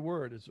have is your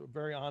word. It's a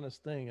very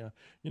honest thing.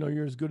 You know,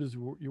 you're as good as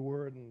your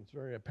word, and it's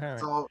very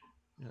apparent.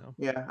 You know?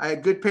 Yeah, I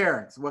had good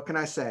parents. What can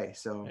I say?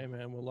 So, hey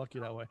man, we're lucky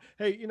that way.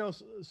 Hey, you know,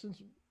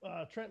 since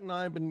Trent and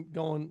I have been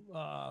going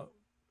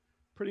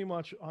pretty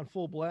much on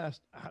full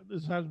blast,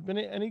 has been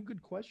any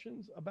good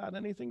questions about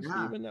anything,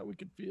 Stephen, that we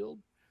could field?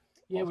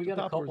 Yeah, we got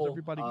a couple. Is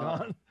everybody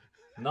gone?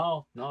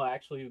 No,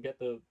 actually, we get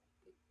the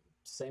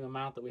same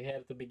amount that we had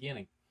at the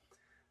beginning.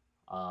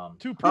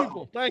 2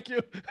 people. Thank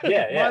you.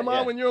 Yeah, my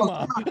mom and your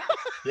mom.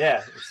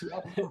 Yeah.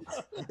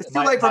 It's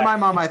too late for my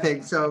mom, I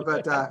think. So,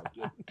 but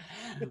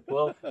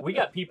well, we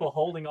got people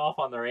holding off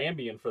on their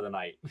Ambien for the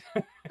night.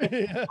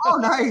 Oh,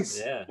 nice.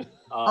 Yeah.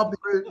 I'll be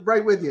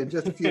right with you in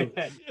just a few.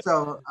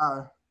 So,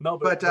 no,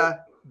 but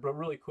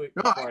really quick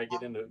before I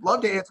get into it.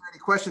 Love to answer any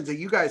questions that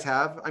you guys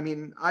have. I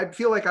mean, I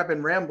feel like I've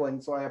been rambling,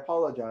 so I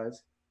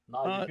apologize.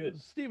 No, you're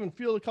good. Stephen,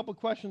 field a couple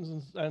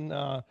questions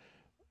and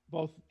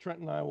both Trent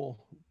and I will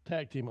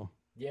tag team them.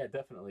 Yeah,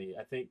 definitely.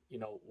 I think, you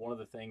know, one of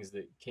the things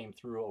that came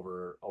through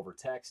over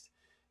text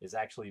is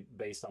actually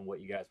based on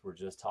what you guys were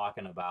just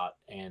talking about.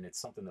 And it's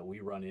something that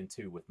we run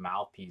into with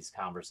mouthpiece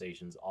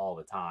conversations all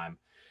the time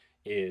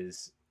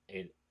is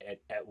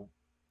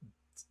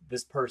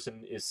this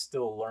person is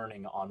still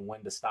learning on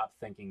when to stop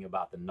thinking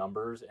about the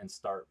numbers and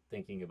start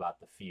thinking about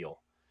the feel.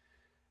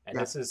 And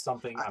this is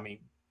something, I mean,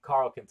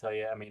 Carl can tell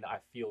you, I mean, I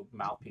field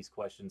mouthpiece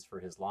questions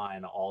for his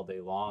line all day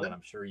long, and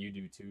I'm sure you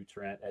do too,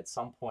 Trent. At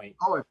some point,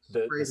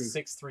 the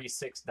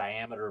 636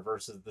 diameter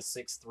versus the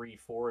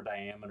 634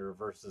 diameter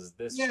versus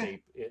this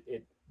shape,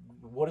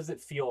 what does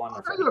it feel on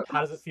your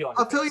How does it feel on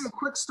your face? I'll tell you a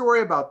quick story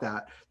about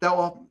that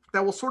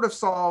will sort of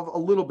solve a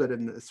little bit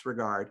in this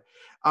regard.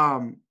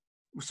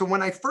 So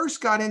when I first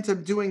got into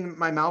doing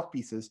my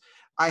mouthpieces,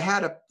 I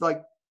had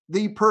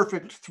the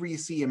perfect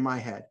 3C in my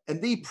head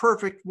and the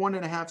perfect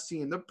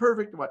 1.5C and the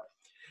perfect what.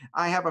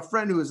 I have a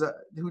friend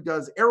who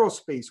does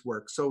aerospace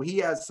work. So he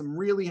has some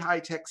really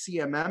high-tech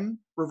CMM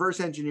reverse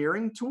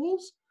engineering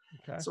tools.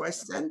 Okay. So I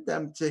sent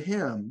them to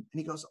him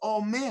and he goes, oh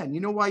man, you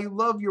know why you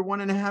love your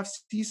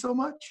 1.5C so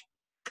much?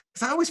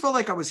 Because I always felt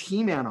like I was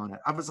He-Man on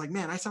it. I was like,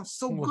 man, I sound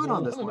so good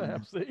on this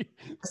one. I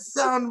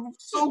sound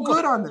so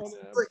good on this.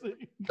 Like,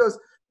 he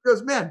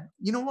goes, man,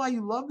 you know why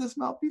you love this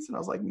mouthpiece? And I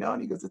was like, no.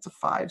 And he goes, it's a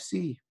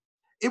 5C.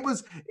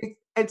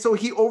 And so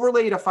he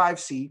overlaid a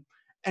 5C.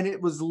 And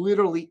it was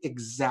literally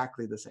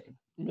exactly the same.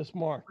 Miss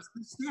Mark. It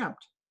was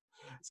stamped.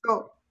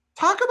 So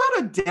talk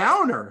about a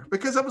downer,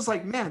 because I was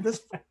like, man,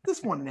 this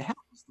 1.5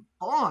 is the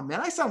bomb, man.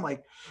 I sound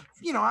like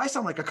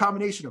a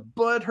combination of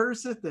Bud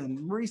Herseth and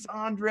Maurice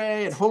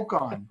Andre and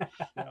Håkon.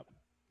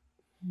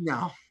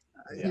 No,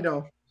 you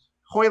know,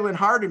 Hoyland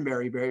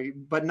Hardenberry,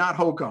 but not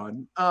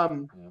Håkon.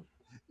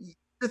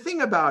 The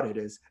thing about it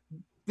is,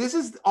 this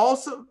is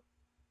also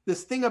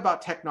this thing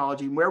about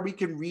technology where we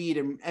can read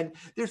and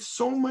there's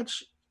so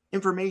much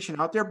information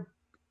out there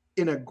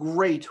in a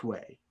great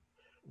way.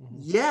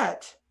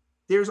 Yet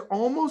there's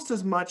almost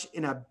as much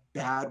in a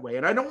bad way.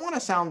 And I don't want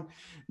to sound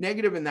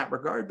negative in that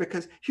regard,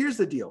 because here's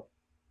the deal.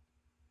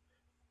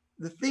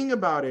 The thing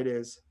about it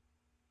is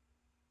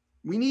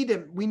we need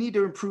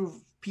to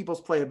improve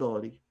people's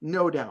playability,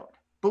 no doubt.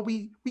 But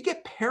we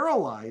get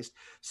paralyzed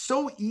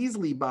so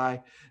easily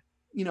by,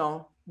 you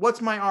know,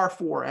 what's my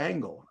R4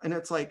 angle? And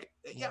it's like,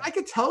 yeah, I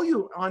could tell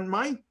you on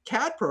my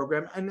CAD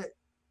program, and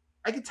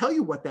I can tell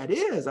you what that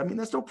is. I mean,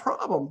 that's no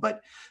problem. But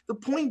the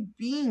point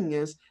being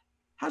is,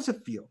 how does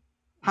it feel?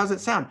 How does it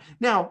sound?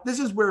 Now, this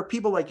is where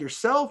people like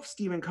yourself,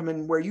 Stephen, come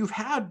in, where you've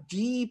had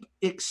deep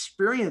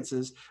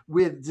experiences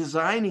with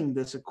designing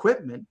this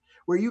equipment,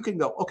 where you can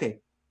go,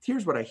 okay,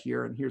 here's what I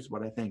hear and here's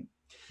what I think.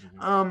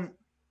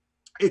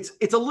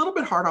 It's a little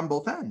bit hard on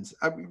both ends.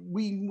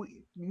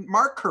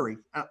 Mark Curry,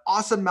 an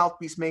awesome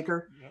mouthpiece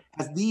maker,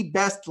 has the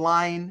best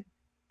line,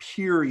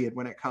 period,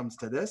 when it comes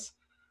to this.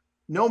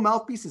 No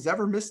mouthpiece has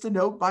ever missed a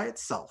note by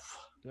itself.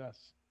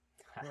 Yes,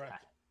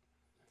 correct.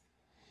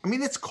 I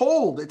mean, it's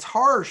cold, it's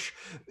harsh.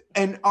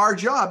 And our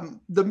job,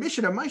 the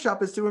mission of my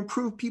shop, is to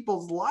improve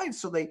people's lives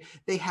so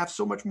they have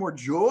so much more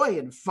joy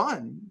and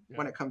fun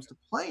when it comes to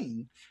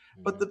playing.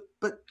 But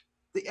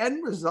the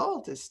end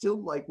result is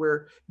still like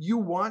where you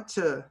want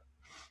to,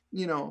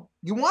 you know,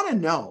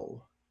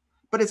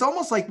 but it's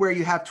almost like where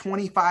you have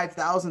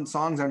 25,000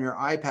 songs on your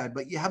iPad,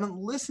 but you haven't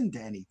listened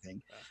to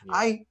anything.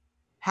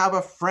 have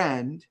a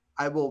friend,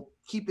 I will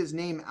keep his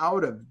name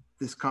out of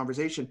this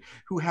conversation,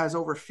 who has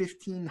over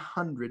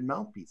 1,500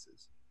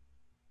 mouthpieces.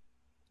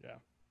 Yeah.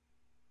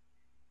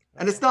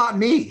 And it's not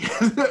me.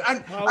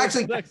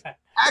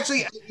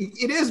 Actually,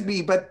 it is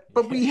me, but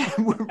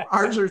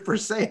ours are for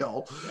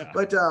sale. Yeah.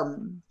 But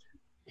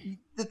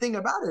the thing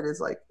about it is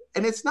like,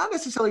 and it's not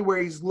necessarily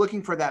where he's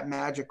looking for that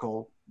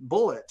magical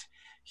bullet.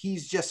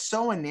 He's just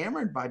so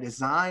enamored by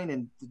design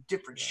and the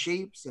different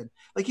shapes. And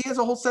like, he has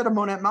a whole set of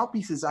Monet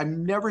mouthpieces. I've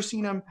never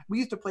seen him. We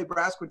used to play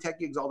brass quintet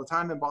gigs all the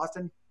time in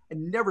Boston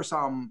and never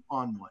saw him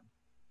on one.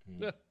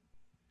 Yeah. And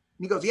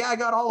he goes, yeah, I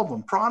got all of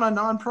them. Prana,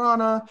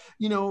 non-prana,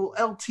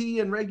 LT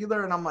and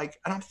regular. And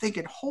I'm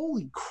thinking,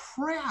 holy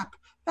crap,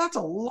 that's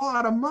a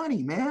lot of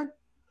money, man.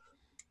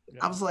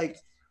 Yeah. I was like,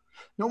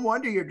 no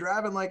wonder you're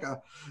driving like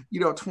a,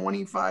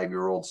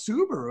 25-year-old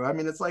Subaru. I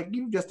mean, it's like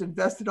you've just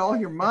invested all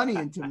your money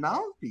into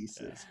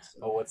mouthpieces.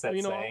 Yeah. Oh, what's that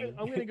saying?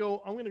 I'm gonna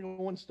go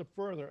one step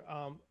further.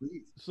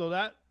 So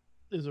that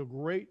is a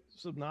great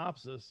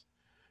synopsis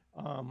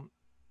of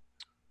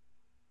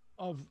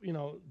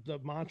the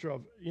mantra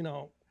of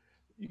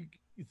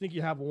you think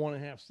you have a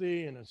 1.5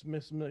 C and it's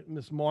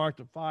mismarked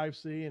a 5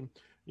 C, and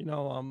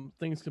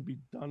things could be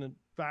done in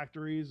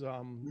factories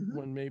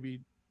when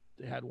maybe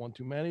they had one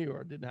too many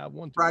or didn't have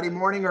one too Friday many.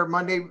 Morning or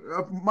Monday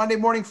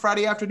morning,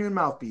 Friday afternoon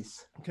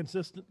mouthpiece.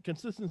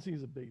 Consistency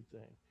is a big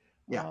thing.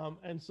 Yeah.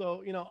 And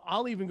so,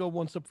 I'll even go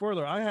one step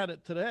further. I had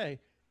it today.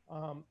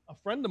 A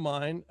friend of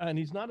mine, and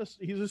he's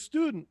a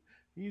student.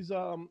 He's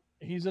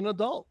an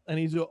adult, and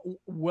he's a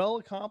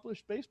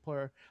well-accomplished bass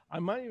player. I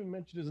might even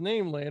mention his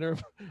name later.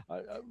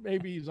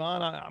 Maybe he's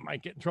on. I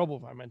might get in trouble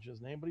if I mention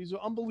his name, but he's an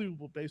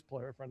unbelievable bass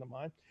player, a friend of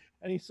mine.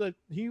 And he said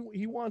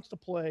he wants to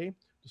play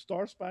the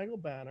Star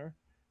Spangled Banner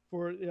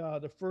for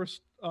the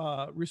first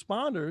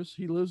responders.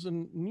 He lives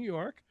in New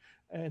York,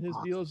 and his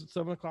deal is at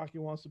 7:00. He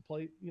wants to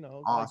play,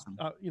 awesome.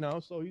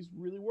 So he's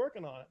really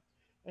working on it.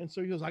 And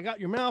so he goes, I got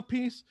your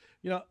mouthpiece.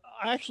 I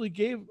actually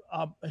gave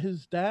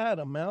his dad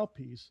a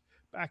mouthpiece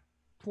back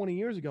 20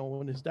 years ago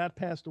when his dad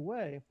passed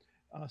away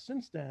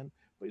since then.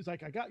 But he's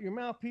like, I got your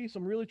mouthpiece.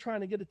 I'm really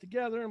trying to get it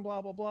together and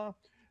blah, blah, blah. And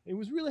he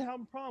was really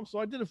having problems. So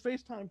I did a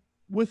FaceTime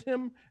with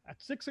him at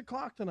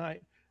 6:00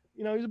 tonight.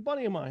 He's a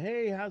buddy of mine.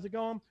 Hey, how's it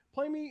going?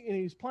 Play me. And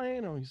he's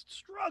playing, and he's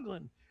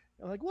struggling.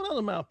 I'm like, what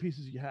other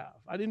mouthpieces you have?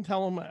 I didn't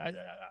tell him.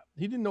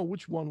 He didn't know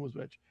which one was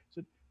which. I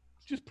said,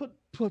 just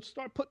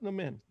start putting them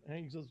in. And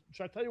he says,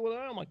 should I tell you what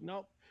I am? I'm like,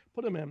 no,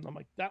 put them in. I'm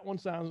like, that one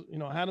sounds,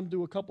 I had him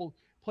do a couple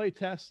play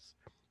tests,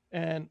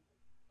 and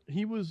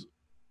he was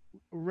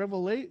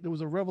there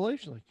was a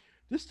revelation. Like,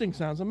 this thing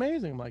sounds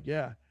amazing. I'm like,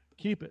 yeah,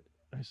 keep it.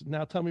 I said,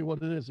 now tell me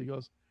what it is. He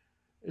goes,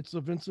 it's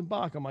a Vincent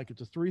Bach. I'm like,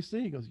 it's a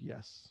 3C. He goes,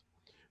 yes.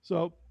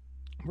 So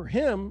for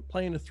him,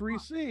 playing a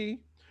 3C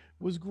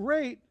was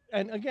great.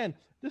 And again,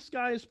 this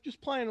guy is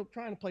just trying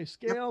to play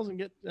scales and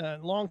get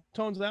long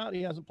tones out.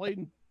 He hasn't played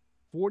in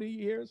 40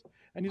 years,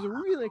 and he's a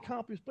really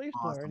accomplished bass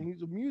player, and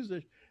he's a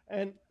musician.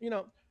 And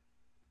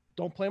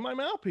don't play my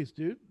mouthpiece,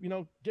 dude.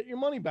 Get your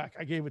money back.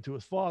 I gave it to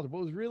his father. But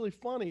what was really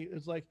funny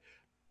is like,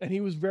 and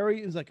he was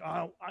like,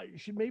 oh, I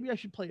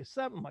should play a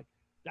 7. I'm like,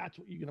 that's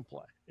what you're gonna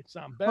play. It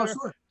sounds better. Oh,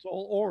 sure. It's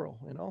all oral,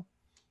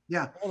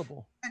 Yeah.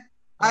 Audible.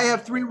 I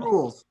have 3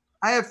 rules.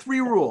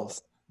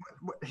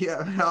 Yeah,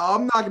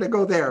 I'm not gonna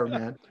go there,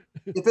 man.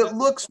 If it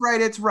looks right,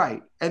 it's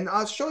right. And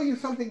I'll show you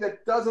something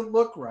that doesn't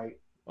look right.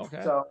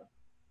 Okay. So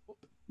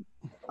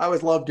I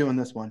always love doing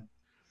this one.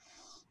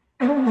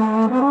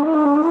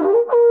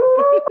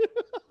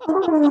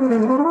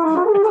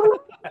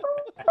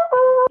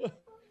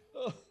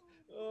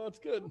 Oh, it's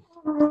good.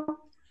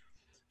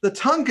 The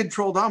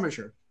tongue-controlled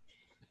embouchure.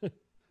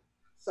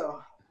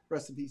 So,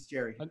 rest in peace,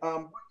 Jerry. But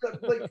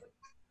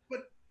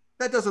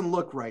that doesn't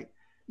look right.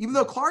 Even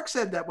though Clark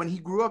said that when he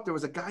grew up, there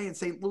was a guy in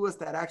St. Louis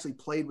that actually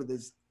played with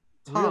his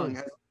tongue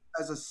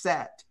as a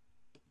set.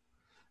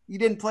 He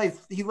didn't play.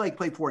 He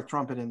played fourth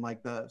trumpet in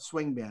like the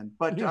swing band,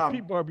 but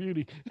Pete Bar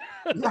Beauty.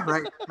 Yeah,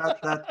 right.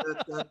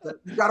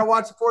 You got to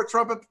watch the fourth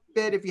trumpet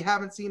bit if you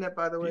haven't seen it,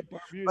 by the way. Pete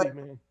Bar Beauty, but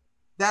man.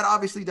 That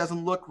obviously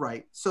doesn't look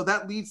right. So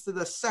that leads to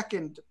the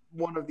second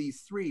one of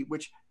these 3,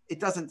 which it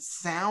doesn't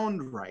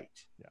sound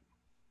right. Yeah.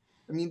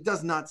 I mean, it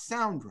does not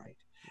sound right.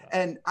 Yeah.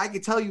 And I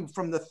can tell you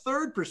from the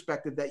third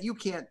perspective that you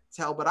can't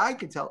tell, but I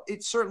can tell,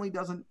 it certainly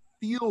doesn't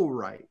feel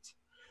right.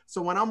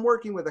 So when I'm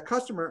working with a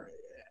customer,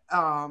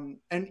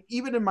 and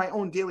even in my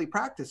own daily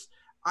practice,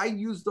 I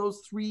use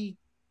those 3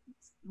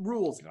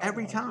 rules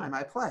every time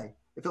I play.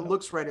 If it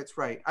looks right, it's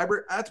right.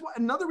 That's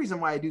another reason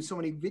why I do so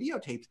many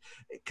videotapes,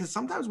 because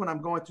sometimes when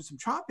I'm going through some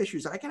chop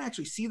issues, I can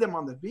actually see them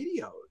on the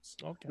videos.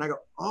 Okay. And I go,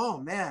 oh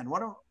man,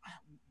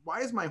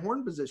 why is my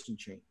horn position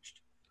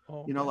changed?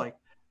 Okay.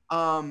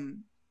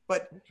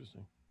 But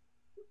interesting.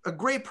 A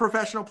great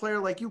professional player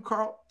like you,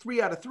 Carl,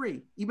 3 out of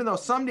 3. Even though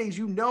some days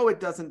it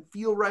doesn't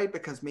feel right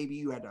because maybe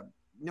you had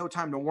no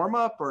time to warm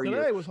up, or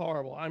today was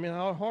horrible. I mean,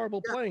 a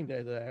horrible playing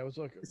day today. I was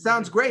like, it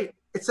sounds great.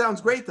 It sounds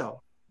great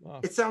though.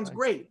 It sounds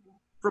great.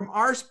 From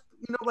our,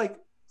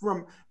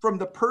 from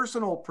the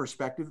personal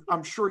perspective,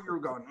 I'm sure you're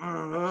going,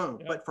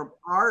 but from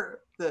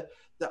the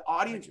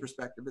audience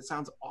perspective, it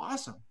sounds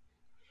awesome.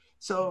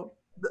 So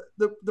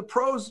the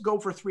pros go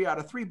for 3 out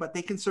of 3, but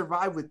they can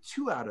survive with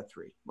 2 out of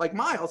 3. Like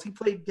Miles, he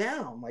played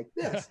down like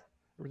this. Yeah,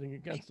 everything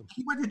against him.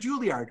 He went to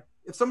Juilliard.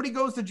 If somebody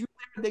goes to Juilliard,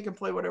 they can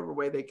play whatever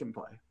way they can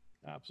play.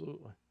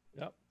 Absolutely.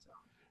 Yep.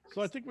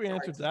 So I think we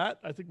answered that.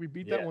 I think we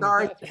beat that one.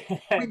 Sorry,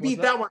 we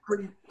beat that one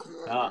pretty.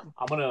 I'm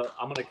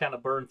gonna kind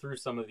of burn through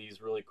some of these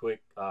really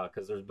quick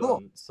because there's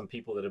been some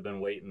people that have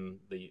been waiting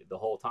the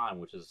whole time,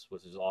 which is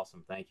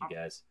awesome. Thank you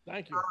guys.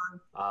 Thank you.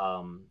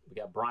 We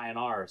got Brian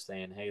R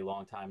saying, "Hey,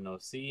 long time no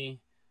see."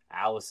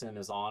 Allison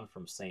is on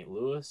from St.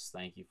 Louis.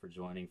 Thank you for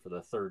joining for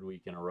the 3rd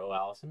week in a row,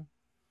 Allison.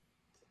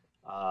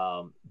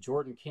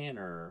 Jordan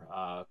Canner,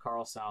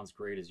 Carl sounds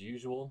great as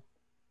usual.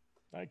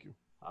 Thank you.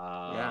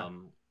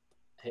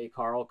 Hey,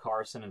 Carl,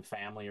 Carson and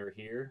family are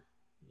here.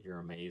 You're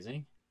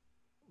amazing.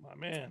 My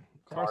man.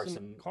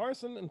 Carson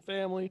and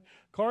family.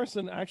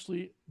 Carson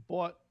actually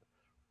bought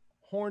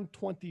Horn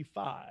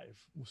 25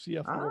 with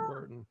CF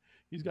Warburton.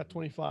 He's got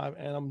 25,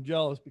 and I'm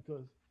jealous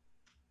because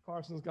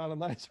Carson's got a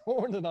nice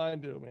horn than I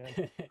do,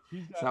 man.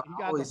 He got the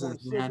horn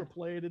silver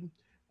plated.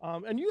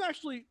 And you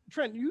actually,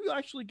 Trent,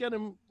 get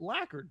him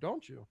lacquered,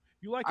 don't you?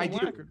 You like him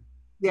lacquered?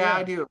 Yeah,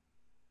 I do.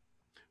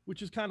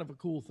 Which is kind of a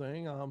cool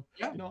thing.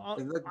 Everybody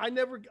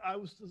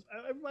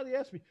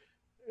asked me,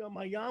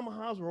 my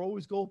Yamahas were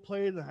always gold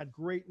plated and had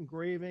great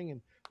engraving, and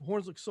the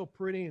horns look so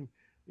pretty. And,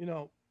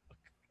 I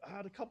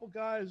had a couple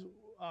guys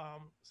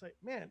say,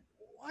 man,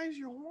 why is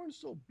your horn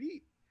so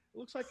beat? It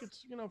looks like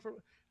it's,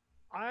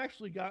 I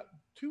actually got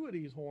 2 of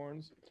these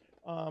horns,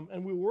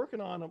 and we were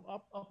working on them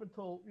up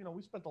until,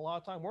 we spent a lot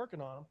of time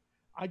working on them.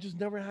 I just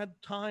never had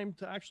time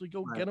to actually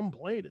go get them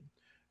bladed.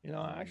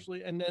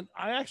 And then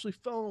I actually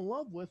fell in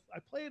love with, I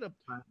played a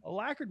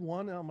lacquered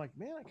one, and I'm like,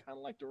 man, I kind of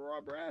like the raw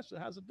brass. It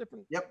has a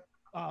different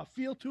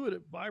feel to it.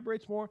 It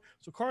vibrates more.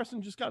 So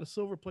Carson just got a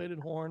silver plated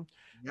horn.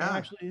 Yeah. And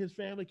actually his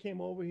family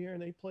came over here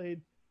and they played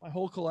my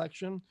whole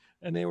collection,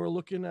 and they were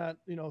looking at,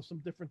 some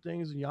different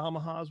things, and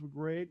Yamahas were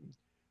great. And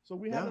so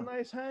we had a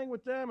nice hang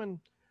with them, and,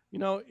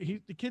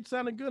 the kid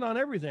sounded good on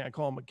everything. I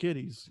call him a kid.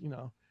 He's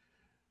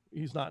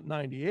not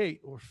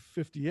 98 or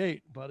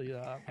 58, but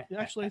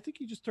actually, I think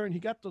he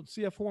got the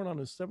CF horn on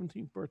his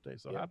 17th birthday.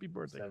 So happy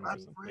birthday.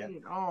 That's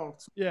great. Oh,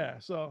 yeah.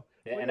 So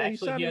he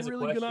sounded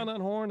really good on that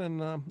horn,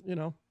 and,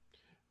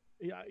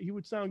 he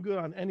would sound good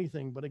on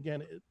anything. But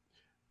again,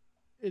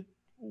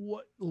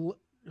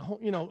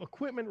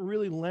 equipment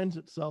really lends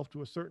itself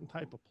to a certain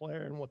type of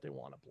player and what they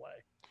want to play.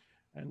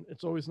 And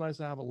it's always nice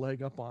to have a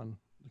leg up on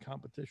the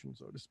competition,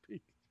 so to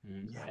speak.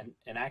 Mm-hmm. Yeah.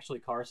 And actually,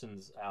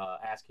 Carson's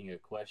asking a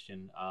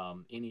question.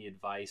 Any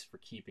advice for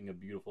keeping a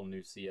beautiful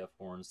new CF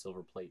horn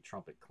silver plate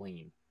trumpet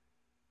clean?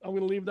 I'm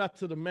going to leave that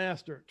to the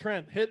master.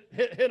 Trent, hit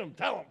him.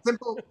 Tell him.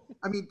 Simple.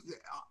 I mean,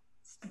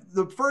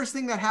 the first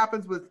thing that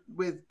happens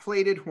with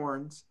plated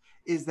horns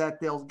is that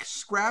they'll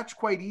scratch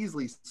quite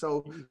easily.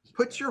 So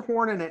put your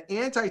horn in an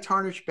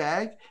anti-tarnish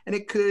bag, and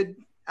it could.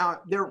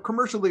 They're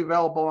commercially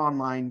available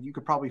online. You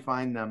could probably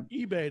find them.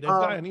 eBay. There's a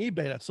guy on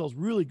eBay that sells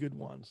really good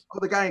ones. Oh,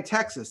 the guy in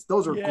Texas.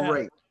 Those are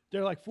great.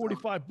 They're like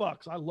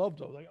 $45. I love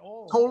those.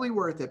 Totally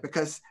worth it,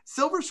 because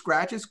silver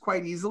scratches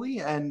quite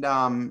easily. And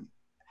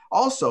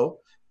also,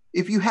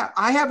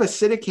 I have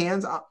acidic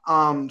hands.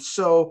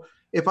 So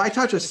if I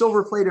touch a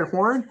silver plated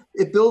horn,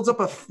 it builds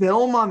up a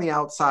film on the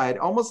outside,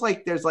 almost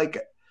like there's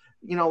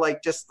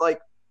just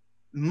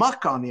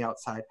muck on the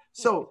outside.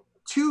 So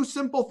 2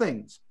 simple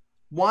things.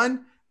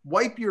 1,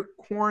 wipe your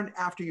horn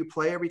after you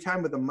play every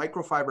time with a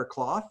microfiber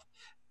cloth.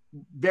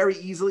 Very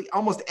easily,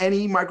 almost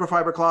any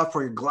microfiber cloth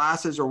for your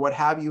glasses or what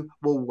have you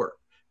will work.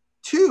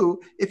 2,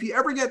 if you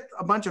ever get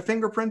a bunch of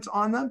fingerprints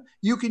on them,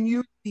 you can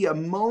use the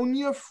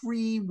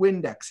ammonia-free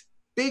Windex.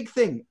 Big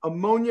thing,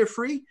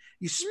 ammonia-free.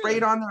 You spray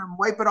it on there and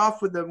wipe it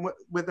off with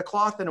the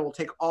cloth, and it will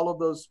take all of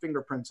those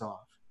fingerprints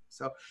off.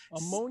 So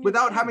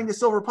without having to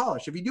silver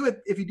polish. If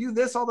you do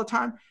this all the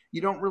time,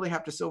 you don't really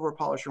have to silver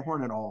polish your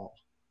horn at all.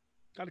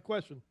 Got a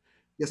question.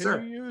 Yes, sir.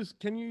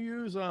 Can you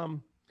use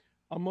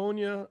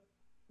ammonia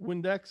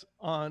Windex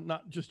on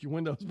not just your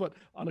windows, but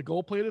on a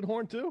gold-plated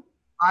horn too?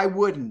 I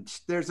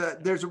wouldn't. There's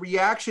a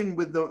reaction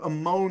with the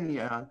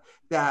ammonia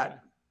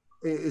that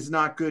is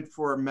not good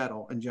for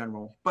metal in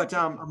general. But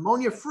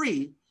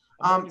ammonia-free.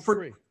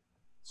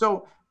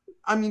 So,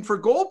 I mean, for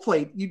gold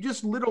plate, you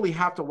just literally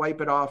have to wipe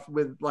it off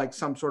with like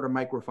some sort of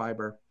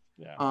microfiber.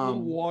 Yeah.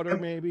 Water,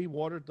 maybe.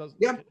 Water doesn't.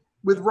 Yeah.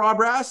 With raw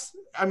brass,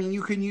 I mean,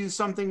 you can use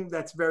something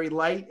that's very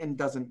light and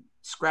doesn't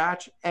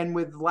scratch. And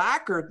with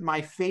lacquer,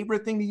 my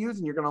favorite thing to use,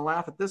 and you're going to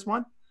laugh at this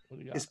one,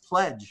 is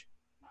Pledge.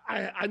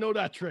 I know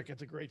that trick.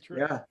 It's a great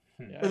trick. Yeah.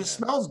 It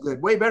smells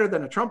good. Way better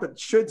than a trumpet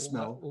should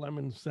smell.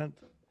 Lemon scent.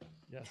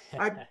 Yes.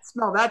 I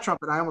smell that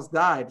trumpet. I almost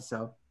died.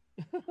 So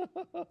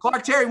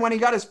Clark Terry, when he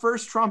got his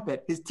first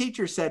trumpet, his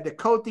teacher said to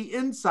coat the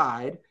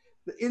inside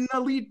in the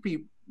lead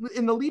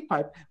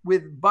pipe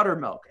with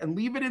buttermilk and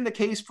leave it in the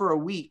case for a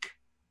week.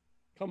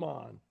 Come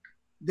on.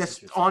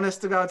 That's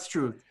honest to God's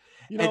truth.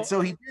 And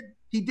so he did.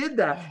 He did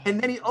that, and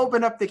then he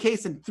opened up the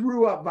case and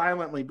threw up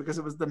violently because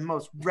it was the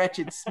most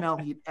wretched smell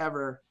he'd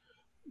ever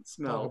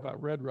smelled. Talk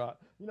about red rot.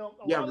 You know,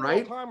 a Yeah, lot of right?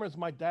 old-timers,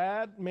 my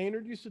dad,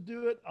 Maynard, used to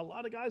do it. A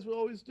lot of guys would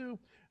always do.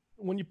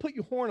 When you put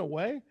your horn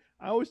away,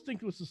 I always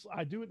think it was this,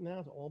 I do it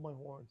now to all my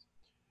horns.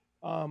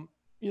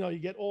 You know, you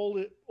get all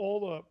the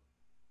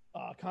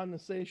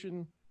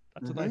condensation.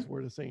 That's a nice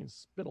word of saying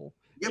spittle.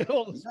 Yep. Get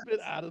all the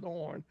spit out of the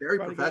horn. Very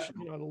Try to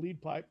professional. get, you know, the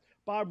lead pipe.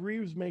 Bob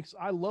Reeves makes,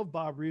 I love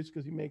Bob Reeves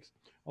because he makes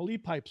a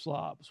lead pipe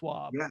swab.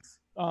 Yes.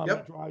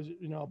 That dries it,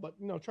 you know, but,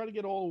 you know, try to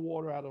get all the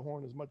water out of the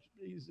horn as much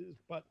easy,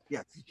 but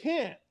Yes. you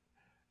can't.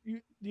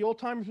 The old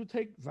timers would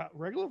take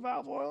regular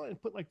valve oil and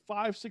put like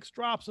 5-6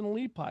 drops in a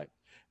lead pipe,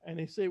 and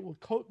they say it will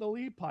coat the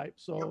lead pipe.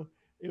 So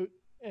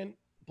and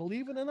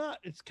believe it or not,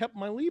 it's kept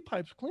my lead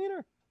pipes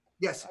cleaner.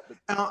 Yes.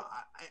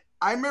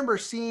 I remember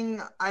seeing,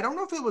 I don't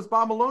know if it was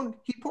Bob Malone,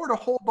 he poured a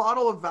whole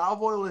bottle of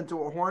valve oil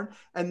into a horn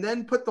and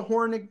then put the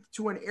horn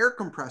into an air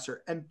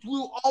compressor and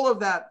blew all of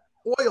that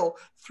oil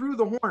through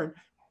the horn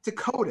to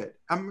coat it.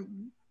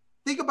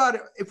 Think about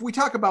it. If we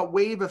talk about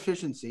wave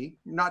efficiency,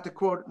 not to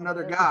quote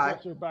another guy.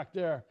 Back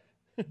there.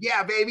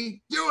 Yeah,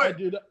 baby, do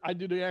it. I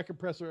do the air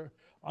compressor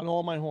on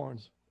all my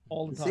horns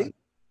all the time. See?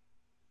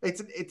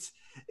 It's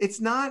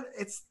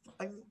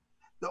like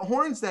the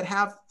horns that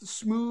have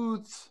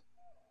smooth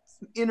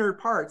inner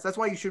parts. That's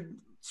why you should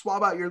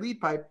swab out your lead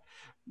pipe.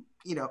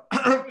 You know,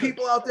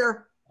 people out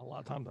there. A lot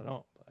of times I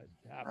don't.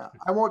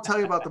 I won't tell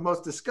you about the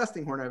most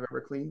disgusting horn I've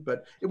ever cleaned,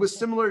 but it was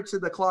similar to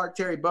the Clark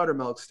Terry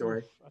buttermilk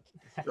story.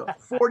 So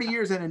 40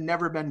 years and had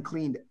never been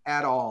cleaned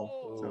at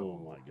all. Oh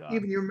my God.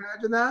 Even you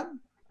imagine that?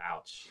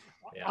 Ouch.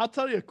 Yeah. I'll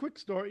tell you a quick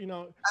story. You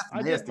know,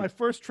 I did my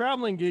first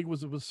traveling gig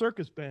was with a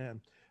circus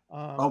band.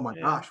 Oh my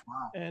gosh!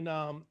 Wow.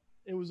 And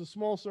it was a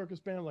small circus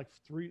band, like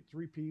three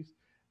piece.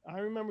 I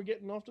remember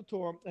getting off the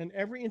tour, and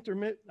every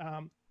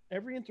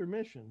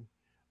intermission,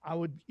 I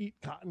would eat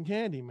cotton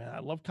candy. Man, I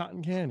love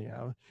cotton candy.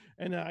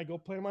 And I go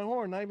play my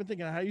horn. Not even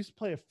thinking. I used to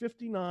play a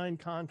 '59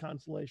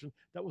 Constellation.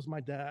 That was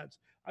my dad's.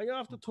 I got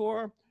off the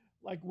tour,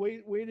 like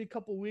waited a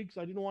couple weeks.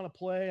 I didn't want to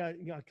play,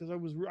 because I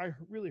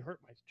really hurt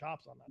my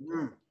chops on that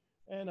tour.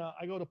 And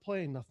I go to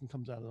play, and nothing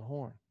comes out of the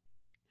horn.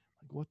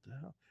 Like, what the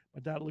hell?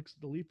 My dad looks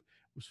at the leaf.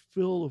 It was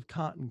full of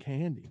cotton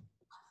candy.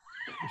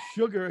 The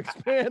sugar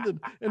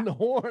expanded in the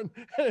horn,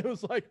 and it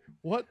was like,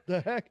 what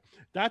the heck?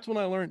 That's when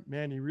I learned,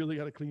 man, you really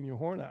got to clean your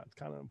horn out. It's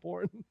kind of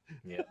important.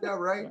 Yeah. Yeah,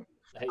 right.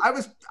 Hey.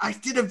 I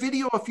did a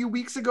video a few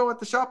weeks ago at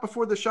the shop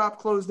before the shop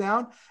closed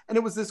down, and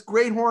it was this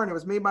great horn. It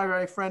was made by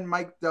my friend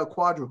Mike Del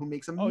Quadro, who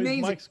makes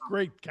amazing. Mike's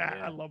great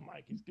guy. I love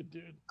Mike. He's a good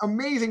dude.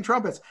 Amazing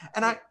trumpets,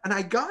 and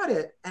I got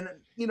it, and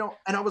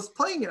and I was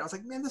playing it. I was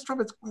like, man, this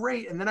trumpet's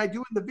great. And then I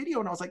do it in the video,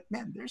 and I was like,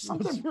 man, there's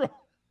something.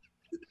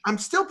 I'm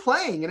still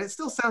playing, and it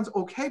still sounds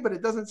okay, but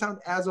it doesn't sound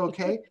as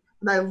okay.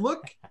 And I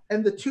look,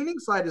 and the tuning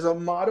slide is a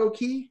motto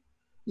key,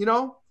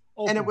 open.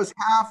 And it was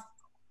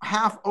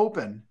half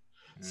open,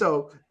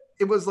 so.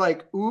 It was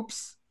like,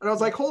 oops. And I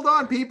was like, hold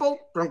on, people.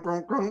 And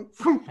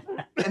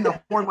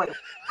the horn went,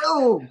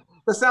 boom.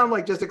 The sound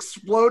like just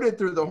exploded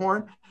through the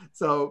horn.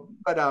 So,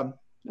 but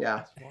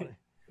yeah.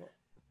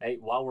 Hey,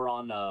 while we're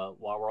on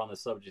the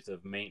subject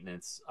of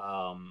maintenance,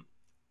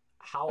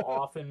 how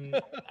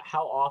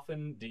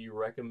often do you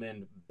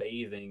recommend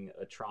bathing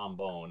a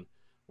trombone?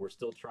 We're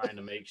still trying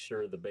to make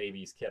sure the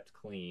baby's kept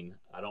clean.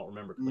 I don't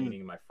remember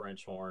cleaning my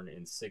French horn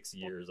in 6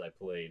 years I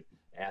played,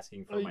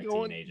 asking for my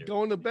teenager.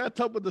 Go in the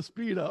bathtub with the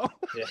Speedo.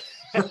 Yeah.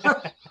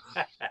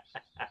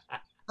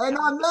 And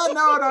on that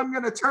note, I'm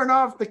going to turn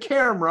off the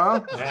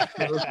camera.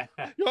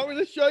 You want me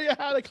to show you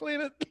how to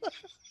clean it?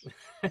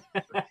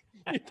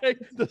 You take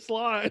the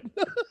slide.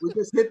 We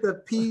just hit the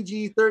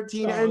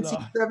PG-13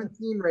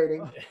 NC-17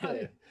 rating.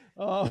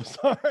 Oh,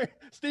 sorry,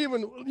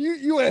 Stephen.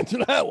 You answer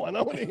that one.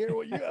 I want to hear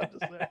what you have to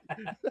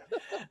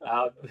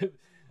say.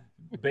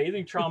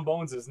 Bathing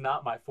trombones is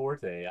not my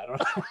forte. I don't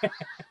know.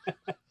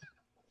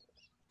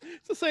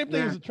 It's the same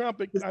thing as a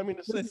trumpet. I mean,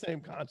 it's the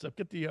same concept.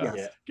 Get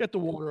the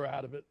water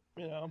out of it.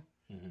 You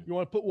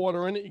want to put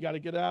water in it, you got to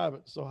get out of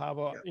it. So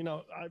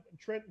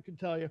Trent can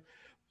tell you,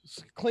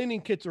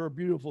 cleaning kits are a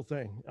beautiful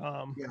thing.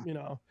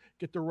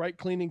 Get the right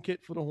cleaning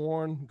kit for the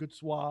horn, good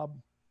swab,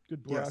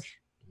 good brush.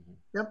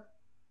 Yes. Yep.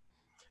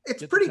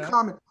 It's pretty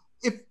common.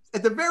 If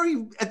at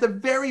the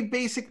very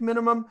basic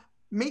minimum,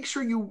 make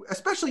sure you,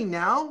 especially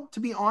now, to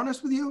be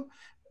honest with you,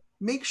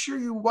 make sure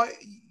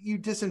you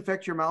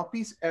disinfect your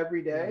mouthpiece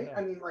every day. Yeah.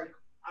 I mean,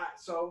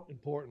 so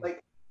important.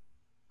 Like,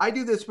 I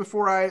do this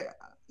before and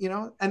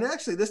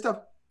actually this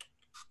stuff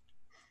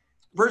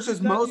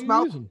versus most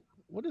mouth.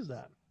 What is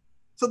that?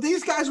 So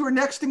these guys were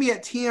next to me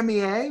at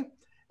TMEA,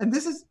 and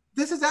this is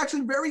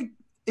actually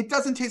it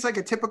doesn't taste like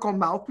a typical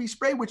mouthpiece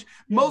spray, which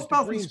most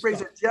mouthpiece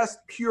sprays are just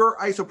pure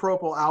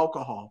isopropyl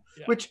alcohol,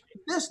 which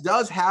this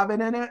does have it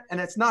in it, and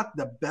it's not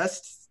the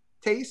best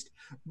taste,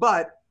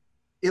 but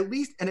at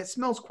least, and it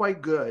smells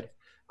quite good.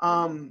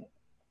 I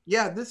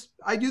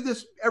do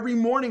this every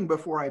morning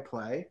before I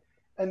play,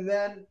 and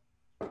then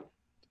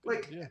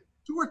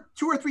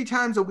two or three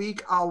times a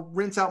week, I'll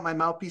rinse out my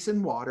mouthpiece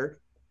in water.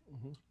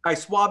 I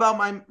swab out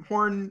my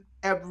horn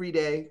every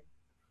day.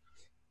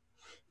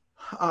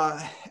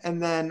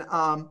 And then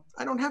I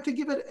don't have to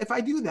give it, if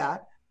I do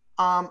that,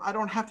 I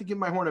don't have to give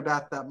my horn a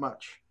bath that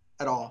much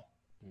at all.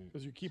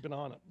 Because you keep it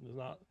on it. There's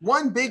not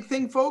one big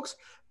thing, folks.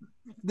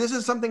 This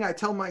is something I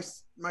tell my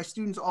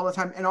students all the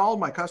time and all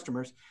my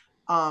customers.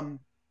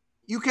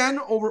 You can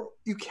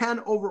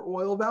over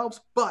oil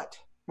valves, but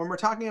when we're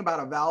talking about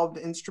a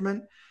valved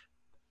instrument,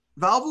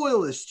 valve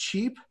oil is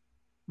cheap.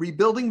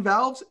 Rebuilding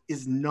valves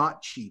is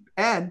not cheap.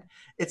 And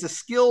it's a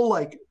skill.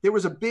 Like, there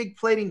was a big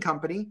plating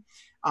company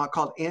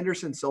called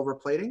Anderson Silver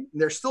Plating.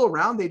 They're still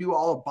around. They do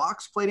all of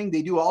box plating.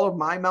 They do all of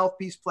my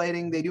mouthpiece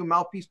plating. They do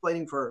mouthpiece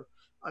plating for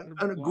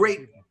a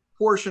great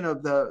portion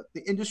of the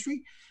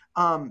industry.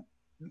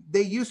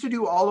 They used to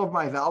do all of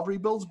my valve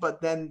rebuilds,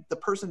 but then the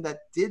person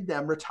that did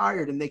them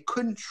retired, and they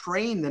couldn't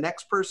train the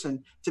next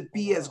person to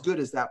be as good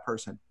as that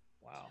person.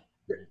 Wow.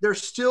 There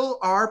still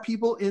are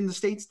people in the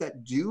States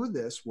that do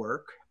this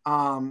work,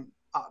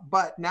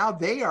 but now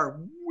they are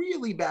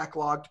really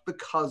backlogged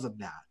because of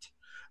that.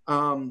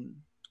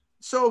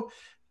 So,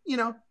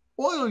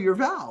 oil your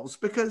valves,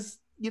 because,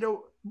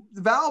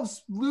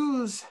 valves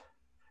lose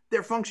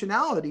their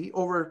functionality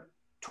over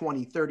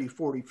 20, 30,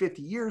 40,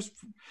 50 years,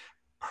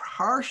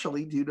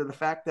 partially due to the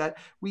fact that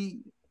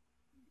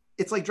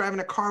it's like driving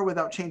a car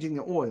without changing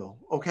the oil.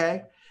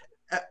 Okay.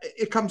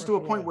 It comes to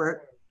a point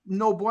where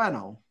no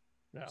bueno.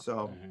 Yeah.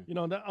 So,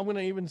 that, I'm going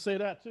to even say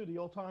that too. The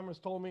old timers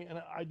told me,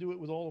 and I do it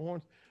with all the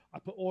horns. I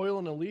put oil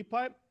in the lead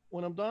pipe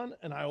when I'm done,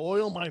 and I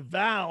oil my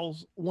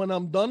valves when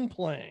I'm done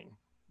playing.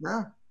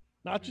 Yeah.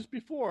 Not just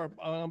before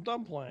I'm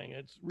done playing.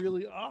 It's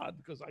really odd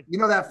because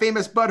that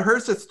famous Bud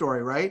Herseth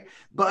story, right?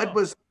 Bud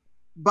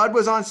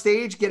was on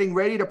stage getting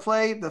ready to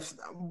play. It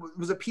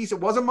was a piece. It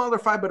wasn't Mahler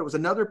 5, but it was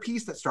another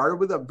piece that started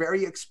with a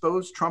very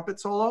exposed trumpet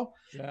solo.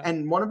 Yeah.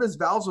 And one of his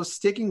valves was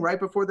sticking right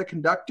before the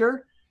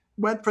conductor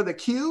went for the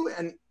cue,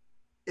 and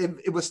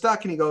it was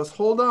stuck. And he goes,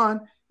 "Hold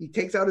on." He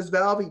takes out his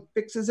valve. He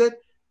fixes it.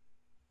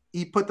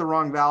 He put the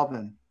wrong valve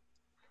in.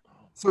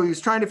 So he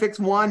was trying to fix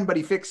one, but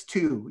he fixed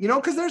two,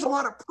 because there's a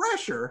lot of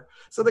pressure.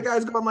 So the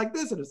guy's going like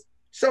this.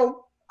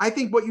 So I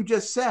think what you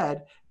just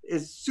said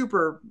is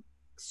super,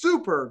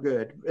 super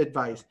good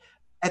advice.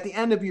 At the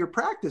end of your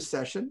practice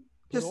session,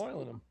 just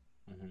oil in them.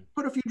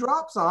 Put a few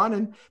drops on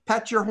and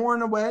pat your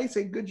horn away.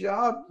 Say, "Good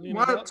job."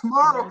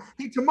 Tomorrow,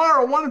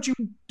 why don't you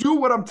do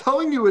what I'm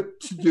telling you it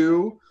to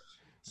do?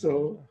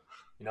 So,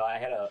 I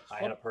had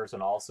a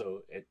person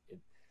also,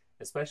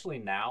 especially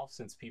now,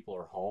 since people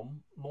are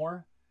home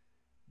more,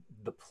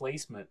 the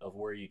placement of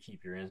where you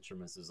keep your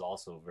instruments is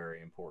also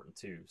very important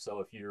too. So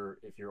if you're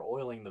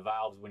oiling the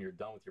valves when you're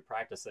done with your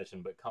practice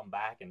session, but come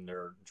back and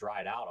they're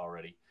dried out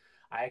already.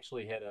 I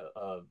actually had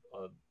a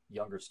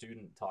younger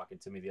student talking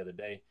to me the other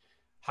day.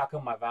 "How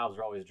come my valves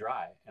are always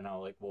dry?" And I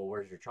was like, "Well,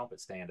 where's your trumpet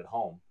stand at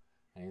home?"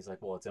 And he's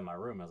like, "Well, it's in my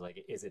room." I was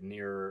like, "Is it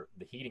near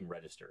the heating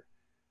register?"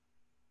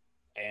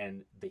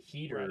 And the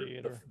heater,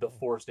 the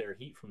forced air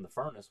heat from the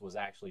furnace was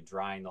actually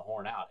drying the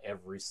horn out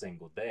every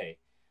single day.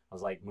 I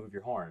was like, "Move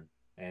your horn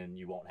and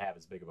you won't have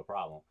as big of a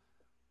problem."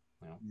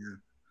 Yeah.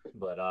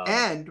 But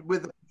and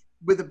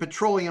with a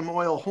petroleum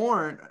oil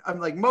horn,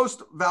 like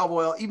most valve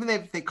oil, even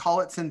if they call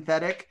it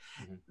synthetic,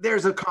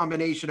 there's a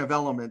combination of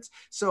elements.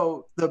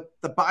 So the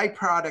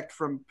byproduct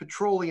from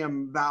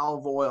petroleum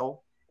valve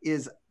oil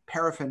is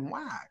paraffin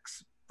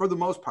wax for the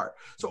most part.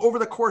 So over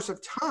the course of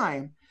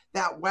time,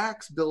 that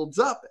wax builds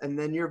up, and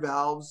then your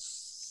valves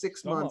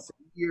 6 months,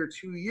 a year,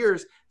 2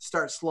 years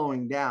start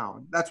slowing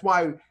down. That's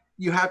why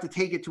you have to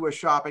take it to a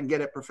shop and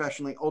get it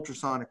professionally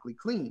ultrasonically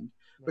cleaned,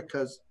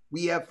 because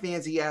we have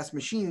fancy ass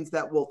machines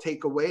that will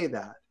take away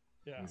that.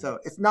 Yeah. So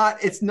it's not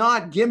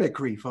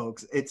gimmickry,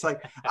 folks. It's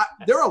like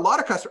there are a lot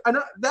of customers, and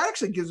that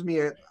actually gives me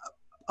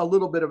a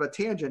little bit of a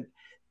tangent.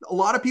 A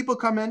lot of people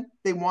come in,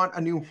 they want a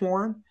new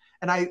horn,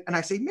 and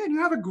I say, "Man, you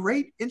have a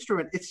great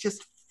instrument. It's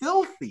just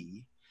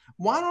filthy.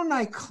 Why don't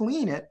I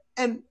clean it?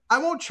 And I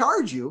won't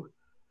charge you.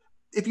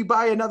 If you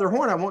buy another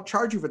horn, I won't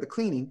charge you for the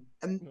cleaning."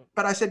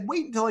 But I said,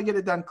 "Wait until I get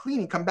it done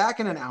cleaning. Come back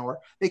in an hour."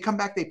 They come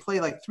back, they play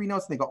like 3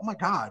 notes, and they go, "Oh my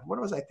God,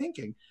 what was I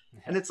thinking?"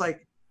 And it's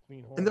like,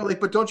 and they're like,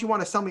 "But don't you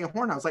want to sell me a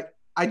horn?" I was like,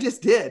 "I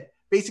just did.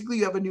 Basically,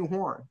 you have a new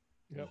horn."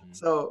 Yep.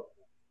 So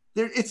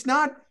it's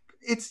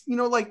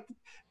like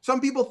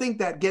some people think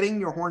that getting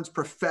your horns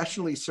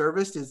professionally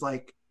serviced is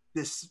like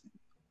this.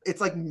 It's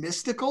like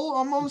mystical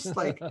almost.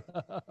 Like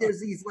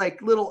there's these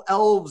like little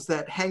elves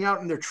that hang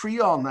out in their tree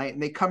all night,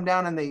 and they come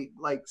down and they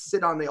like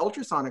sit on the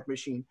ultrasonic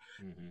machine.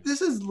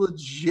 This is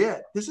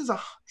legit. This is a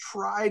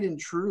tried and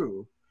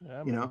true,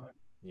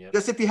 Yep.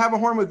 Just if you have a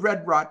horn with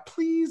red rot,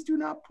 please do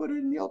not put it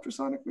in the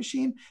ultrasonic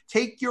machine.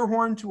 Take your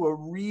horn to a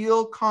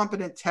real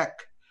competent tech.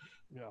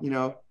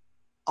 Yeah.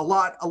 A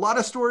lot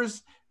of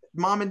stores,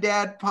 mom and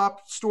dad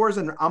pop stores,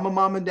 and I'm a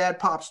mom and dad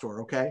pop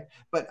store, okay?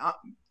 But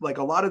like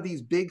a lot of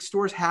these big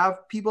stores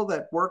have people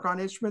that work on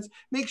instruments.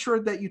 Make sure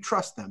that you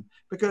trust them,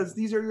 because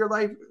these are your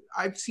life.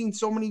 I've seen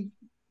so many,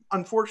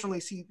 unfortunately,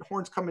 see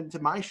horns come into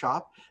my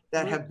shop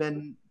that have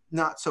been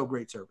not so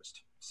great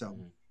serviced. So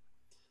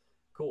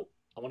cool.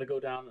 I want to go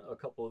down a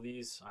couple of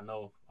these. I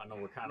know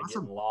we're kind of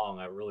Awesome. getting long.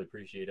 I really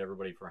appreciate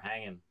everybody for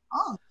hanging.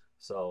 Oh,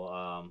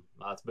 So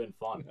it's been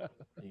fun.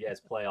 You guys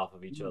play off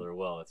of each other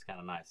well. It's kind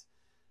of nice.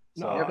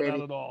 No, So, Yeah, baby.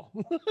 not at all.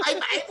 high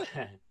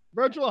five.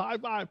 Virtual high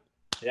five.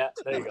 yeah,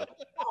 there you go.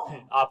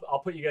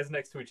 I'll put you guys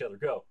next to each other.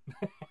 Go.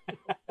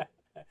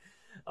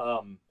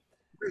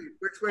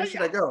 Which way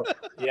should I go?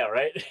 Yeah,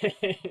 right.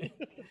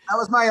 That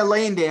was my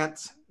Elaine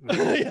dance.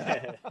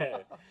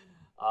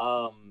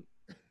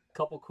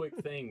 Couple quick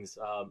things.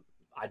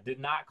 I did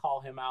not call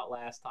him out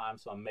last time,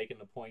 so I'm making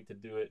the point to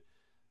do it.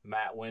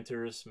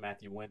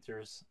 Matthew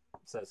Winters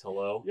says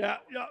hello. Yeah,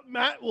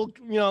 Matt. Well,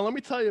 let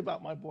me tell you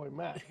about my boy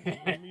Matt.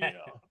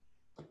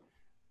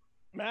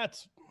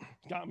 Matt's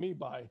got me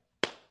by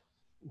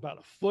about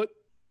a foot.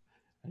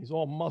 He's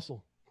all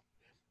muscle,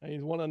 and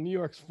he's one of New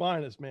York's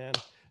finest, man.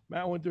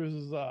 Matt Winters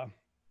is a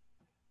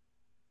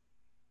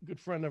good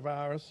friend of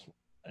ours,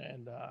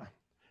 and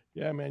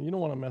yeah, man, you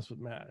don't want to mess with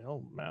Matt.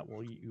 Matt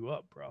will eat you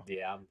up, bro.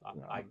 Yeah,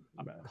 I'm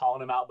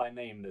calling him out by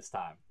name this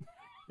time.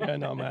 Yeah,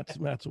 no, Matt's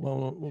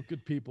well,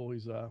 good people.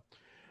 He's a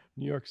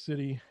New York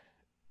City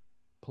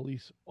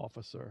police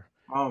officer.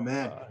 Oh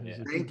man, He's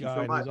a thank good you guy. so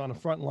And much. he's on the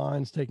front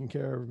lines taking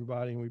care of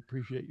everybody, and we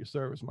appreciate your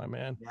service, my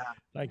man. Yeah,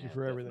 Thank you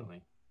for everything.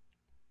 Definitely.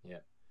 Yeah.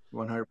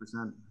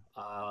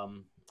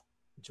 100%.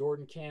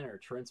 Jordan Canner,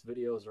 Trent's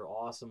videos are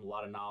awesome. A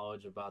lot of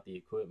knowledge about the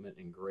equipment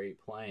and great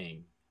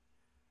playing.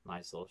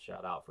 Nice little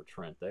shout out for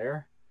Trent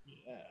there.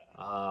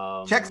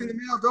 Yeah. Checks in the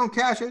mail, don't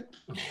cash it.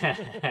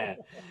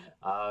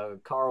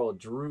 Carl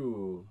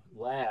Drew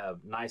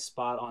Lab, nice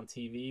spot on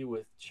TV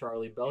with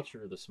Charlie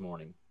Belcher this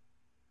morning.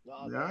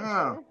 Oh,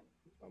 Yeah. thanks,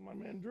 Drew. My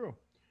man Drew.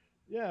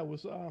 Yeah, it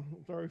was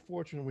very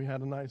fortunate. We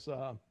had a nice.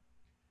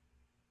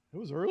 It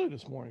was early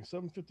this morning,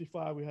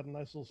 7:55. We had a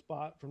nice little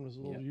spot from this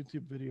little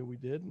YouTube video we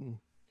did, and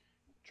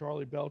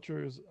Charlie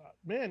Belcher is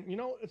man.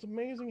 It's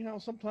amazing how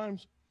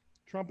sometimes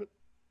trumpet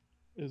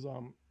is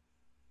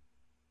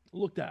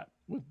looked at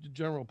with the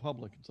general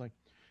public. It's like,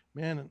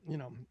 man,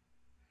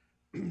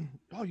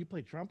 oh, you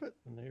play trumpet,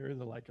 and they're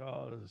either like,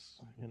 oh,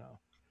 this,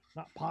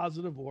 not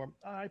positive, or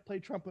I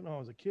played trumpet when I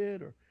was a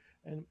kid,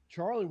 and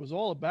Charlie was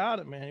all about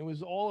it, man. He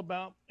was all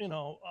about,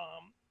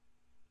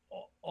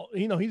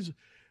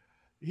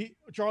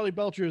 Charlie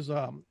Belcher's,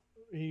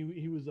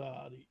 he was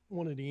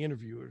one of the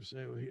interviewers.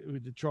 We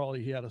did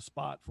Charlie. He had a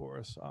spot for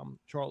us,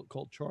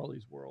 called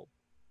Charlie's World,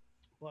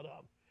 but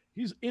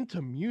he's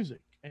into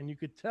music, and you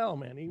could tell,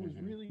 man, he was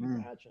really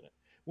passionate.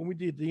 When we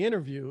did the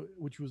interview,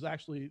 which was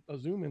actually a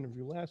Zoom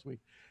interview last week,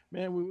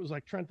 man, it was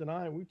like Trent and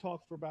I, we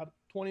talked for about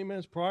 20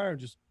 minutes prior.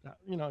 Just,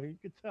 you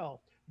could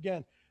tell.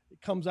 Again,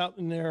 it comes out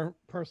in their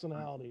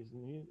personalities,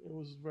 and it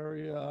was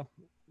very,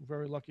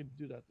 very lucky to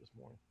do that this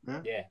morning.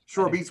 Yeah.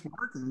 Sure beats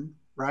working,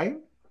 right?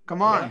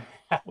 Come on.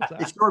 What's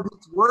that? It sure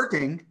beats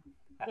working.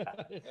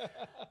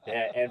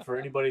 Yeah, and for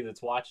anybody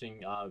that's watching,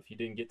 if you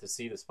didn't get to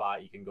see the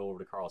spot, you can go over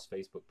to Carl's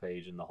Facebook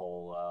page, and the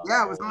whole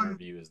Yeah, it was whole on.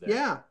 interview is there.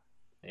 Yeah.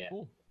 Yeah.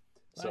 Cool.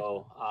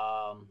 So,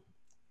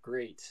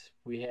 great.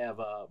 We have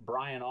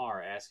Brian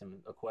R. asking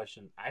a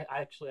question.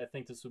 I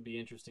think this would be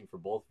interesting for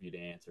both of you to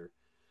answer.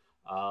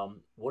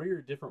 What are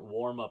your different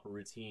warm-up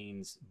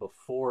routines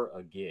before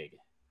a gig?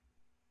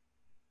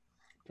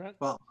 Trent?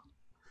 Well,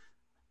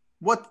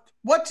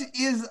 what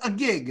is a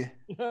gig?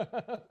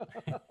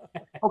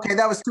 Okay,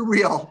 that was too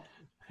real.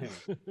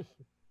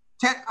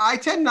 I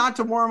tend not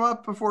to warm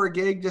up before a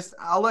gig.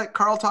 I'll let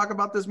Carl talk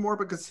about this more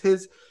because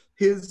his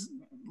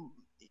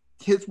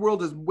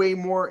world is way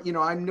more,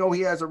 I know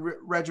he has a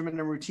regimen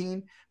and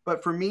routine,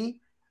 but for me,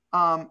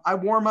 I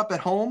warm up at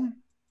home.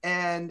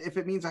 And if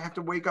it means I have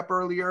to wake up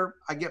earlier,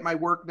 I get my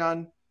work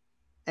done,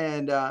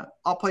 and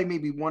I'll play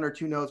maybe one or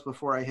two notes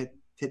before I hit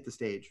the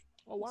stage.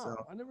 Oh, wow.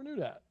 So, I never knew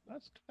that.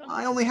 That's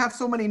I only have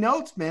so many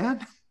notes,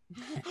 man.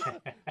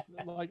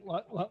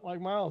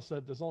 like Miles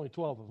said, there's only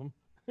 12 of them.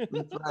 That's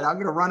right. I'm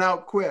going to run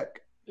out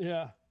quick.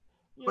 Yeah.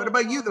 What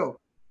about you, though?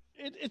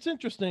 It's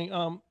interesting.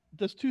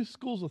 There's two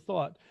schools of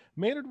thought.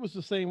 Maynard was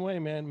the same way,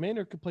 man.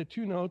 Maynard could play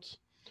two notes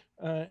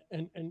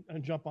and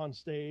jump on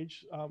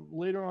stage.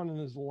 Later on in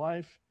his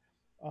life,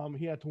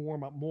 he had to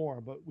warm up more,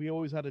 but we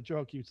always had a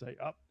joke. He'd say,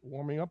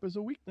 warming up is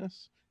a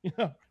weakness. It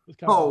was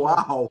kind Oh,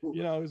 of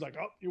wow. he's like,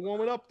 you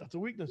warm it up. That's a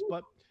weakness.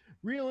 But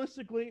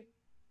realistically,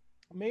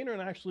 Maynard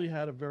actually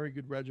had a very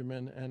good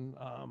regimen, and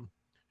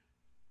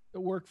it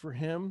worked for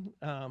him.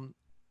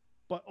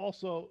 But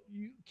also,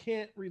 you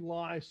can't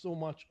rely so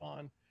much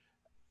on,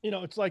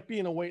 it's like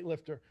being a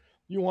weightlifter.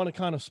 You want to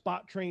kind of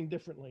spot train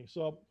differently.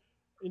 So,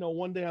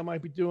 one day I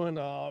might be doing,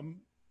 I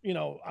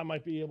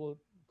might be able to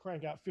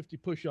crank out 50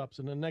 push-ups,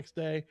 and the next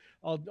day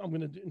I'm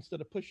going to do,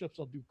 instead of push-ups,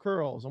 I'll do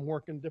curls. I'm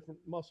working different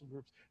muscle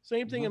groups.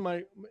 Same thing in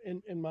my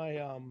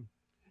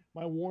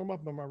my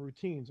warm-up and my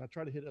routines. I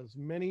try to hit as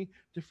many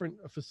different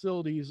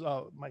facilities,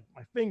 my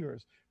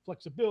fingers,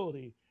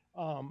 flexibility,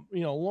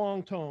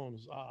 long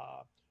tones,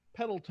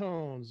 pedal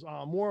tones,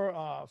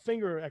 more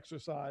finger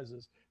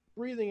exercises,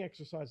 breathing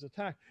exercise,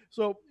 attack.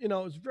 So,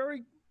 it's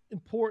very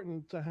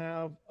important to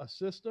have a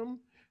system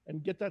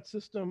and get that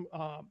system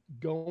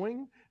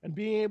going, and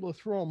being able to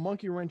throw a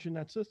monkey wrench in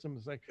that system.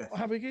 It's like, Yes. I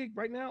have a gig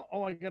right now.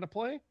 Oh, I got to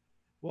play.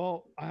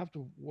 Well, I have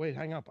to wait.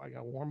 Hang up. I got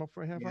to warm up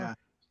for a half hour.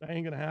 That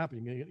ain't gonna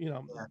happen.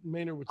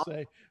 Maynard would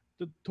say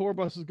the tour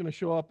bus is gonna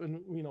show up, and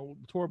the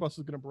tour bus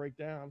is gonna break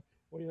down.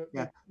 Well,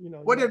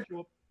 What did show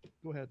up.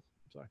 Go ahead.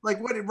 Sorry.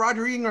 Like what did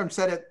Roger Ingram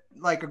said it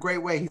like a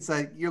great way. He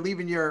said, "You're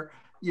leaving your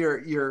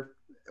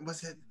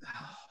was it?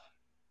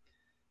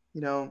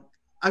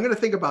 I'm gonna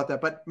think about that."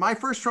 But my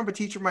first trumpet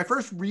teacher, my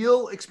first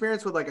real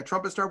experience with like a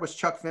trumpet star was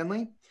Chuck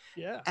Finley.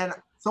 Yeah. And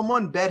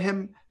someone bet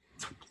him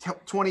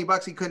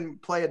 $20 he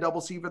couldn't play a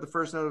double C for the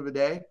first note of the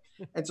day.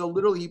 And so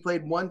literally he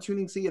played one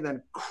tuning C and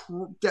then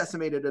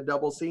decimated a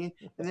double C.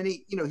 And then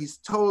he's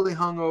totally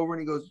hungover and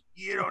he goes,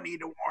 "You don't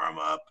need to warm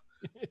up."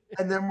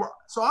 And then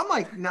so I'm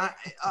like, not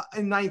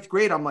in ninth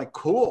grade, I'm like,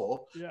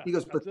 cool. Yeah, he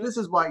goes, "But this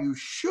is why you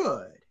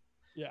should."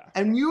 Yeah.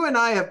 And you and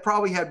I have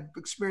probably had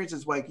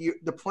experiences like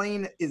the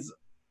plane is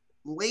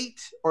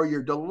late or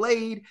you're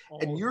delayed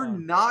and you're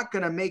not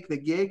going to make the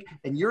gig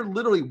and you're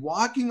literally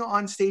walking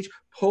on stage,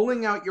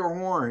 pulling out your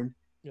horn.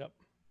 Yep.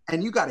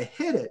 And you got to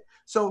hit it.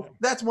 So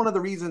that's one of the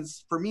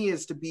reasons for me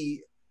is to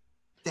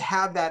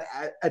have that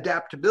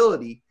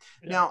adaptability.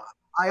 Yeah. Now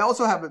I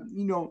also have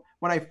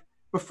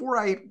before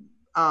I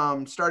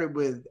started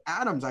with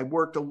Adams, I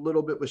worked a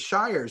little bit with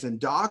Shires and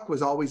Doc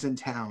was always in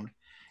town.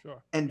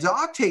 Sure. And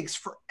Doc takes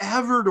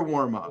forever to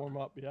warm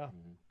up. Yeah.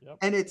 Yep.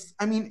 And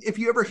if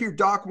you ever hear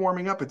Doc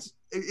warming up,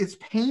 it's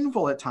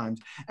painful at times.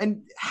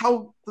 And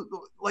how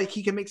like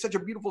he can make such a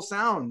beautiful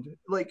sound.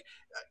 Like,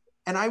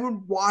 and I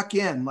would walk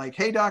in like,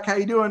 "Hey Doc, how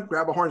you doing?"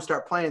 Grab a horn,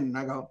 start playing, and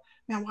I go,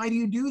 "Man, why do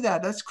you do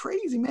that? That's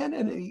crazy, man."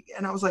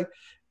 And I was like,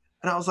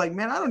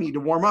 "Man, I don't need to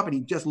warm up." And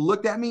he just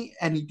looked at me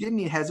and he didn't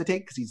even hesitate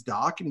because he's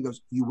Doc, and he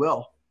goes, "You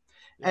will."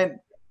 Yeah.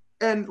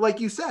 And like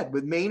you said,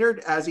 with Maynard,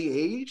 as he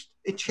aged,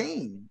 it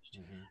changed.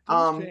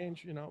 Things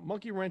change,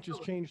 monkey wrenches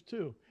change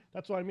too.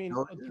 That's what I mean.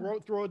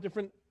 Throw a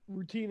different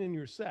routine in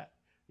your set,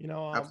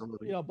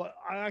 Absolutely. But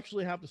I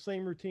actually have the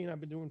same routine I've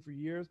been doing for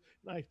years.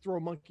 And I throw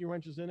monkey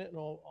wrenches in it and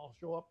I'll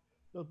show up.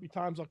 There'll be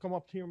times I'll come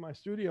up here in my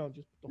studio and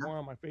just put the horn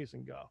on my face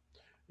and go,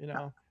 It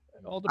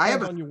all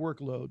depends on your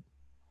workload.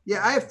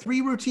 Yeah. I have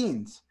 3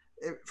 routines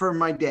for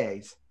my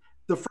days.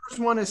 The first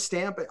one is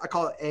stamp. I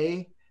call it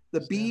A.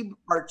 The B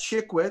are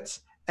chickwits.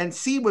 And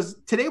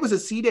today was a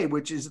C day,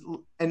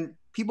 and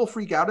people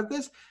freak out at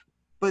this,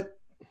 but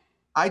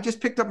I just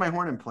picked up my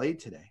horn and played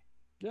today.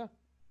 Yeah.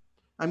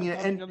 I mean,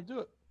 and you got to do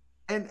it.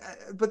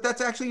 But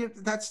that's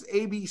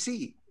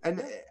ABC.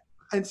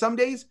 And some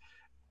days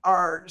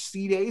are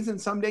C days. And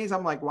some days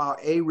I'm like, wow,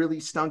 A really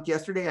stunk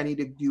yesterday. I need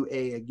to do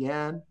A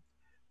again.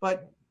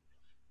 But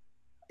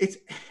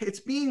it's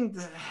being,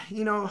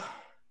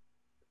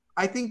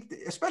 I think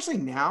especially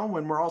now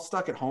when we're all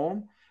stuck at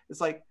home, it's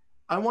like,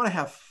 I want to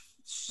have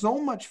so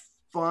much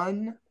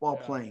fun while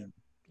playing.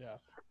 Yeah.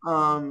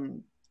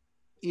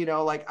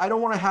 Like I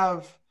don't want to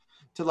have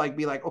to like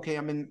be like, okay,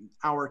 I'm in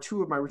hour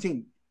 2 of my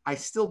routine. I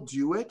still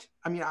do it.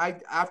 I mean,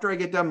 after I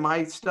get done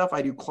my stuff,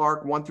 I do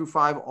Clark 1 through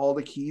 5, all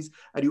the keys.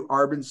 I do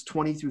Arbin's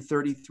 20 through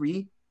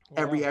 33,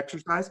 every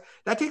exercise.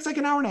 That takes like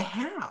an hour and a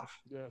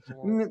half. Yeah.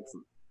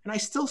 And I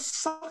still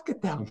suck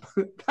at them.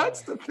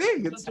 That's the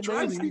thing. It's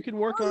amazing. You can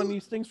work on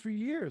these things for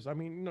years. I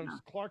mean,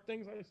 Clark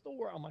things I still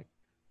work. I'm like,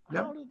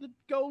 how did it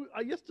go?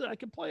 Yesterday I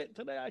could play it.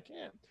 Today I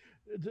can't.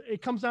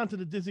 It comes down to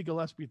the Dizzy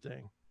Gillespie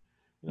thing.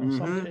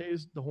 Some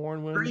days the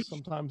horn wins.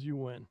 Sometimes you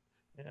win.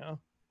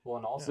 Well,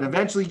 and also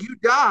eventually you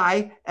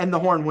die and the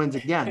horn wins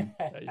again.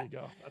 There you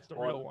go. That's the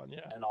real one.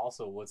 Yeah. And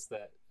also, what's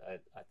that?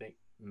 I think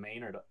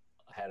Maynard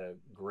had a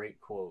great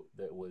quote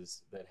that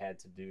had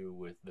to do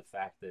with the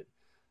fact that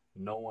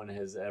no one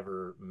has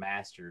ever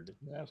mastered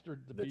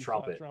the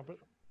trumpet.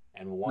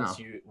 And once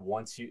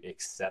you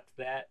accept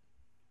that.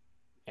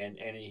 And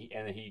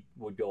he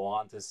would go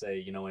on to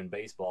say, in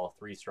baseball,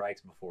 3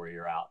 strikes before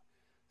you're out.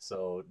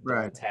 So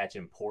don't attach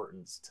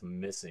importance to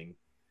missing.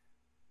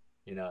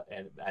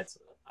 And that's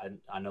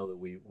I know that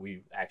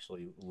we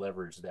actually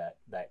leveraged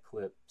that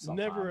clip.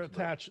 Never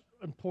attach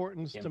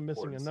importance to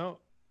missing a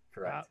note.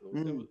 Correct.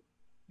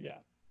 Yeah.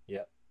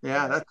 Yep.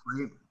 Yeah, that's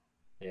great.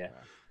 Yeah.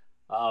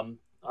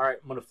 All right,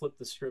 I'm going to flip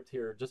the script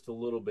here just a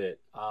little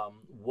bit.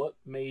 What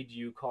made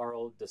you,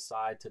 Carl,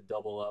 decide to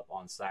double up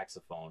on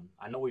saxophone?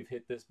 I know we've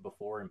hit this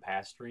before in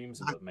past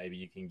streams, but maybe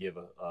you can give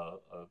a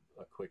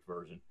quick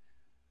version.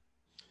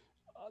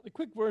 The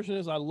quick version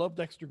is I love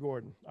Dexter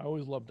Gordon. I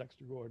always loved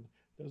Dexter Gordon.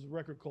 There's a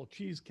record called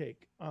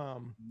Cheesecake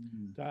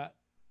that,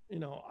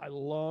 I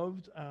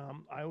loved.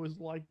 I always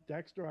liked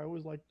Dexter. I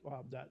always liked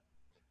that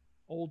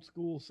old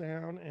school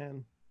sound,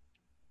 and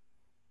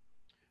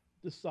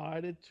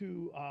decided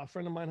to a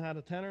friend of mine had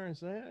a tenor and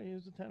said, "Hey,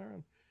 here's a tenor,"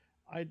 and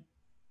I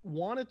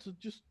wanted to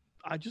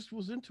I just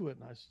was into it,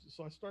 and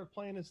so I started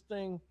playing this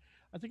thing.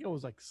 I think I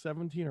was like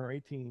 17 or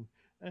 18,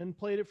 and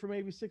played it for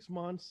maybe 6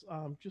 months,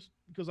 just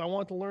because I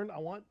want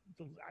to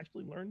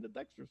actually learn the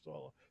Dexter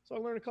solo. So I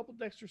learned a couple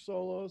Dexter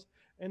solos,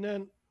 and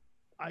then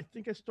I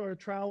think I started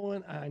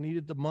traveling. And I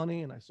needed the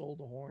money, and I sold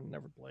the horn,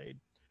 never played.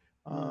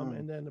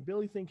 And then the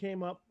Billy thing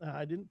came up.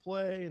 I didn't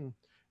play, and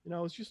you know,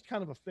 it was just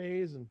kind of a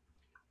phase, and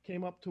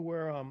came up to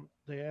where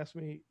they asked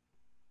me.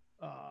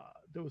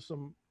 There was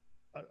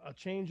a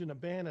change in the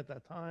band at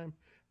that time.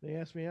 They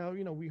asked me, "Oh,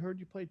 you know, we heard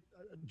you play."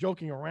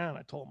 Joking around,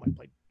 I told them I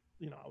played.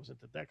 You know, I was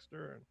into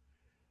Dexter, and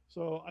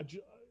so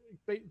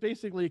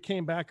basically it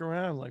came back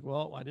around. Like,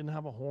 well, I didn't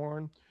have a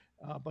horn,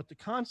 but the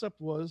concept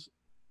was,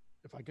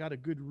 if I got a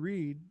good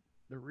reed,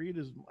 the reed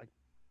is like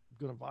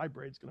going to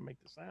vibrate. It's going to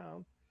make the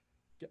sound.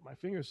 Get my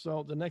fingers.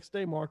 So the next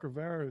day, Mark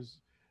Rivera is,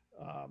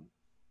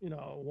 you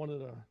know, one of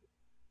the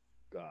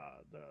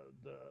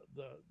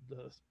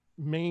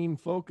main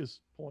focus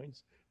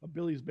points of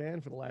Billy's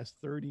band for the last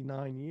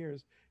 39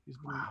 years. He's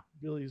been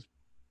Billy's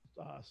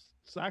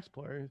sax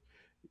player.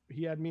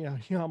 He had me a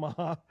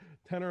Yamaha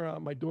tenor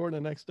on my door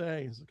the next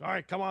day. He's like, all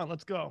right, come on,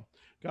 let's go.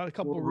 Got a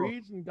couple of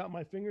reeds and got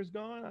my fingers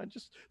going.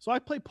 So I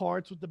play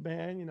parts with the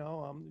band, you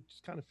know, it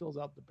just kind of fills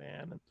out the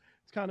band, and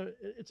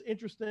it's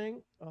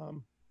interesting.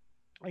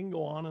 I can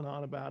go on and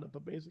on about it,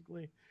 but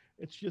basically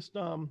it's just,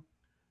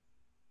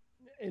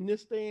 in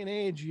this day and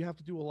age, you have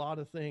to do a lot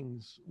of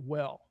things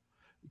well.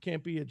 You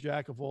can't be a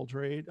jack of all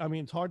trades. I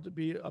mean, it's hard to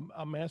be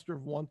a master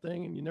of one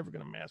thing, and you're never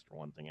going to master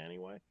one thing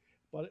anyway.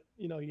 But,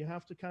 you know, you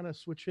have to kind of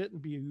switch it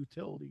and be a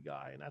utility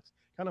guy. And that's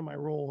kind of my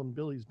role in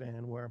Billy's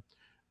band, where,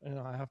 you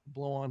know, I have to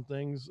blow on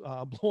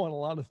a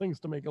lot of things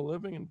to make a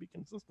living and be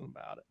consistent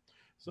about it.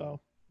 So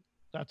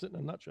that's it in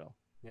a nutshell.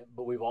 Yeah,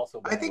 but we've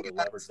also been able to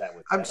leverage that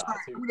with I'm sorry,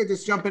 I'm going to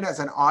just jump in as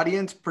an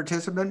audience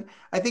participant.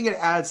 I think it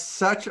adds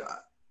such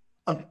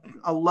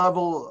a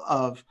level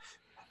of,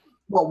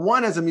 well,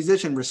 one, as a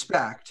musician,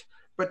 respect,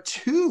 but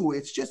two,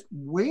 it's just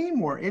way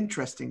more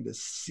interesting to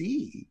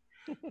see.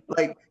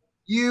 Like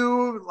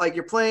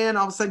you're playing,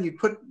 all of a sudden you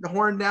put the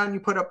horn down, you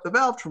put up the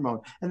valve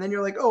trombone, and then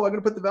you're like, oh, I'm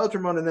going to put the valve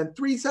trombone, and then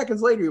 3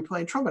 seconds later you're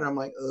playing trumpet. I'm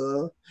like,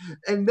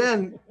 and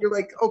then you're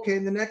like, okay,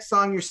 in the next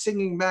song you're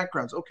singing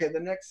backgrounds. Okay,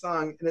 the next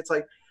song, and it's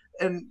like,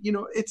 and you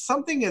know, it's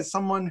something as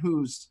someone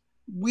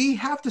we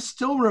have to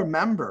still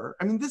remember.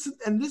 I mean, this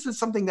is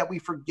something that we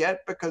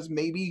forget because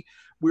maybe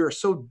we're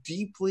so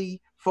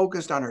deeply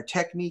focused on our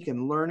technique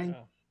and learning.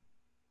 Yeah.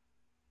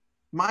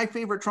 My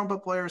favorite trumpet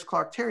player is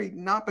Clark Terry,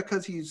 not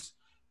because he's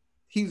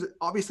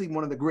obviously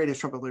one of the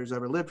greatest trumpet players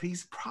ever lived.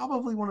 He's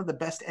probably one of the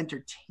best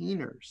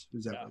entertainers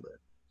who's ever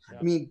lived. Yeah.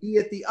 I mean, be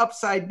it the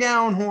upside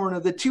down horn or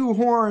the two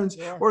horns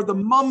or the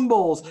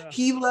mumbles. Yeah.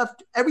 He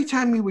left, every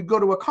time we would go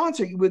to a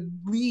concert, he would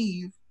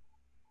leave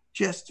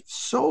just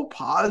so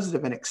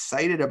positive and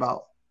excited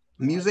about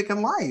music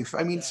and life.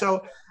 I mean,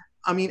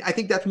 I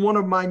think that's one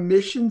of my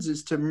missions,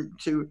 is to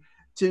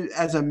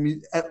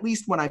at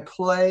least when I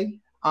play,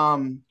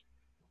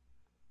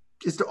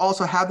 is to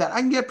also have that. I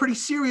can get pretty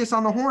serious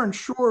on the horn,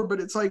 sure, but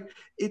it's like,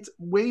 it's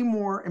way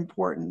more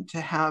important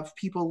to have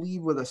people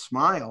leave with a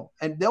smile,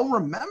 and they'll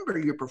remember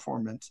your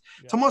performance.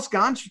 Yeah. Tomas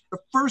Ganch, the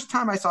first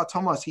time I saw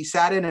Tomas, he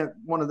sat in at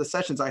one of the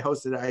sessions I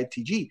hosted at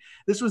ITG.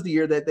 This was the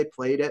year that they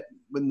played it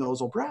with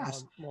Nozzle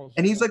Brass.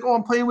 And he's like, oh,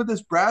 I'm playing with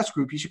this brass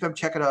group. You should come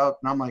check it out.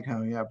 And I'm like,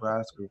 oh yeah,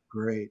 brass group,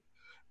 great.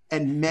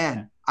 And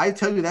man, I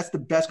tell you, that's the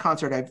best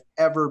concert I've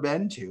ever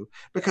been to,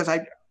 because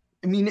I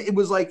mean, it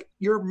was like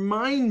your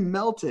mind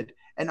melted.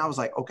 And I was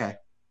like, okay,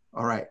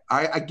 all right,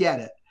 I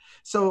get it.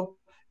 So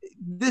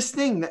this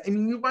thing that, I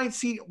mean, you might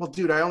see, well,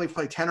 dude, I only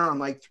play tenor on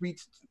like 3.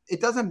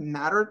 It doesn't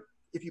matter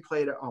if you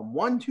played it on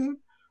 1 tune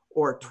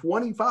or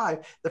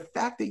 25. The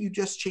fact that you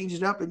just changed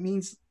it up, it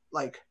means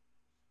like,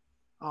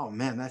 oh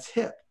man, that's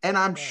hip. And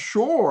I'm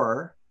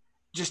sure,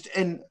 just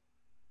in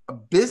a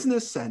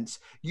business sense,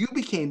 you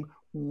became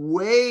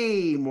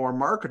way more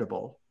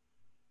marketable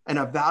and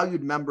a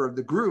valued member of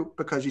the group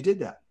because you did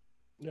that.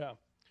 Yeah.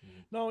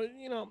 No,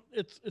 you know,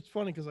 it's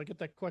funny because I get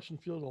that question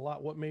fielded a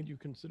lot. What made you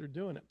consider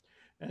doing it?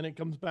 And it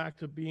comes back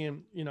to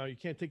being, you know, you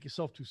can't take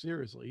yourself too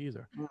seriously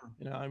either.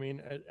 You know, I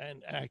mean,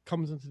 and it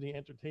comes into the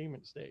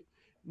entertainment state.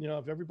 You know,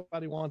 if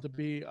everybody wanted to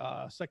be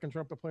a second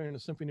trumpet player in a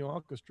symphony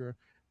orchestra,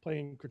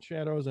 playing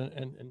concertos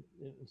and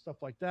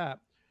stuff like that,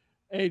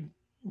 A,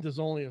 there's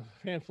only a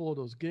handful of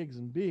those gigs,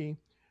 and B,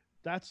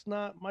 that's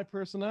not my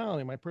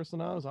personality. My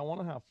personality is I want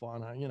to have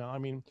fun. I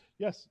mean,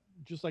 yes,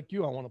 just like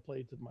you, I want to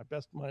play to my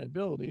best of my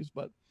abilities.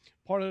 But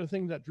part of the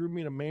thing that drew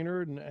me to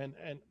Maynard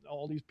and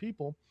all these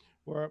people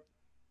were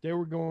they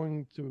were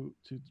going to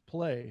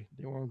play.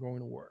 They weren't going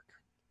to work.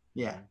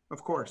 Yeah,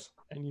 of course.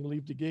 And you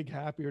leave the gig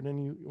happier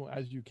than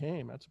as you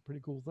came. That's a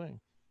pretty cool thing.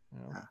 You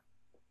know? Yeah.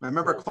 I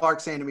remember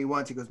Clark saying to me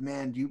once, he goes,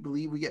 man, do you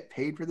believe we get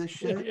paid for this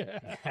shit? Yeah.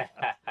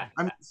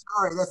 I'm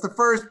sorry, that's the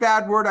first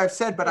bad word I've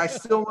said, but I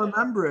still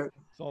remember it.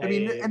 I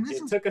mean, and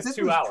it took us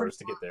 2 hours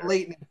to get there.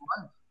 Late in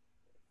life,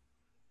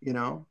 you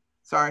know?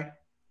 Sorry.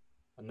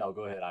 No,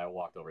 go ahead. I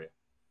walked over you.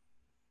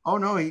 Oh,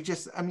 no,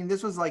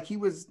 this was like he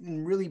was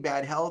in really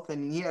bad health,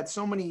 and he had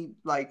so many,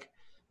 like,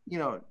 you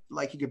know,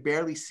 like he could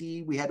barely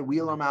see. We had to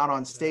wheel him out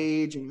on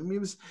stage, and he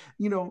was,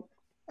 you know,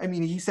 I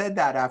mean, he said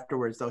that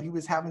afterwards, though. He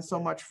was having so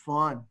much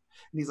fun.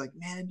 And he's like,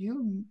 man,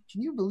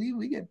 can you believe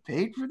we get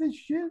paid for this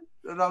shit?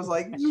 And I was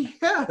like,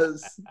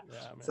 yes.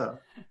 Yeah, so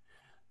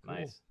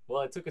nice.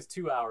 Well, it took us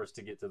 2 hours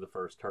to get to the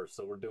first curse,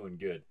 so we're doing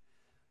good.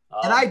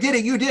 And I did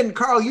it. You didn't,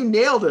 Carl. You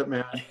nailed it,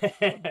 man.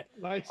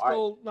 Night's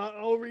still not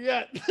over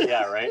yet.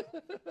 Yeah, right.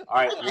 All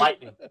right,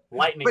 lightning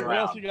What round.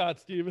 else you got,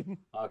 Steven?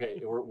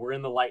 Okay, we're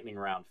in the lightning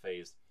round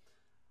phase.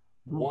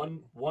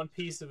 One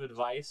piece of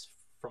advice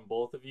from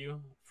both of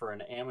you for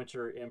an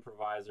amateur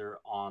improviser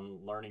on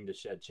learning to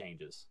shed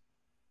changes.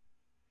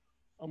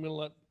 I'm gonna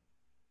let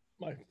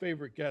my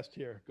favorite guest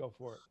here go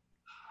for it.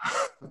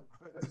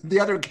 The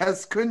other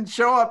guests couldn't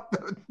show up.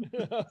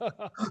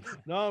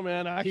 No,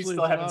 man. Actually, he's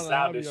still having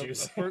sound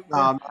issues.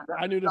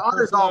 I knew the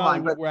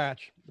personality would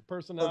match. The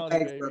personality,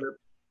 thanks, baby.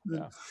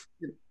 Yeah.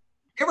 You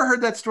ever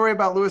heard that story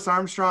about Louis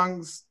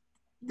Armstrong's?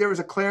 There was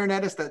a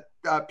clarinetist that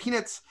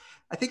Peanuts.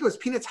 I think it was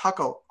Peanuts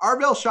Huckle.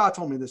 Arvell Shaw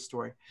told me this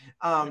story.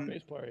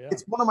 Bass player, yeah.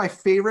 It's one of my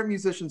favorite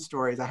musician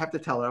stories. I have to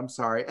tell it. I'm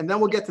sorry, and then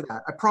we'll get to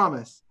that. I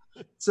promise.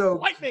 So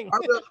lightning.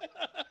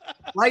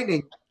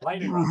 Lightning.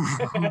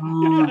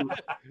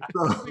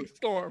 Big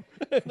storm.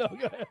 No,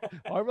 go ahead.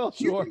 Arvell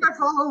Shaw.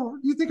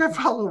 You think I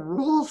follow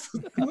rules? So,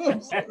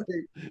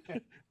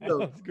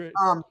 that's great.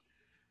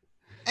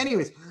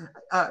 Anyways,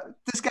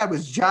 this guy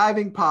was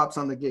jiving Pops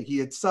on the gig. He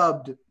had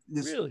subbed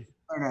this. Really?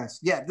 Clarinet.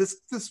 Yeah,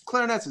 this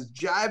clarinet is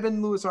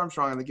jiving Louis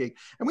Armstrong on the gig.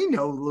 And we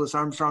know Louis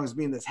Armstrong is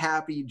being this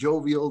happy,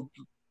 jovial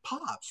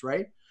Pops,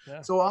 right?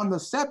 Yeah. So on the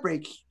set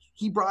break,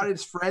 he brought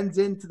his friends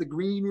into the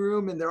green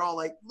room and they're all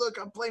like, look,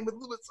 I'm playing with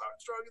Louis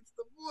Armstrong. It's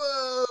the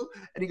whoa.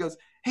 And he goes,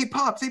 hey,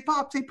 Pops, hey,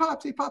 Pops, hey,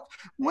 Pops, hey, Pops.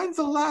 When's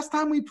the last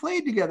time we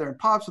played together? And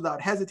Pops,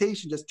 without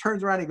hesitation, just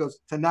turns around and he goes,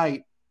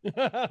 tonight.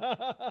 That's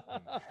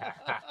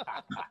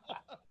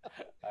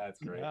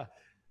great. Yeah.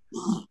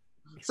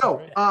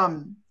 So,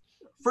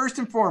 first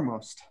and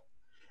foremost,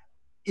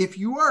 if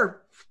you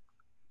are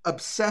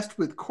obsessed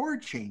with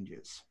chord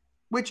changes,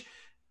 which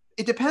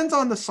it depends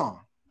on the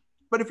song,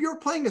 but if you're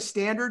playing a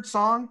standard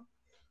song,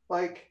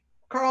 like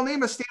Carl,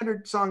 name a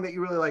standard song that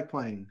you really like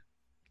playing.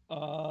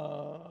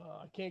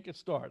 I can't get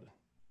started.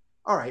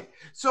 All right.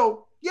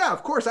 So yeah,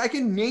 of course I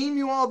can name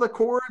you all the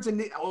chords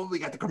and we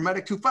got the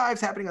chromatic 2/5s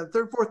happening on the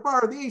 3rd, 4th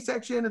bar of the A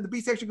section and the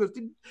B section goes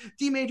to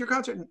D major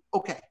concert. And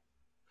okay.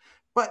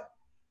 But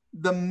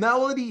the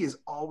melody is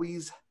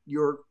always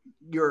your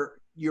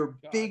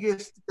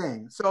biggest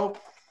thing. So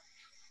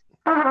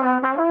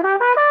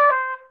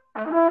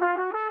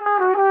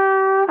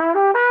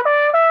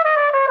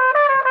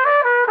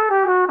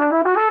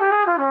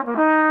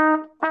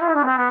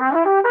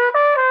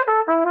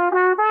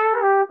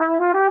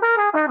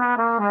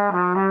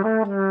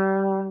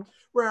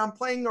where I'm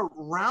playing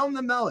around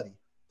the melody.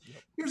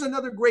 Here's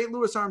another great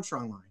Louis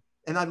Armstrong line.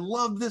 And I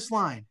love this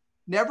line.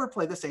 Never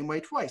play the same way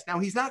twice. Now,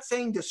 he's not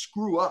saying to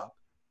screw up,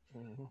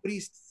 but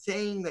he's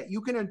saying that you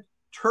can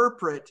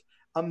interpret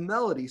a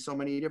melody so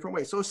many different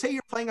ways. So say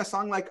you're playing a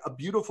song like A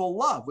Beautiful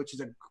Love, which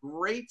is a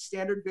great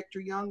standard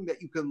Victor Young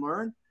that you can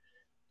learn.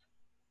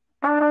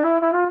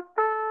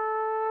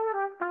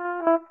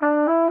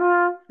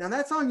 Now,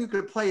 that song you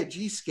could play a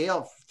G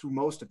scale through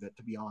most of it,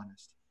 to be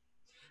honest.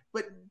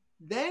 But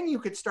then you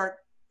could start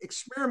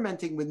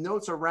experimenting with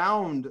notes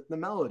around the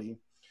melody.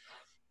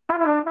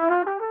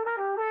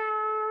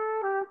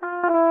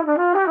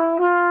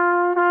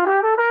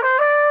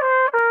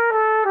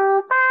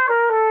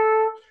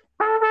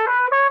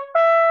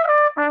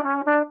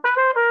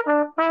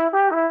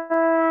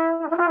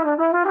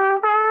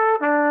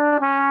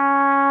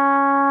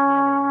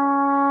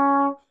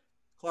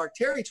 Clark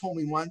Terry told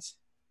me once,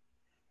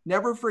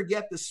 never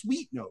forget the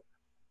sweet note.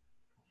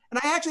 And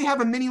I actually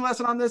have a mini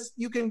lesson on this.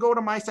 You can go to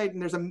my site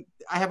and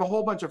I have a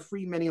whole bunch of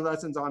free mini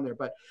lessons on there,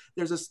 but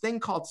there's this thing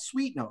called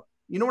sweet note.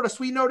 You know what a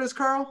sweet note is,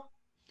 Carl?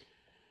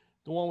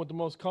 The one with the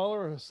most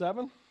color, a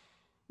 7?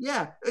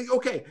 Yeah.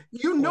 Okay.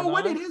 You know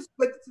what it is,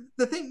 but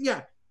the thing,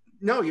 yeah.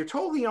 No, you're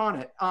totally on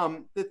it.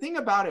 The thing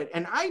about it,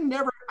 and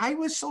I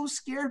was so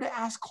scared to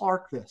ask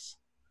Clark this.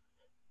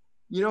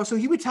 You know, so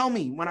he would tell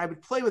me when I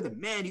would play with him,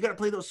 man, you got to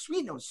play those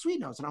sweet notes.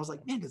 And I was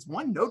like, man, does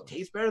one note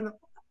taste better than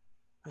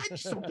I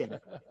just don't get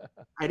it.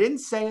 I didn't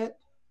say it.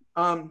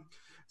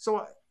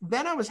 So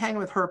then I was hanging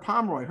with Herb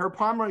Pomeroy. Herb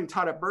Pomeroy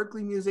taught at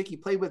Berkeley Music. He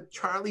played with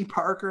Charlie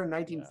Parker in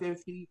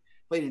 1950,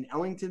 played in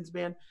Ellington's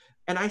band.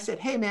 And I said,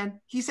 hey, man,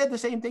 he said the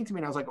same thing to me.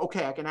 And I was like,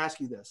 okay, I can ask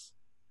you this.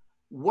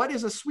 What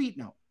is a sweet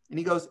note? And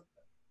he goes,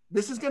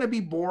 this is going to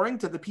be boring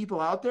to the people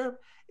out there.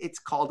 It's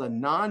called a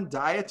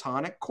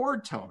non-diatonic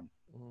chord tone.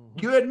 Mm-hmm.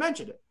 You had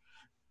mentioned it.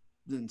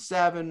 The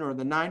 7 or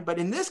the 9, but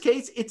in this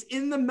case, it's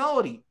in the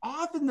melody.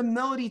 Often the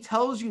melody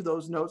tells you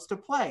those notes to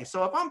play.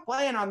 So if I'm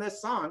playing on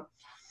this song,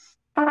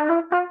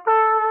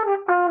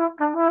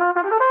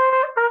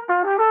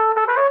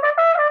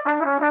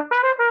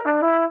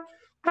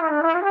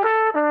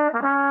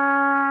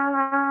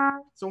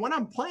 so when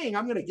I'm playing,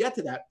 I'm going to get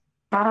to that.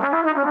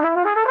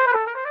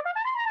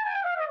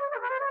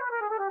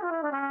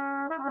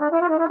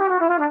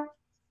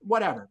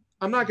 Whatever.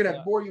 I'm not going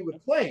to bore you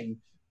with playing,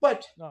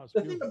 but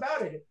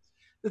the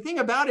thing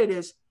about it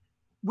is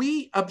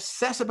we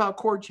obsess about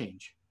chord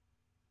change.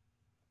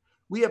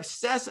 We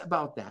obsess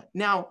about that.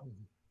 Now,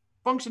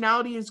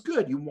 functionality is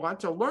good. You want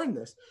to learn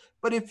this.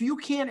 But if you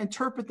can't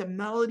interpret the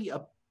melody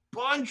a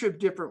bunch of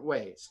different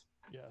ways,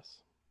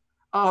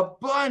 a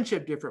bunch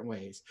of different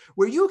ways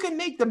where you can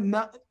make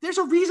there's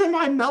a reason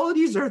why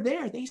melodies are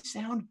there. They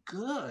sound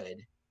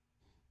good.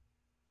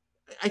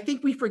 I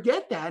think we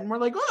forget that and we're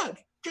like, oh,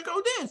 check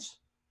out this.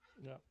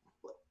 Yeah.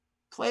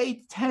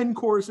 Play 10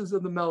 courses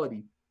of the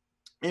melody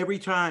every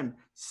time,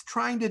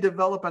 trying to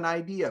develop an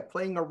idea,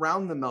 playing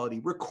around the melody,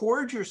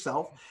 record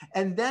yourself,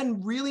 and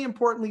then really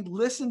importantly,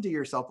 listen to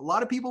yourself. A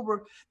lot of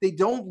people, they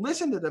don't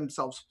listen to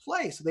themselves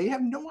play, so they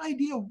have no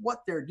idea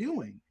what they're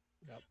doing.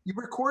 Yep. You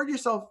record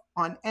yourself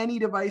on any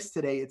device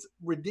today. It's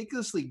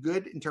ridiculously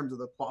good in terms of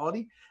the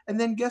quality. And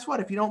then guess what?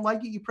 If you don't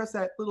like it, you press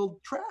that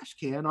little trash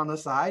can on the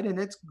side and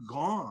it's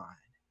gone.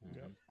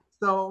 Yep.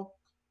 So,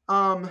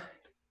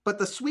 but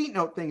the sweet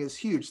note thing is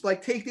huge.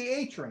 Like take the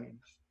A train,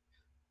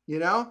 you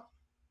know?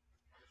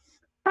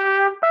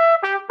 There it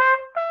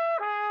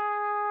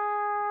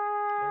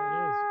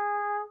is.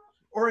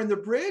 Or in the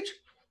bridge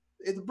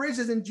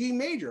is in G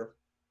major.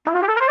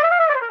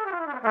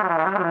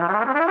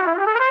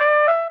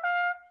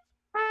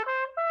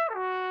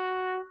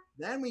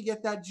 Then we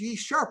get that G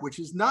sharp, which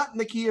is not in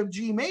the key of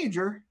G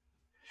major.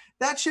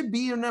 That should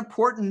be an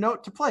important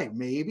note to play.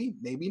 Maybe,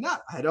 maybe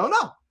not. I don't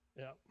know.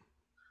 Yeah.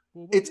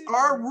 Well, it's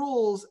our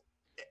rules.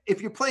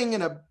 If you're playing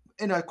in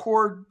a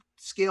chord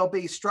scale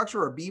based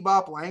structure or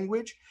bebop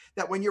language,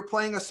 that when you're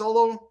playing a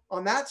solo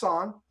on that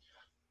song,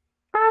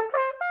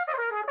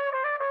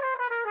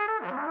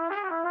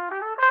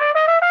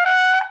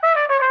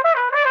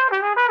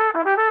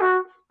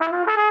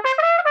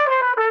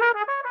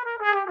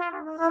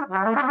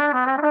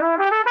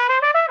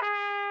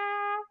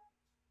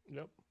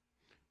 yep.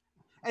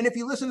 And if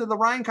you listen to the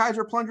Ryan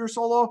Kaiser plunger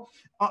solo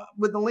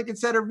with the Lincoln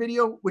Center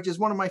video, which is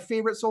one of my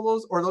favorite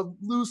solos, or the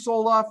Lou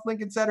Soloff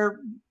Lincoln Center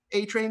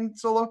A-Train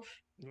solo,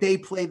 they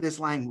play this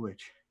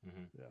language.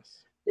 Mm-hmm.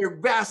 Yes. They're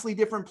vastly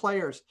different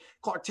players.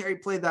 Clark Terry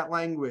played that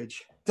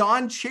language.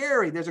 Don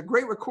Cherry, there's a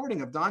great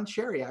recording of Don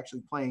Cherry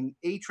actually playing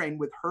A-Train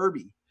with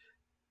Herbie.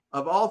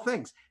 Of all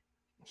things,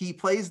 he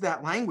plays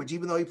that language,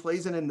 even though he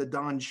plays it in the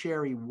Don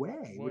Cherry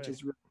way, which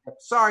is really,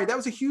 sorry, that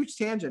was a huge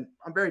tangent.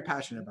 I'm very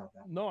passionate about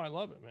that. No, I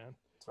love it, man.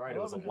 It's all right.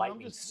 It was a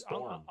lightning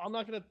storm.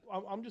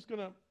 I'm just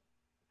gonna,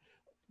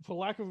 for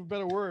lack of a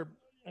better word,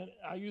 and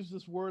I used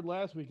this word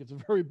last week. It's a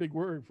very big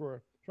word for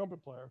a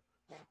trumpet player.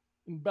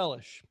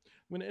 Embellish.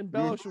 I'm going to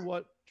embellish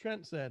what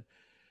Trent said.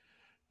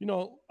 You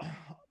know,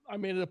 I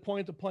made it a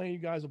point to playing you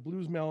guys a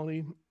blues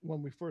melody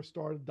when we first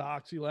started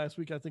Doxy last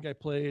week. I think I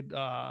played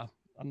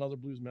another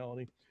blues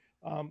melody.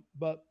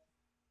 But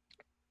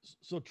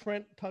so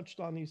Trent touched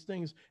on these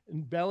things,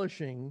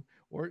 embellishing,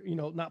 or, you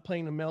know, not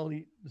playing the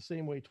melody the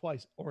same way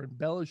twice, or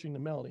embellishing the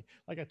melody.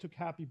 Like I took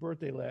Happy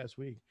Birthday last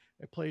week.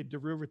 I played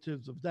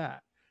derivatives of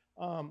that.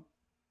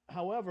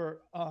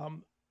 However,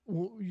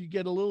 you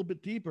get a little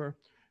bit deeper.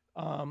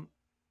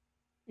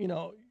 You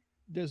know,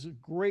 there's a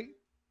great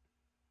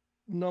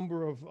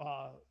number of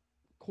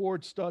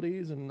chord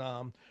studies, and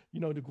you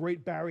know, the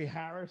great Barry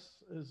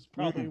Harris is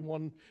probably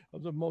one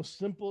of the most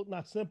simple,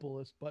 not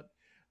simplest, but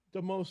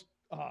the most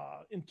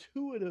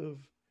intuitive,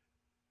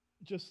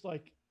 just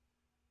like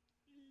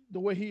the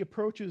way he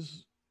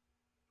approaches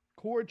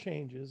chord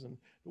changes and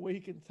the way he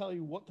can tell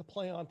you what to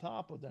play on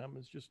top of them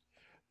is just,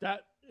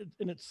 that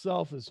in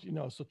itself is, you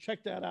know, so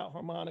check that out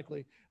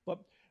harmonically. But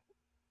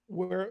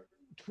where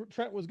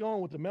Trent was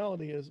going with the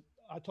melody is,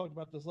 I talked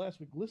about this last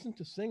week, listen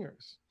to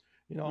singers.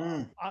 You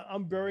know,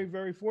 I'm very,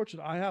 very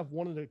fortunate. I have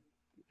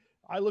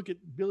I look at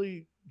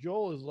Billy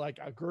Joel as like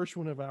a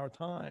Gershwin of our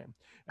time.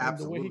 And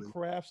absolutely. The way he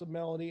crafts a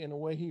melody and the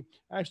way he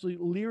actually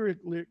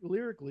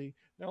lyrically,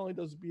 not only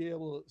does he be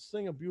able to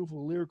sing a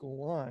beautiful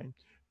lyrical line,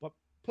 but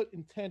put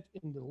intent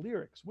in the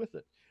lyrics with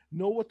it.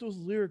 Know what those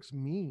lyrics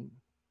mean.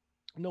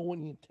 Know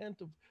when the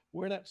intent of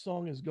where that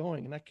song is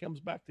going. And that comes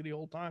back to the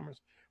old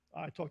timers.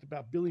 I talked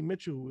about Billy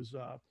Mitchell, who was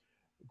a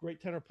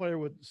great tenor player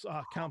with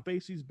Count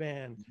Basie's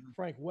band.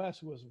 Frank West,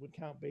 who was with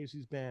Count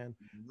Basie's band.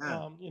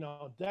 You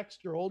know,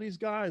 Dexter, all these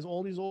guys,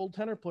 all these old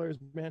tenor players,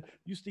 man,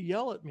 used to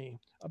yell at me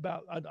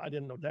about, I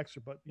didn't know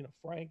Dexter, but, you know,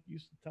 Frank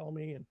used to tell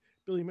me, and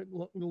Billy,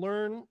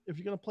 learn, if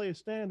you're going to play a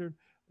standard,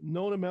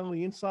 know the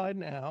melody inside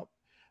and out.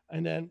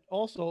 And then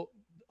also,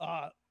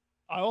 I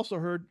also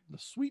heard the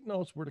sweet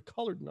notes were the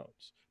colored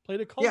notes. Play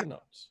the colored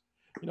notes.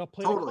 You know,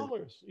 play the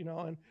colors, you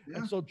know,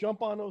 and so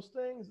jump on those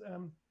things.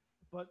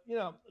 But, you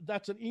know,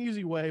 that's an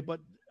easy way.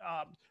 But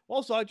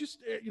also, I just,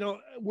 you know,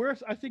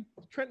 I think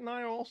Trent and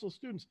I are also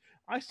students.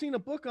 I seen a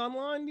book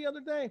online the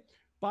other day.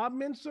 Bob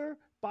Mincer,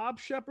 Bob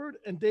Shepard,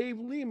 and Dave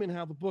Lehman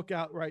have a book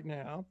out right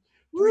now.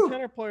 Three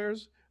tenor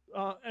players,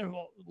 and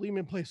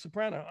Lehman plays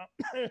soprano,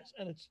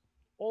 and it's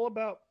all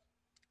about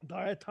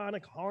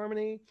diatonic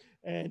harmony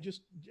and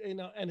just, you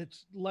know, and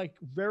it's like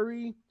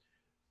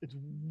it's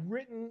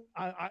written.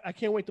 I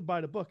can't wait to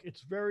buy the book.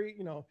 It's very,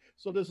 you know,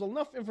 so there's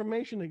enough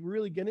information to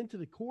really get into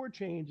the chord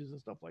changes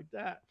and stuff like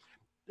that.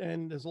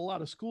 And there's a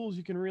lot of schools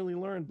you can really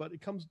learn, but it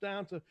comes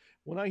down to,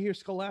 when I hear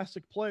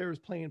scholastic players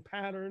playing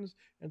patterns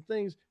and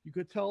things, you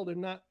could tell they're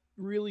not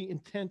really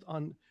intent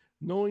on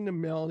knowing the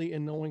melody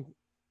and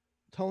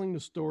telling the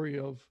story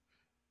of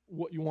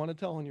what you want to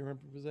tell in your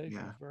improvisation.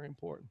 Is very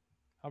important.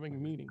 having a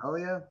meeting. Oh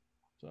yeah.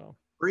 So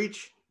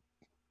Breach.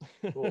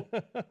 Cool.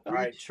 All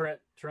right, Trent,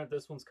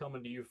 this one's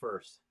coming to you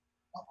first.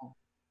 Uh-oh.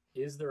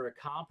 Is there a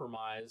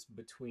compromise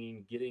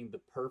between getting the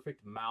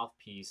perfect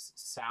mouthpiece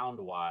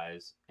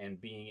sound-wise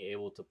and being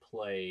able to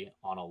play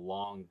on a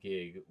long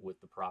gig with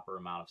the proper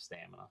amount of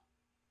stamina?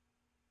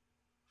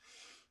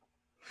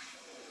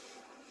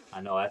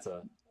 I know that's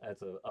a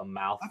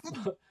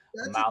mouthful.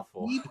 That's a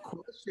deep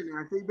question,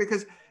 I think,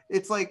 because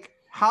it's like,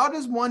 how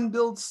does one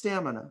build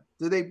stamina?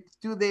 Do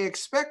they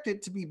expect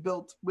it to be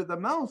built with a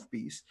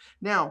mouthpiece?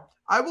 Now,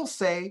 I will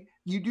say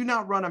you do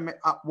not run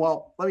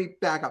well, let me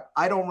back up.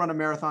 I don't run a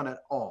marathon at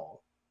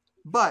all.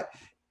 But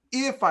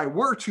if I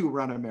were to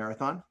run a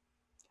marathon,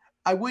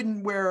 I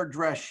wouldn't wear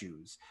dress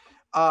shoes.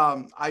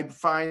 I'd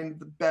find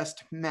the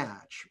best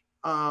match.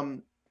 How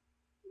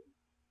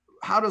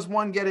does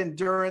one get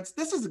endurance?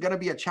 This is going to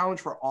be a challenge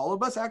for all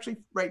of us actually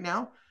right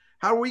now.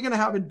 How are we going to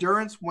have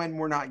endurance when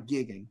we're not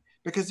gigging?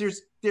 Because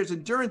there's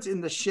endurance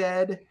in the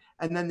shed,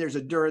 and then there's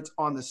endurance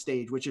on the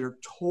stage, which are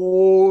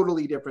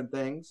totally different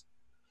things.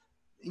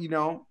 You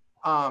know,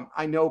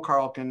 I know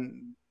Carl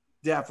can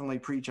definitely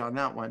preach on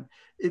that one.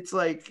 It's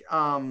like,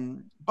 oh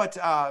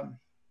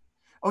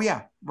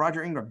yeah,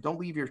 Roger Ingram, don't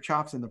leave your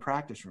chops in the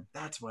practice room.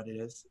 That's what it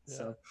is. Yeah.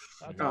 So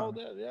that's all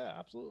that. Yeah,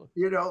 absolutely.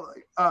 You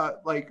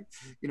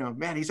know,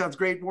 man, he sounds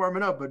great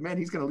warming up, but man,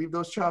 he's going to leave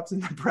those chops in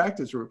the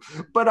practice room.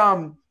 But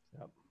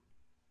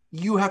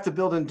you have to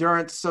build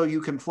endurance so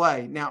you can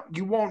play. Now,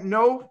 you won't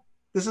know.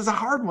 This is a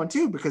hard one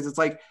too, because it's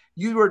like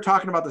you were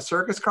talking about the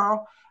circus,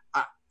 Carl.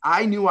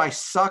 I knew I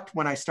sucked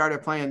when I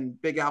started playing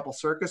Big Apple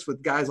Circus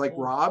with guys like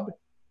Rob.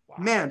 Wow.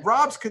 Man,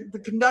 Rob's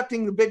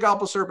conducting the Big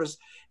Apple Circus.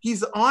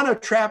 He's on a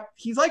trap.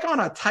 He's like on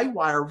a tight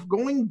wire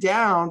going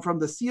down from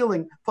the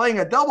ceiling, playing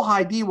a double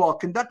high D while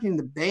conducting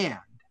the band.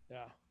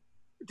 Yeah.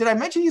 Did I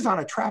mention he's on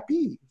a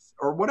trapeze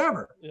or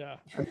whatever? Yeah.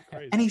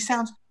 Crazy. And he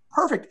sounds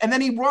perfect. And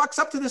then he walks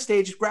up to the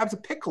stage, grabs a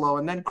piccolo,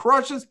 and then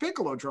crushes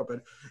piccolo trumpet.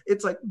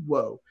 It's like,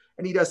 whoa.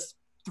 And he does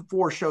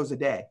 4 shows a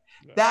day.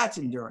 Yeah. That's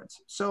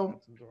endurance.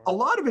 So a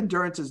lot of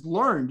endurance is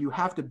learned. You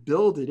have to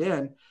build it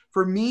in.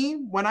 For me,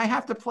 when I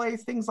have to play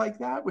things like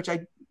that, which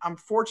I'm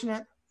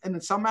fortunate in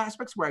some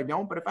aspects where I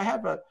don't, but if I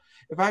have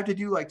to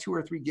do like 2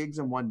 or 3 gigs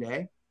in one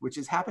day, which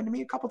has happened to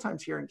me a couple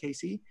times here in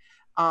KC,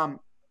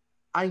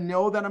 I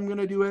know that I'm going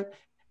to do it.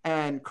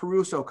 And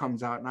Caruso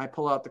comes out and I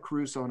pull out the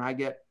Caruso and I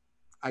get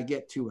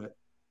to it.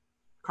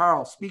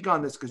 Carl, speak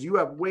on this because you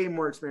have way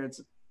more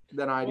experience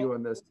than I do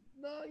on this.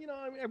 No,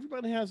 I mean,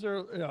 everybody has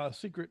their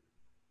secret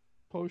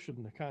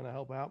potion to kind of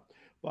help out,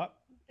 but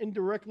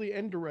indirectly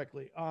and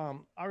directly.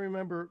 I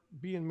remember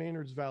being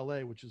Maynard's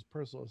valet, which is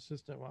personal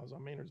assistant when I was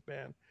on Maynard's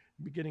band,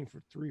 beginning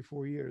for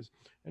 3-4 years,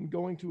 and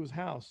going to his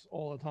house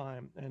all the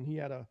time. And he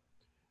had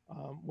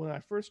when I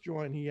first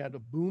joined, he had a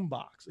boom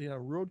box. He had a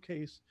road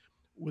case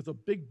with a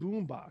big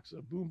boom box.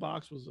 A boom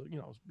box was a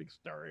big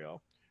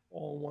stereo,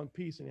 all in one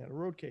piece, and he had a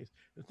road case.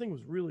 The thing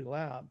was really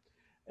loud.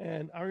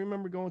 And I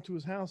remember going to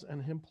his house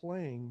and him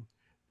playing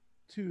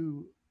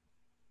to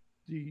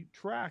the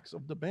tracks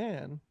of the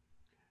band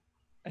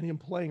and him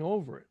playing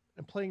over it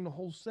and playing the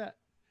whole set.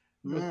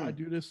 I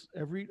do this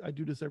every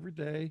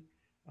day,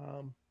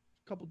 a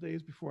couple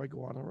days before I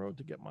go on the road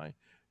to get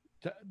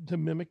to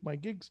mimic my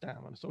gig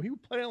stamina. So he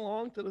would play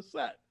along to the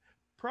set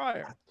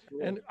prior.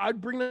 Cool. And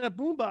I'd bring that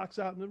boombox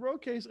out in the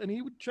road case and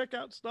he would check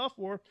out stuff,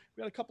 or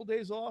we had a couple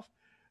days off.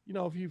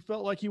 If he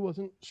felt like he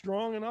wasn't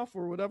strong enough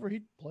or whatever,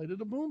 he played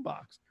at a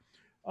boombox.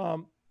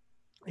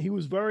 He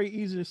was very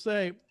easy to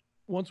say.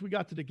 Once we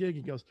got to the gig,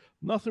 he goes,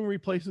 nothing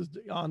replaces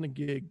on the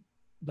gig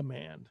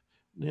demand.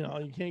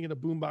 You can't get a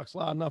boombox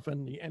loud enough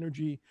and the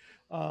energy.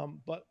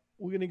 But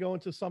we're going to go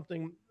into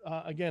something,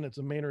 again, it's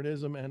a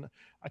Maynardism. And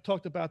I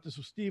talked about this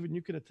with Steve, and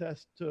you could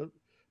attest to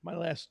my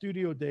last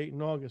studio date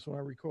in August when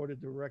I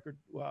recorded the record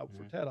for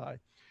Ted Eye.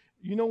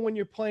 When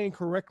you're playing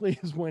correctly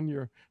is when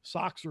your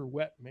socks are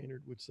wet,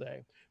 Maynard would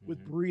say, with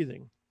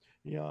breathing.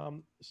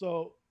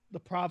 So the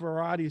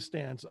Pavarotti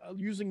stance,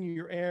 using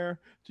your air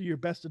to your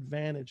best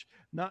advantage,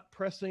 not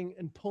pressing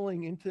and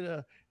pulling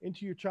into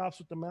your chops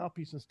with the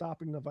mouthpiece and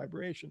stopping the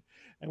vibration.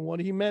 And what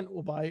he meant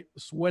by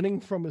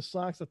sweating from his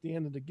socks at the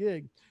end of the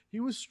gig, he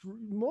was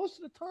most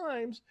of the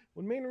times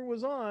when Maynard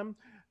was on,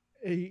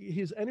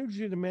 his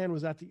energy demand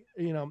was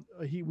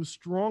he was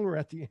stronger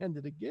at the end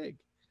of the gig.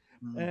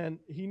 And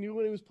he knew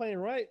when he was playing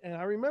right. And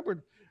I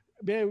remembered,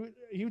 man,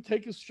 he would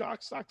take his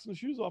socks and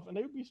shoes off and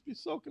they would be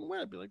soaking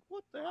wet. I'd be like,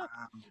 what the heck?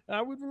 And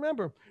I would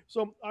remember.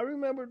 So I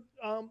remembered,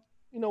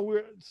 we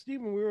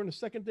were in the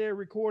second day of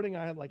recording.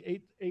 I had like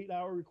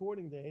 8-hour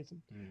recording days.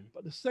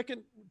 But the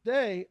second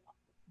day,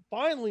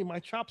 finally, my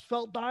chops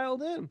felt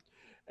dialed in.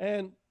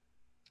 And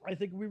I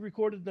think we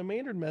recorded the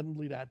Maynard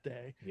medley that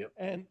day. Yep.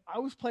 And I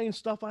was playing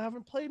stuff I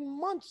haven't played in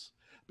months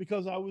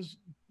because I was,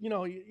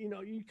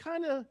 you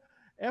kind of,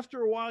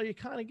 after a while, you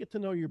kind of get to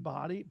know your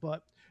body,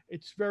 but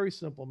it's very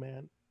simple,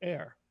 man.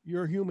 Air.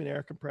 You're a human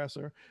air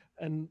compressor,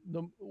 and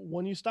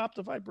when you stop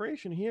the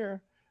vibration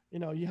here,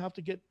 you have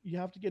to get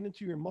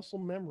into your muscle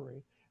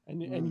memory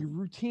and your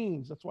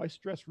routines. That's why I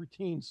stress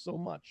routines so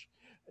much.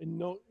 and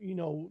know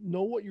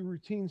what your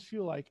routines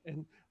feel like,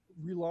 and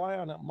rely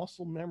on that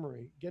muscle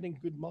memory, getting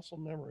good muscle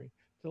memory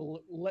to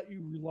let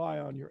you rely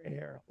on your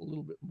air a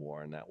little bit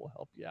more, and that will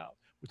help you out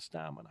with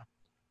stamina.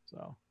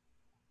 So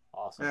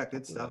awesome. Yeah,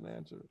 good stuff.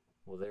 Answer.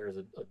 Well, there's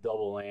a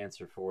double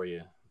answer for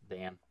you,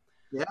 Dan.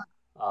 Yeah.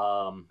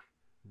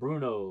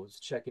 Bruno's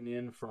checking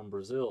in from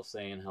Brazil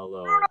saying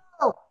hello.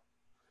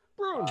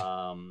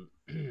 Bruno.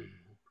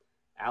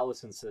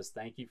 Allison says,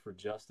 thank you for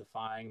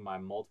justifying my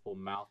multiple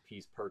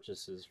mouthpiece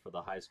purchases for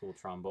the high school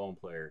trombone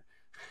player.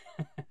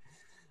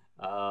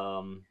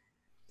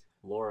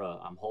 Laura,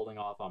 I'm holding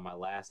off on my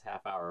last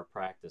half hour of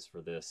practice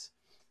for this.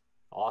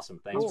 Awesome.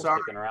 Thanks for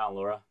sticking around,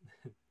 Laura.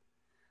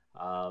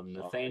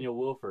 Nathaniel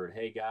Wilford,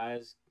 hey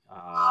guys.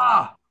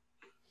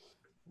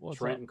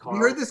 Trent and Carl.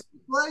 You heard this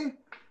play?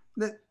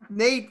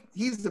 Nate,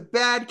 he's a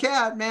bad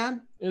cat,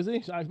 man. Is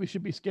he? We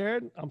should be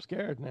scared? I'm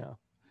scared now.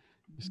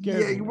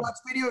 Scared. Yeah, you watch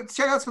video.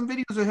 Check out some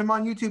videos of him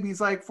on YouTube. He's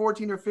like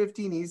 14 or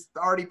 15. He's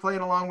already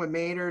playing along with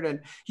Maynard, and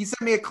he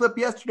sent me a clip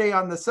yesterday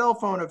on the cell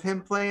phone of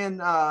him playing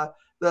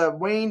the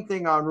Wayne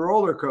thing on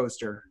Roller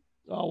Coaster.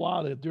 Oh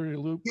wow, the dirty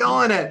loop.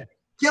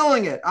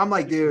 Killing it. I'm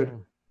like, dude.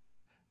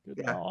 Good.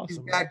 Yeah, awesome, he's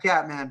a bad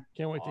cat, man.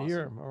 Can't wait to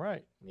hear him. All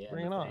right. Yeah,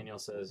 bring it on. Daniel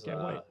says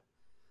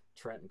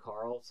Trent and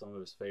Carl, some of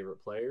his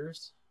favorite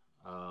players.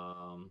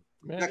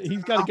 Man,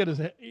 he's got to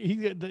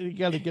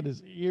get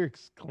his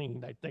ears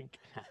cleaned, I think.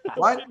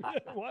 What?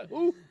 What?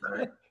 Who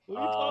are you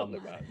talking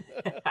about?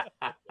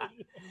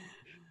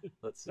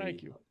 Let's see.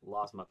 Thank you.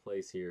 Lost my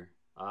place here.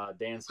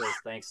 Dan says,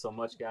 thanks so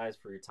much, guys,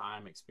 for your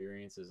time,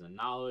 experiences, and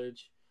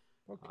knowledge.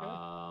 Okay.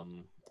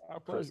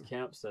 Chris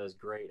Kemp says,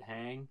 great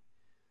hang.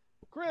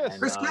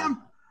 Chris Kemp.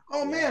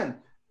 Oh, yeah. Man.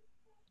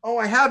 Oh,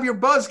 I have your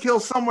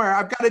buzzkill somewhere.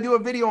 I've got to do a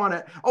video on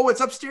it. Oh,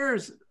 it's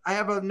upstairs. I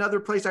have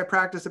another place I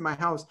practice in my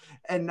house.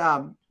 And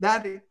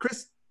that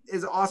Chris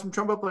is an awesome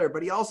trumpet player,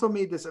 but he also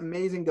made this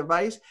amazing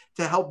device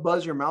to help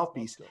buzz your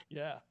mouthpiece.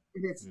 Yeah.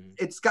 And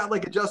it's got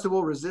like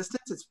adjustable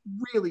resistance. It's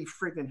really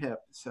freaking hip.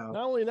 So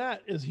not only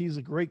that, is he's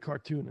a great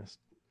cartoonist.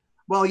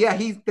 Well, yeah,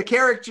 he's the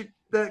character.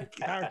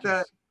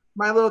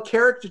 My little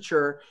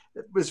caricature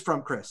was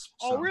from Chris.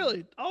 So. Oh,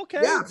 really? Okay.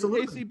 Yeah,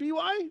 absolutely.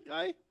 ACBY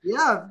guy?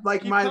 Yeah,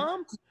 like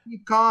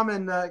keep calm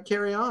and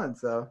carry on.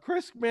 So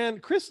Chris,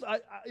 man, I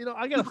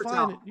gotta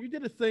find it. You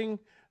did a thing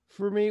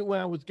for me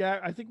when I was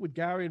I think with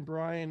Gary and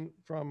Brian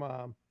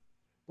from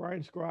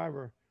Brian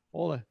Scriver.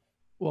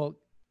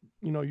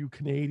 You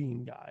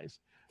Canadian guys,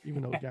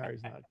 even though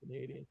Gary's not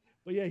Canadian.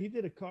 But yeah, he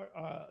did a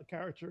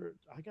character.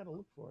 I gotta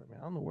look for it, man.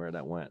 I don't know where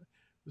that went.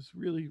 It was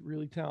really,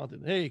 really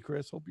talented. Hey,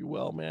 Chris, hope you're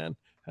well, man.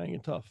 Hanging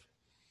tough.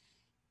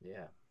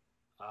 Yeah.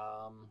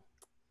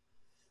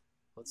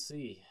 Let's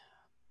see.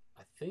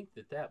 I think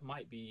that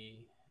might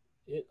be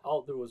it.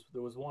 Oh, there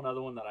was one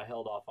other one that I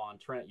held off on.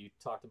 Trent, you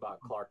talked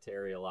about Clark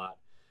Terry a lot.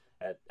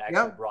 It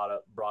actually brought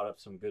up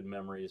some good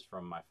memories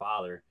from my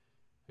father,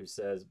 who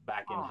says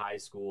back in high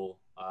school,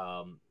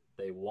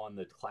 they won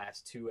the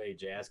Class 2A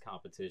jazz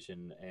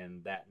competition,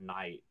 and that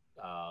night,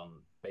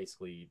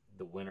 basically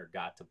the winner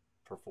got to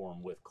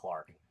perform with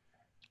Clark.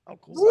 Oh,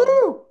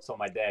 cool. So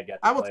my dad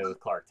got to play with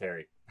Clark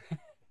Terry.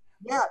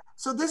 Yeah.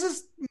 So this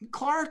is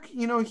Clark,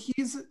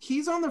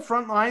 he's on the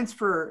front lines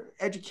for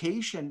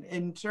education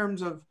in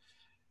terms of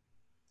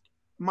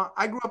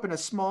I grew up in a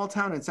small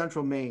town in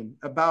central Maine.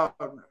 About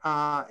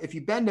if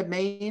you've been to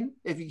Maine,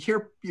 if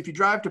you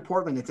drive to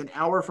Portland, it's an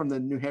hour from the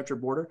New Hampshire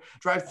border.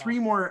 Drive 3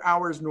 more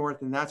hours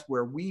north, and that's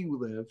where we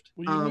lived.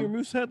 Were you near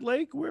Moosehead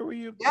Lake? Where were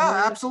you?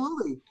 Yeah,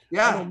 absolutely.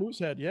 Yeah,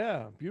 Moosehead.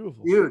 Yeah,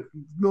 beautiful. Dude,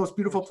 most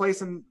beautiful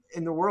place in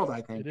the world,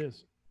 I think. It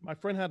is. My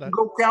friend had a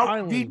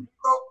island.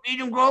 You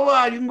can go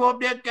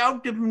up there,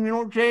 count them, you know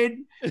what I'm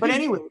saying? But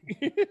anyway.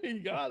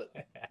 You got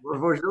it.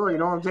 For sure, you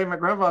know what I'm saying? My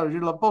grandfather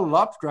did a pull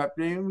lop strap.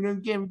 You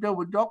can't know what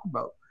we're talking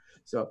about.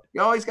 So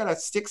you always got to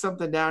stick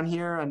something down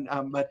here. And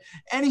but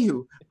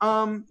anywho,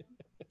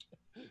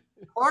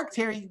 Clark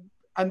Terry,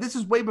 and this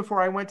is way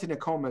before I went to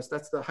Nokomis.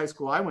 That's the high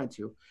school I went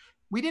to.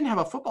 We didn't have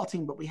a football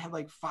team, but we had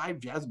like 5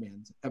 jazz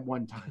bands at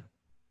one time.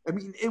 I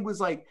mean, it was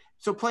like,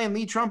 so playing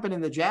lead trumpet in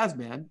the jazz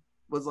band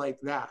was like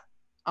that.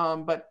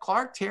 But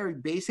Clark Terry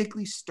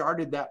basically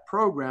started that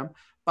program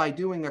by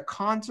doing a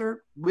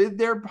concert with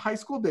their high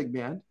school big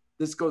band.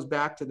 This goes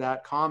back to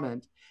that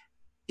comment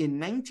in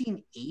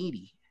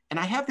 1980. And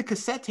I have the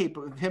cassette tape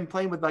of him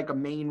playing with like a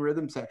main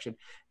rhythm section.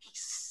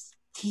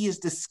 He is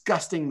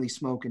disgustingly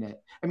smoking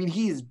it. I mean,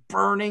 he is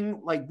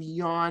burning like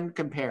beyond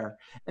compare.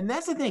 And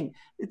that's the thing.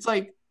 It's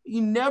like,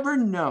 you never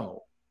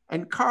know.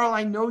 And Carl,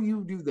 I know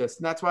you do this.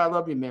 And that's why I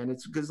love you, man.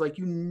 It's because like,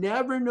 you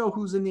never know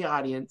who's in the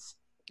audience.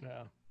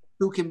 Yeah.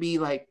 Who can be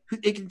like,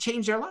 it can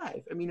change their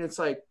life. I mean, it's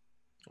like,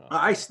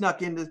 I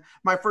snuck into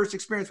my first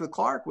experience with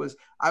Clark was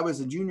I was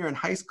a junior in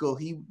high school.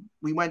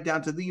 We went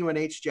down to the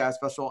UNH Jazz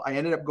Festival. I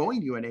ended up going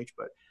to UNH,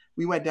 but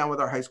we went down with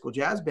our high school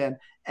jazz band,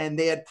 and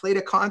they had played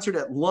a concert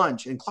at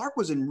lunch, and Clark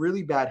was in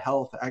really bad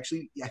health.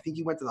 Actually, I think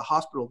he went to the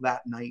hospital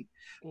that night,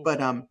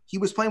 but he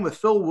was playing with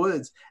Phil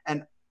Woods,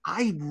 and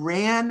I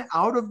ran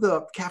out of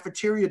the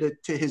cafeteria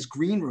to his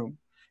green room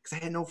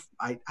because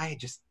I had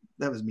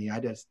That was me. I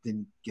just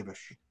didn't give a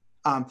shit.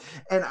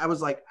 And I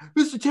was like,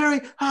 Mr.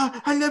 Terry,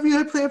 I love you.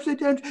 I play upside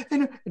down.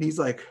 And he's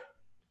like,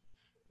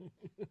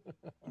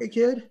 hey,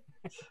 kid.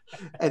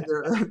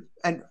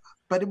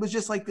 But it was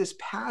just like this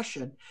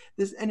passion.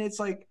 And it's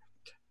like,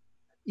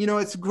 you know,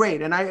 it's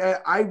great. And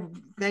I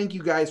thank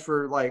you guys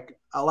for like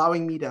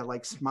allowing me to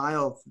like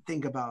smile,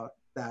 think about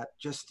that.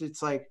 Just,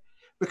 it's like,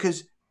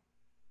 because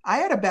I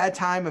had a bad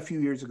time a few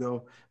years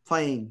ago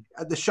playing.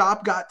 The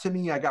shop got to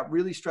me. I got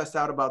really stressed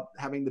out about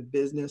having the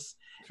business.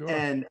 Sure.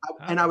 And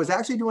I was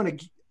actually doing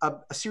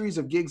a series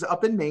of gigs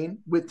up in Maine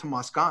with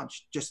Tomas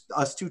Ganch, just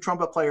us two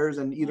trumpet players,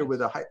 and either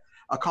with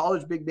a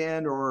college big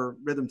band or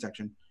rhythm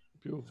section.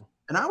 Beautiful.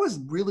 And I was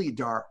really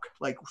dark,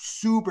 like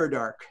super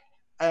dark.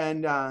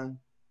 And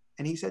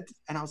he said,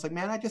 and I was like,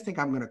 man, I just think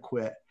I'm going to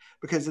quit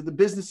because the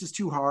business is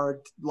too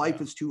hard. Life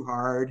is too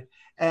hard.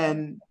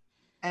 And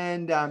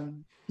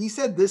he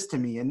said this to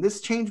me, and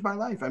this changed my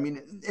life. I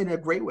mean, in a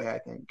great way, I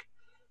think.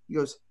 He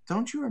goes,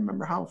 don't you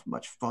remember how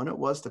much fun it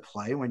was to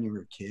play when you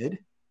were a kid?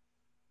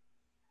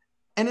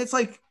 And it's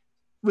like,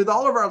 with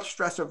all of our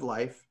stress of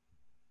life,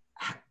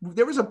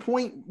 there was a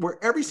point where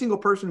every single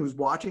person who's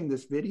watching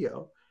this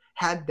video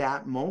had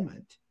that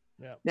moment.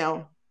 Yeah.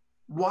 Now,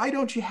 why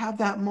don't you have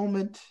that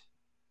moment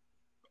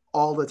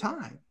all the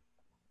time?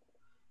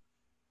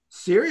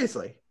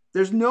 Seriously.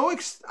 There's no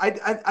I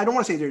don't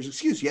want to say there's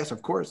excuse. Yes,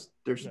 of course.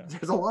 There's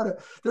a lot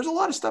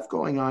of stuff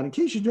going on in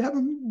case you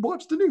haven't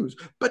watched the news.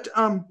 But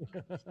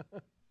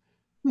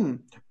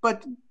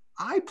but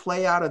I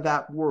play out of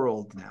that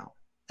world now.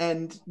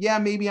 And yeah,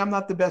 maybe I'm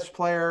not the best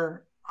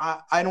player.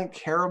 I don't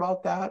care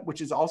about that,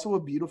 which is also a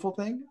beautiful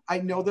thing. I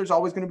know there's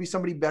always going to be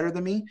somebody better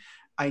than me.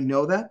 I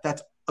know that.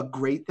 That's a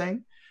great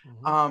thing.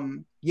 Mm-hmm.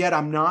 Yet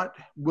I'm not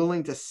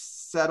willing to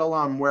settle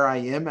on where I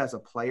am as a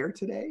player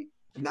today.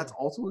 And that's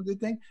also a good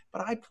thing.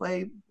 But I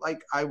play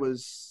like I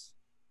was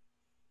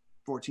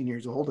 14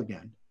 years old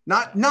again.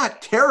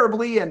 Not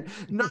terribly and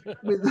not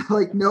with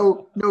like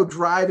no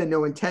drive and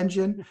no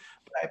intention.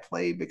 But I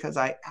play because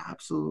I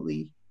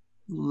absolutely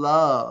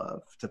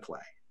love to play.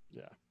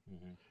 Yeah.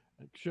 Mm-hmm.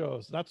 It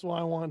shows. That's why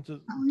I wanted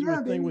to do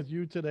a thing with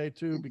you today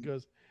too,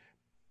 because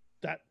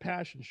that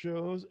passion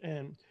shows.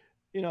 And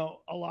you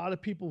know, a lot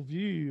of people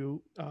view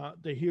you,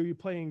 they hear you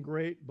playing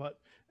great, but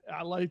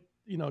I like,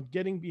 you know,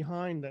 getting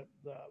behind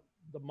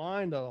the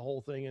mind of the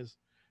whole thing is,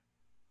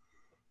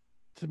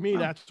 to me,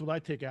 that's what I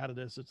take out of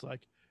this. It's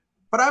like,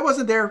 but I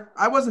wasn't there.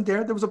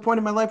 There was a point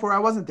in my life where I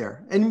wasn't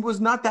there, and it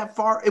was not that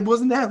far. It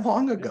wasn't that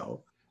long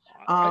ago.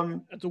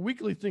 It's a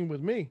weekly thing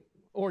with me,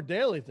 or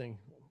daily thing.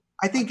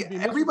 I think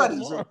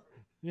everybody's.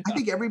 Yeah. I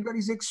think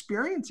everybody's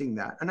experiencing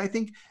that. And I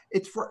think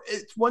it's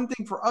one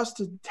thing for us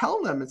to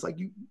tell them. It's like,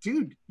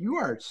 dude, you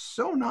are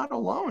so not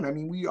alone. I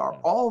mean, we are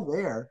all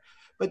there.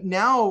 But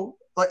now,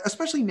 like,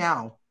 especially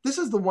now, this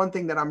is the one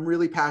thing that I'm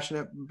really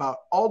passionate about.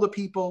 All the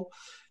people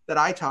that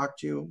I talk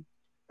to,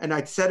 and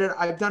I said it,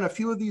 I've done a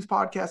few of these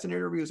podcasts and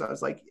interviews. I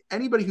was like,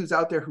 anybody who's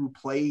out there who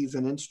plays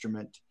an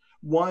instrument,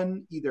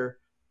 either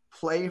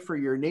play for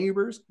your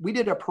neighbors. We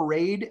did a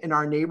parade in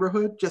our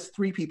neighborhood, just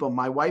 3 people,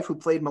 my wife who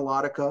played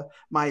melodica,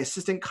 my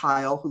assistant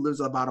Kyle, who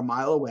lives about a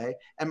mile away,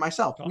 and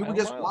myself. We were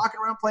just walking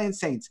around playing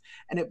Saints,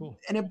 and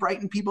it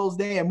brightened people's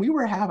day, and we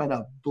were having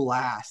a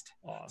blast.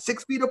 Awesome.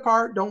 6 feet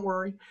apart, don't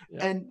worry.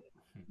 Yeah.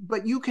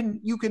 But you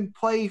can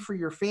play for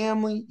your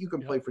family, you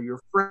can play for your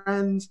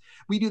friends.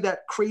 We do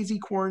that crazy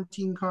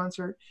quarantine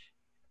concert,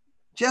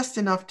 just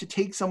enough to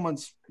take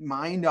someone's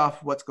mind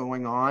off what's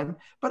going on,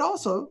 but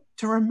also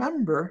to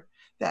remember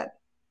that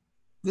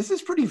this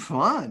is pretty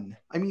fun.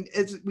 I mean,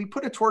 we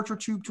put a torture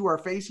tube to our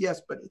face,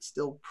 yes, but it's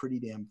still pretty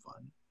damn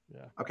fun.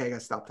 Yeah. Okay, I gotta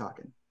stop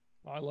talking.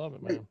 I love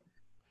it, man.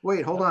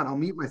 Wait, hold on. I'll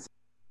mute myself.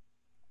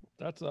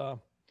 That's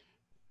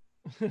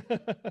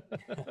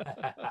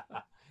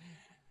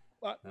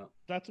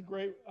that's a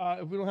great.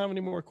 If we don't have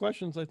any more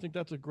questions, I think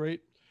that's a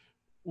great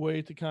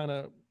way to kind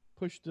of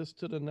push this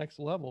to the next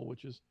level,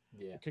 which is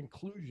the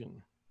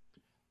conclusion.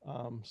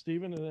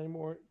 Stephen, are there any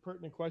more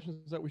pertinent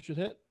questions that we should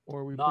hit, or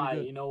are we pretty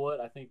good? You know what?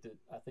 I think that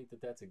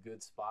that's a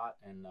good spot,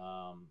 and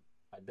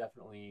I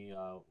definitely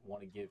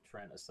want to give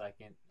Trent a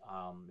second.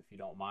 If you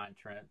don't mind,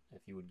 Trent,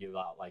 if you would give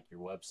out like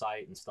your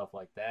website and stuff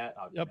like that.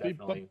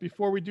 But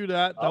before we do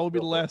that, that will be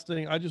the last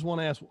thing. I just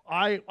want to ask.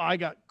 I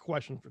got a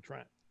question for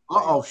Trent.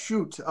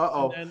 Shoot.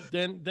 And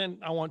then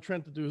I want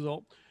Trent to do his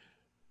own.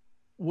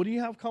 What do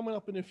you have coming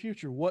up in the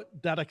future? What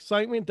that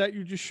excitement that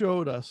you just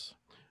showed us,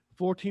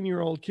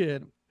 14-year-old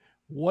kid.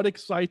 What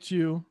excites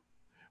you,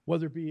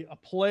 whether it be a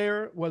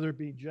player, whether it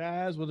be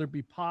jazz, whether it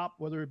be pop,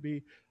 whether it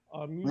be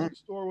a music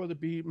store, whether it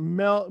be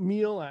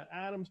meal at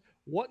Adams?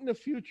 What in the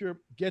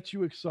future gets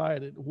you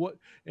excited? What,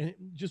 and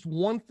just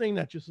one thing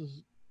that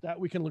that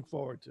we can look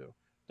forward to,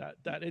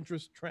 that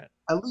interests Trent.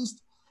 At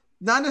least,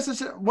 not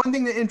necessarily. One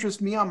thing that interests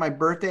me on my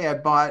birthday, I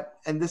bought,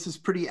 and this is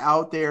pretty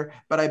out there,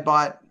 but I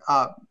bought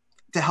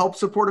to help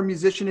support a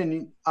musician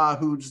and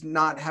who's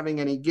not having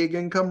any gig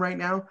income right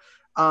now.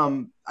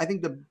 I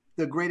think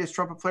the greatest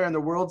trumpet player in the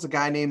world is a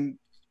guy named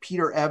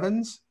Peter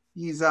Evans.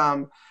 He's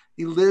the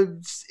He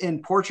lives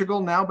in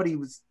Portugal now, but he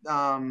was,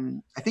 I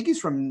think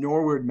he's from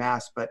Norwood,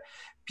 Mass. But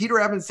Peter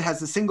Evans has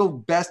the single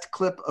best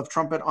clip of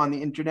trumpet on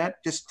the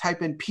internet. Just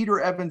type in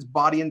Peter Evans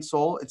Body and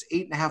Soul. It's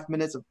 8.5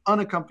 minutes of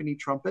unaccompanied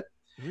trumpet.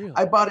 Really?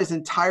 I bought his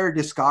entire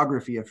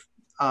discography of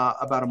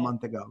about a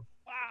month ago.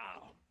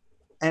 Wow.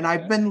 And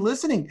I've been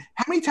listening.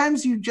 How many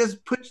times you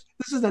just put,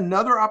 this is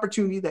another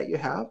opportunity that you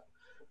have.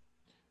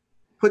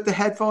 Put the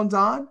headphones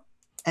on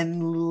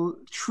and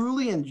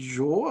truly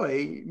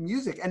enjoy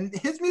music. And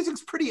his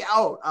music's pretty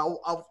out.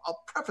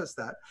 I'll preface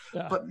that.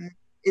 Yeah. But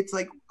it's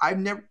like,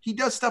 he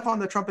does stuff on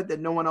the trumpet that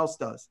no one else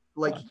does.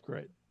 Like, that's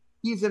great.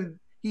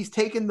 He's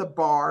taken the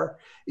bar.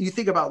 You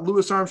think about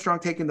Louis Armstrong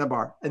taking the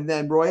bar, and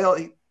then Roy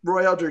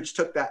Eldridge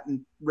took that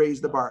and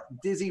raised the bar.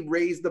 Dizzy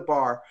raised the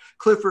bar.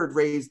 Clifford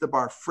raised the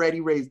bar.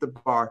 Freddie raised the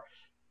bar.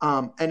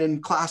 And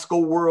in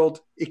classical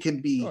world, it can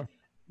be,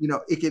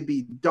 it could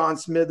be Don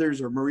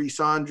Smithers or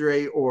Maurice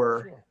Andre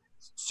or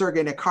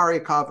Sergei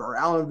Nikaryakov or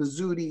Alan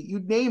Vizzuti. You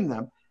name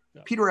them.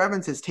 Yeah. Peter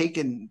Evans has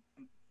taken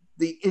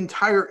the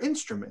entire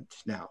instrument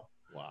now.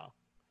 Wow.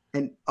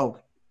 And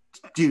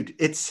dude,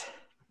 it's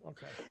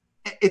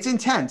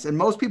intense, and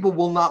most people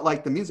will not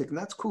like the music, and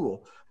that's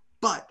cool,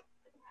 but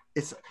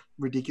it's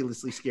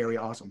ridiculously scary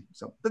awesome.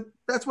 So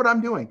that's what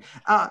I'm doing.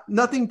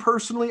 Nothing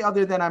personally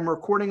other than I'm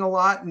recording a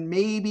lot, and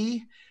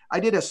maybe I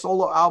did a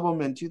solo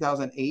album in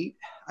 2008,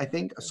 I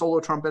think, a solo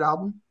trumpet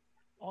album.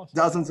 Awesome.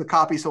 Dozens of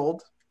copies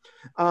sold.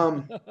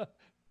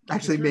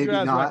 Actually, maybe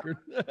not.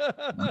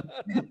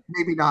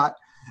 Maybe not.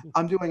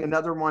 I'm doing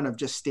another one of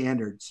just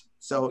standards.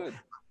 So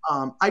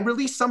I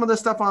released some of the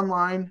stuff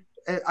online.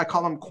 I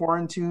call them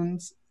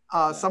quarantunes.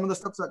 Some of the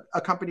stuff's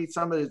accompanied,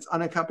 some of it's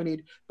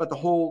unaccompanied, but the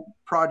whole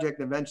project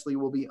eventually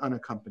will be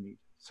unaccompanied.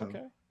 So,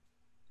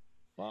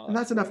 well, and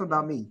that's enough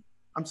about me.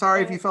 I'm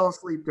sorry if you fell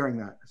asleep during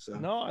that. So.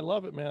 No, I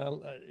love it,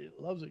 man. It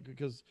loves it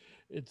because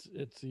it's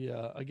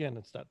the again,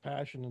 it's that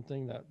passion and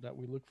thing that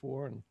we look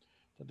for and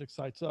that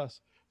excites us.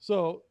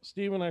 So,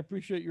 Stephen, I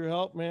appreciate your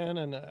help, man,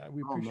 and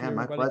we appreciate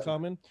everybody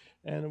coming.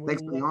 And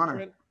thanks for the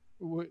honor.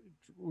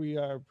 We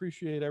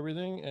appreciate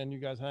everything, and you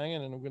guys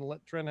hanging. And we're going to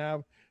let Trent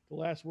have the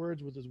last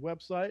words with his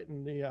website.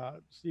 And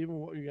Stephen,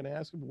 what you're going to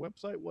ask him?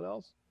 Website? What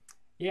else?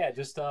 Yeah,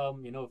 just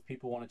if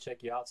people want to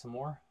check you out some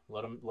more,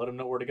 let them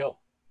know where to go.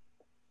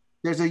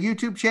 There's a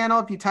YouTube channel.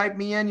 If you type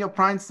me in, you'll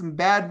find some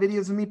bad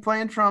videos of me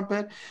playing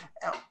trumpet,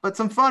 but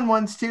some fun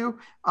ones too.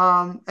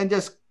 And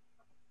just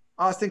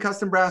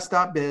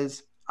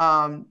AustinCustomBrass.biz.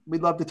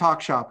 We'd love to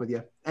talk shop with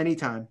you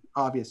anytime,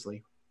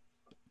 obviously.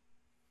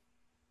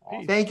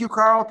 Awesome. Thank you,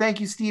 Carl. Thank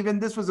you, Stephen.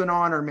 This was an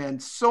honor, man.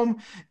 So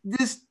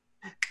this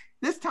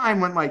time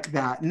went like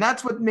that, and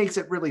that's what makes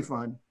it really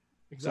fun.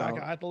 Exactly.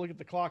 So, I had to look at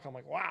the clock. I'm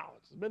like, wow,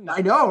 it's midnight.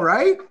 I know,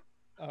 right?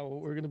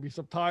 We're gonna be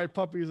some tired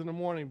puppies in the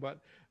morning, but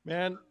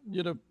man,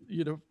 you're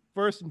the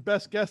first and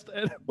best guest,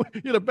 and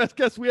you're the best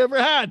guest we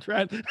ever had,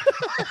 Trent.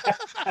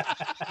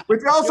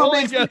 Which also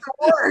makes me the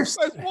worst.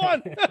 First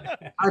one.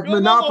 I've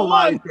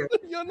monopolized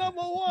it. You're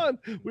number one.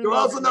 You're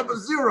also number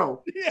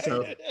 0. Yeah.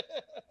 So.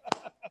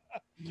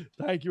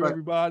 Thank you,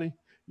 everybody.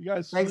 You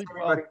guys Thanks, sleep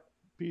everybody. well.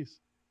 Peace.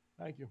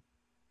 Thank you.